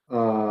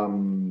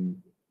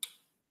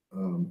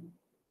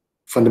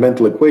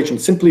fundamental equation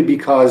simply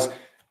because,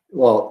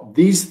 well,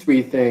 these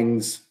three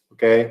things,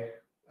 okay,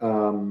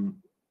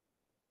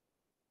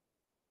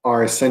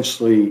 are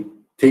essentially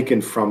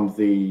taken from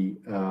the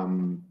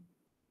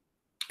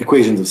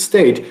equations of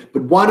state,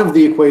 but one of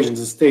the equations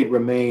of state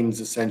remains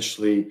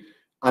essentially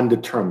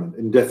undetermined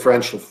in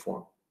differential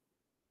form.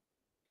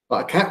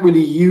 I can't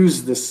really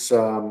use this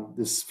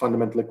this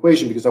fundamental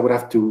equation because I would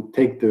have to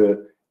take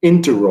the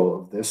integral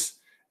of this,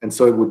 and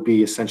so it would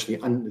be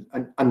essentially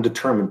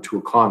undetermined to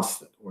a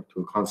constant or to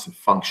a constant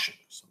function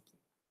or something,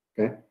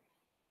 okay?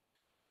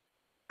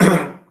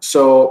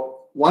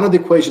 So one of the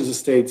equations of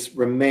states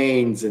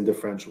remains in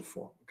differential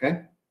form,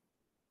 okay?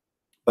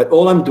 But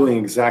all I'm doing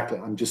exactly,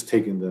 I'm just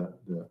taking the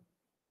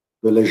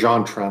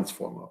Legendre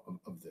transform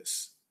of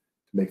this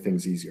to make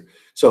things easier.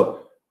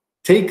 So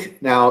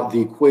take now the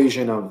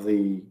equation of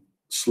the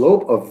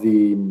slope of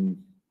the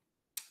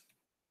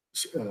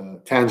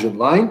tangent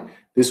line.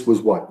 This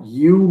was what?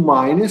 U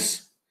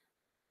minus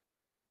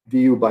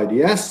du by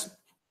ds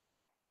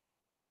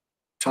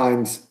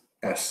times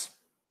s,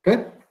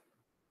 okay?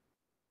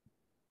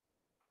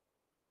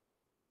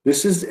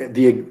 This is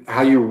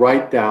how you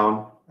write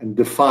down and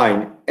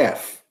define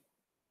f.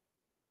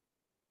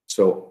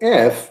 So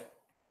f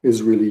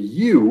is really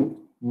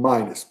u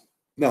minus.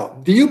 Now,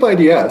 du by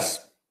ds,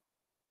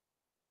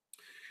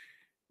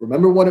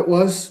 remember what it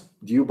was?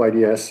 Du by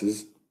ds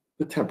is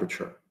the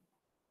temperature.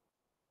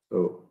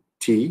 So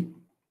T,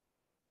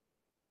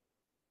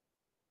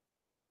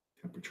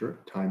 temperature,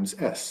 times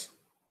S,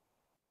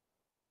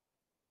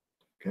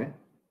 okay?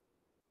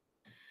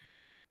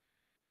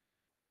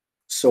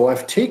 So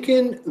I've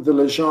taken the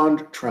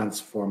Legendre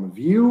transform of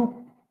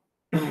U,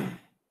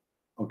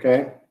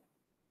 okay,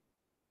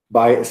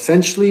 by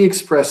essentially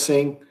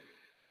expressing,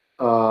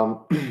 by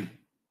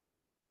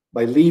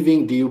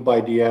leaving du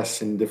by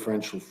ds in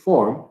differential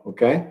form,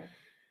 okay?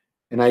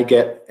 And I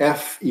get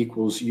F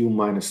equals U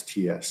minus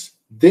Ts.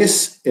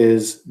 This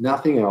is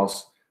nothing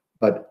else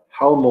but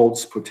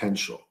Helmholtz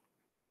potential.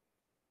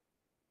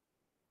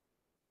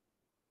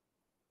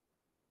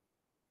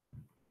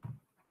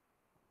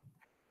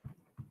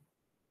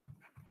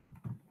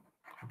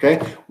 okay?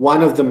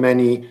 One of the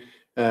many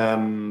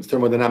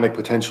thermodynamic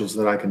potentials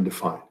that I can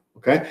define,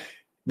 okay?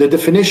 The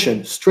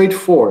definition,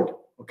 straightforward,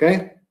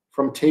 okay?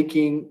 From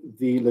taking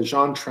the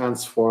Legendre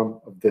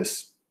transform of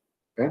this,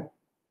 okay?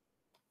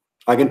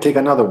 I can take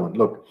another one,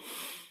 look.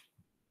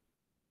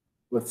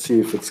 Let's see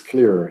if it's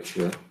clearer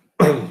here.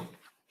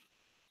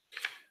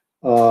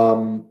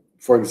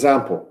 For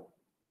example,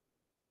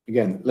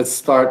 again, let's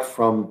start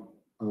from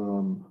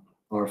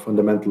our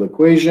fundamental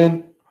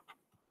equation.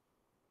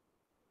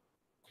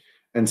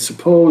 And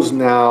suppose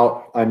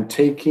now I'm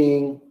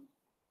taking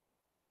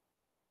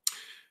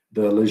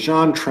the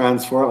Legendre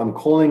transform, I'm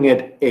calling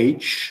it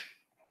H,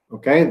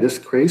 okay, this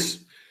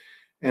case,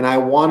 and I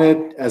want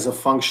it as a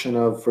function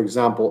of, for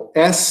example,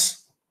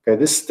 S, okay,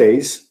 this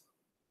stays,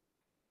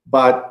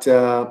 but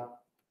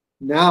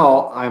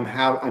now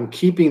I'm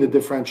keeping the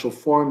differential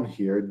form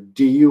here,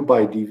 du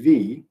by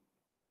dv,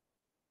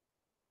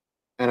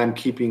 and I'm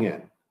keeping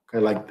it,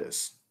 okay, like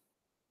this.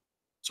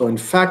 So in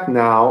fact,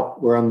 now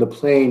we're on the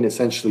plane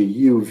essentially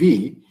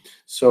uv.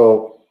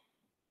 So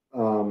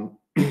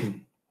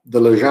the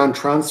Legendre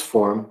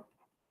transform,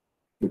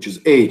 which is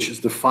H, is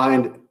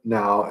defined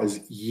now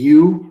as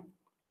u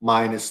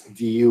minus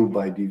du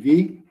by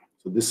dv.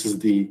 So this is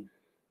the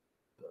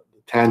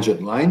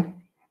tangent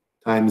line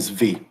times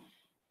v.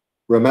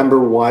 Remember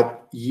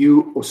what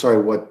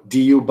what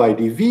du by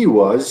dv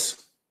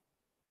was.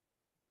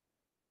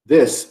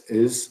 This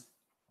is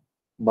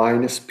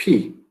minus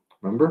p,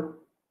 remember?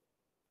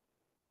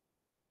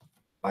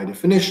 By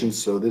definition,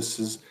 so this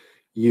is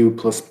u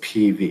plus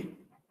pv.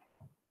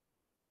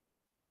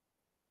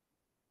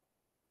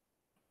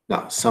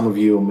 Now, some of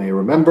you may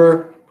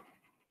remember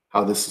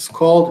how this is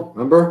called,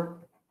 remember?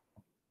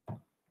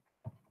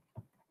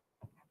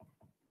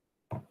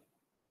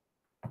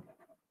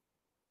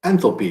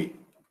 Enthalpy,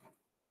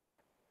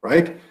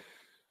 right?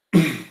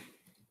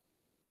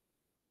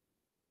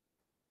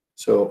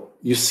 So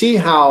you see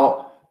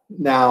how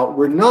now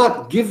we're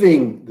not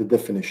giving the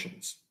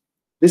definitions.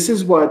 This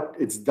is what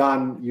it's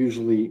done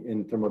usually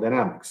in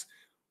thermodynamics.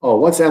 Oh,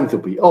 what's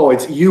enthalpy? Oh,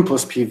 it's U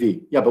plus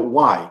PV. Yeah, but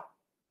why?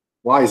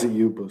 Why is it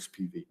U plus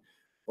PV?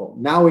 Well,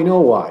 now we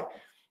know why.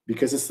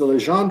 Because it's the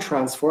Legendre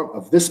transform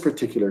of this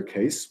particular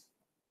case,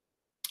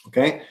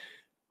 okay?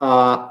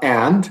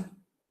 And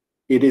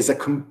it is a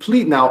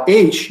complete, now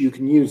H, you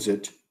can use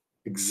it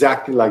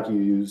exactly like you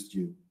used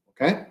U,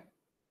 okay?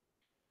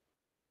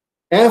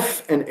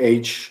 F and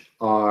H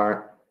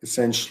are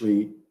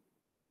essentially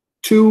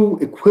two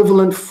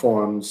equivalent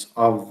forms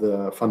of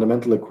the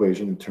fundamental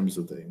equation in terms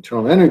of the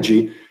internal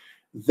energy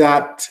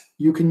that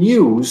you can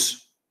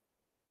use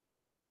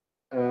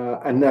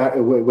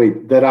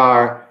that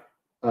are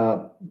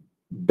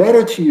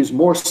better to use,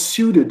 more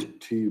suited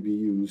to be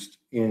used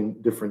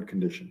in different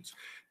conditions.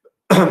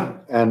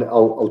 And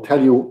I'll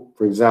tell you,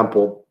 for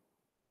example,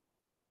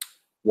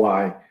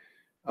 why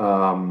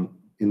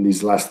in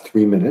these last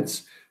 3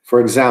 minutes.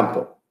 For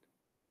example,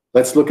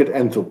 let's look at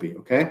enthalpy,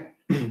 okay?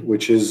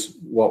 Which is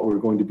what we're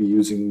going to be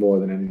using more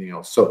than anything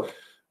else. So,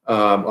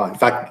 in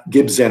fact,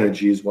 Gibbs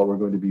energy is what we're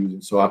going to be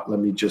using. So let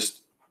me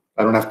just,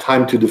 I don't have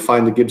time to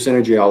define the Gibbs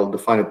energy. I'll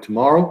define it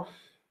tomorrow.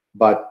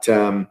 But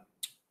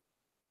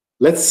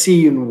let's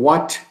see in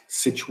what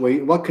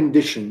situation, what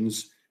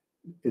conditions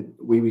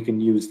we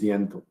can use the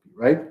enthalpy,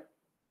 right?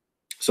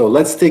 So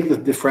let's take the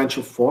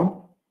differential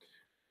form,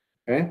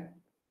 okay?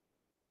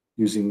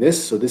 Using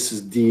this. So this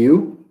is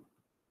du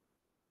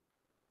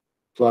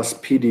plus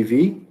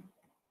pdv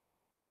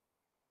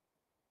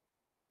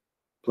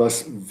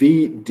plus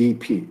v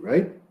dp,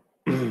 right?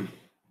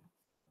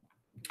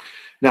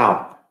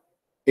 Now,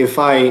 if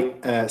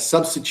I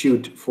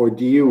substitute for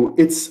du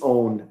its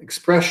own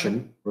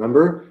expression,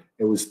 remember,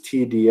 it was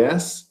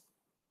TdS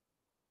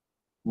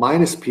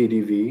minus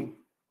pdv,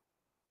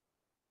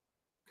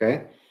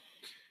 okay?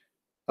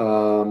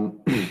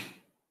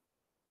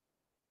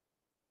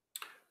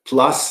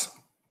 Plus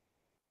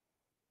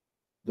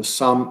the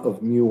sum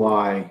of mu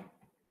I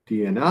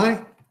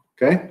dni,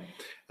 okay?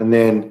 And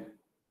then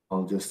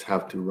I'll just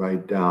have to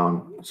write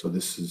down, so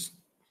this is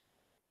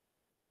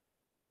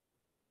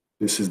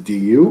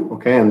du,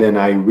 okay? And then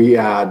I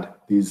re-add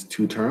these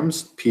two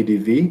terms,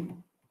 pdv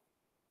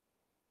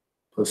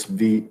plus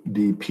v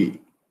dp,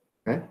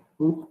 okay?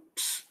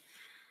 Oops.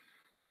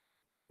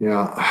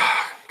 Yeah,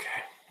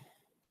 okay.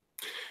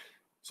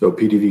 So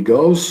pdv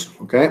goes,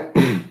 okay?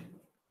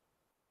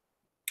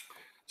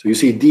 So you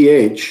see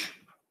dh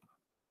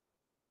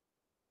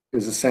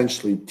is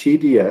essentially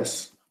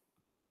TdS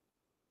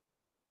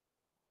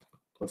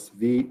plus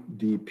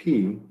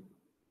VdP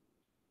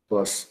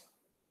plus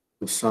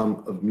the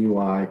sum of mu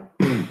I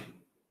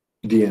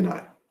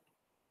dni.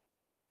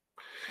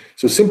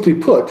 So simply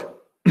put,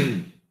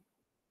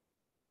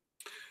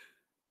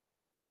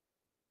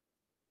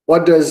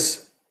 what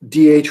does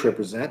dH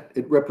represent?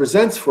 It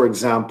represents, for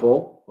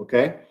example,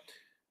 okay,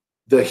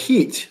 the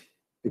heat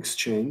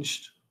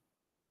exchanged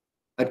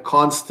at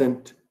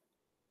constant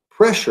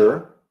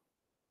pressure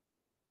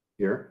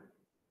here.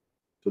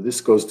 So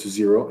this goes to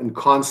 0, and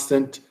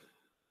constant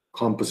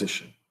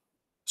composition.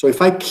 So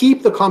if I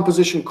keep the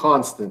composition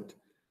constant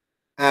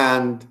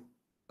and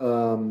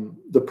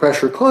the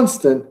pressure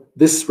constant,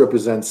 this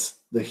represents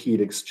the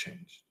heat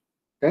exchange.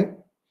 Okay.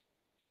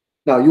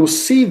 Now you'll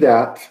see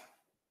that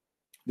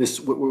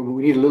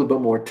we need a little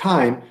bit more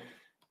time,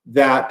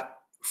 that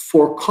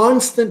for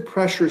constant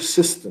pressure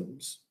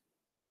systems,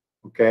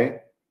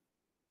 okay,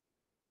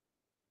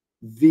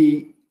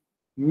 the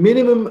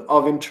minimum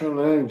of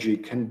internal energy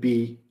can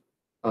be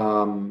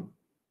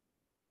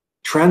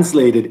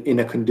translated in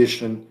a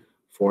condition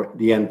for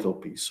the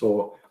enthalpy.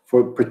 So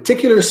for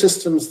particular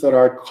systems that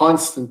are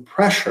constant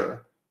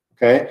pressure,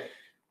 okay,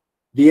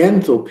 the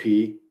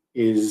enthalpy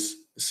is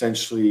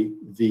essentially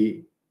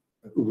the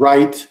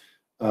right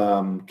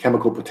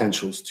chemical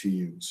potentials to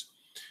use.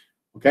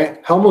 Okay,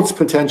 Helmholtz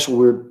potential,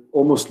 we're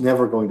almost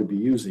never going to be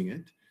using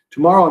it.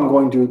 Tomorrow I'm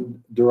going to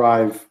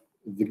derive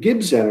the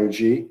Gibbs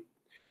energy,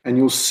 and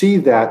you'll see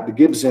that the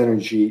Gibbs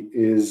energy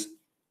is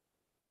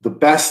the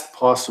best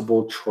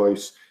possible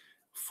choice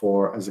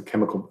for as a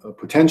chemical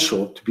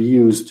potential to be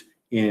used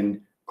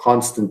in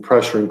constant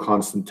pressure and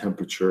constant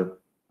temperature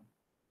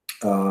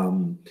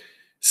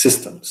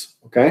systems.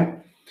 Okay,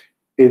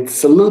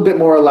 it's a little bit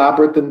more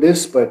elaborate than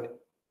this, but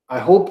I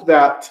hope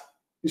that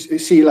you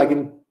see, like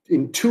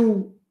in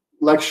 2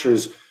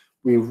 lectures,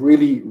 we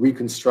really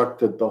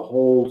reconstructed the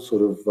whole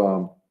sort of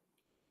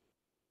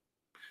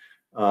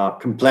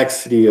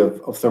complexity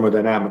of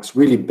thermodynamics,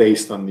 really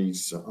based on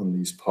these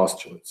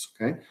postulates.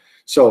 Okay,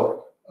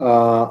 so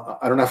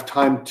I don't have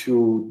time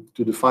to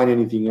define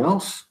anything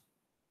else.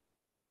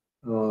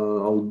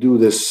 I'll do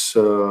this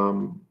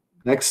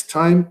next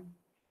time.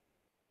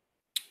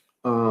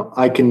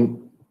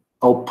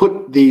 I'll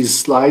put these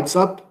slides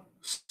up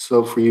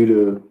so for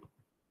you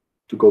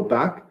to go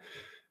back.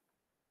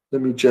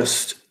 Let me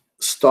just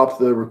stop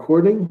the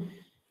recording.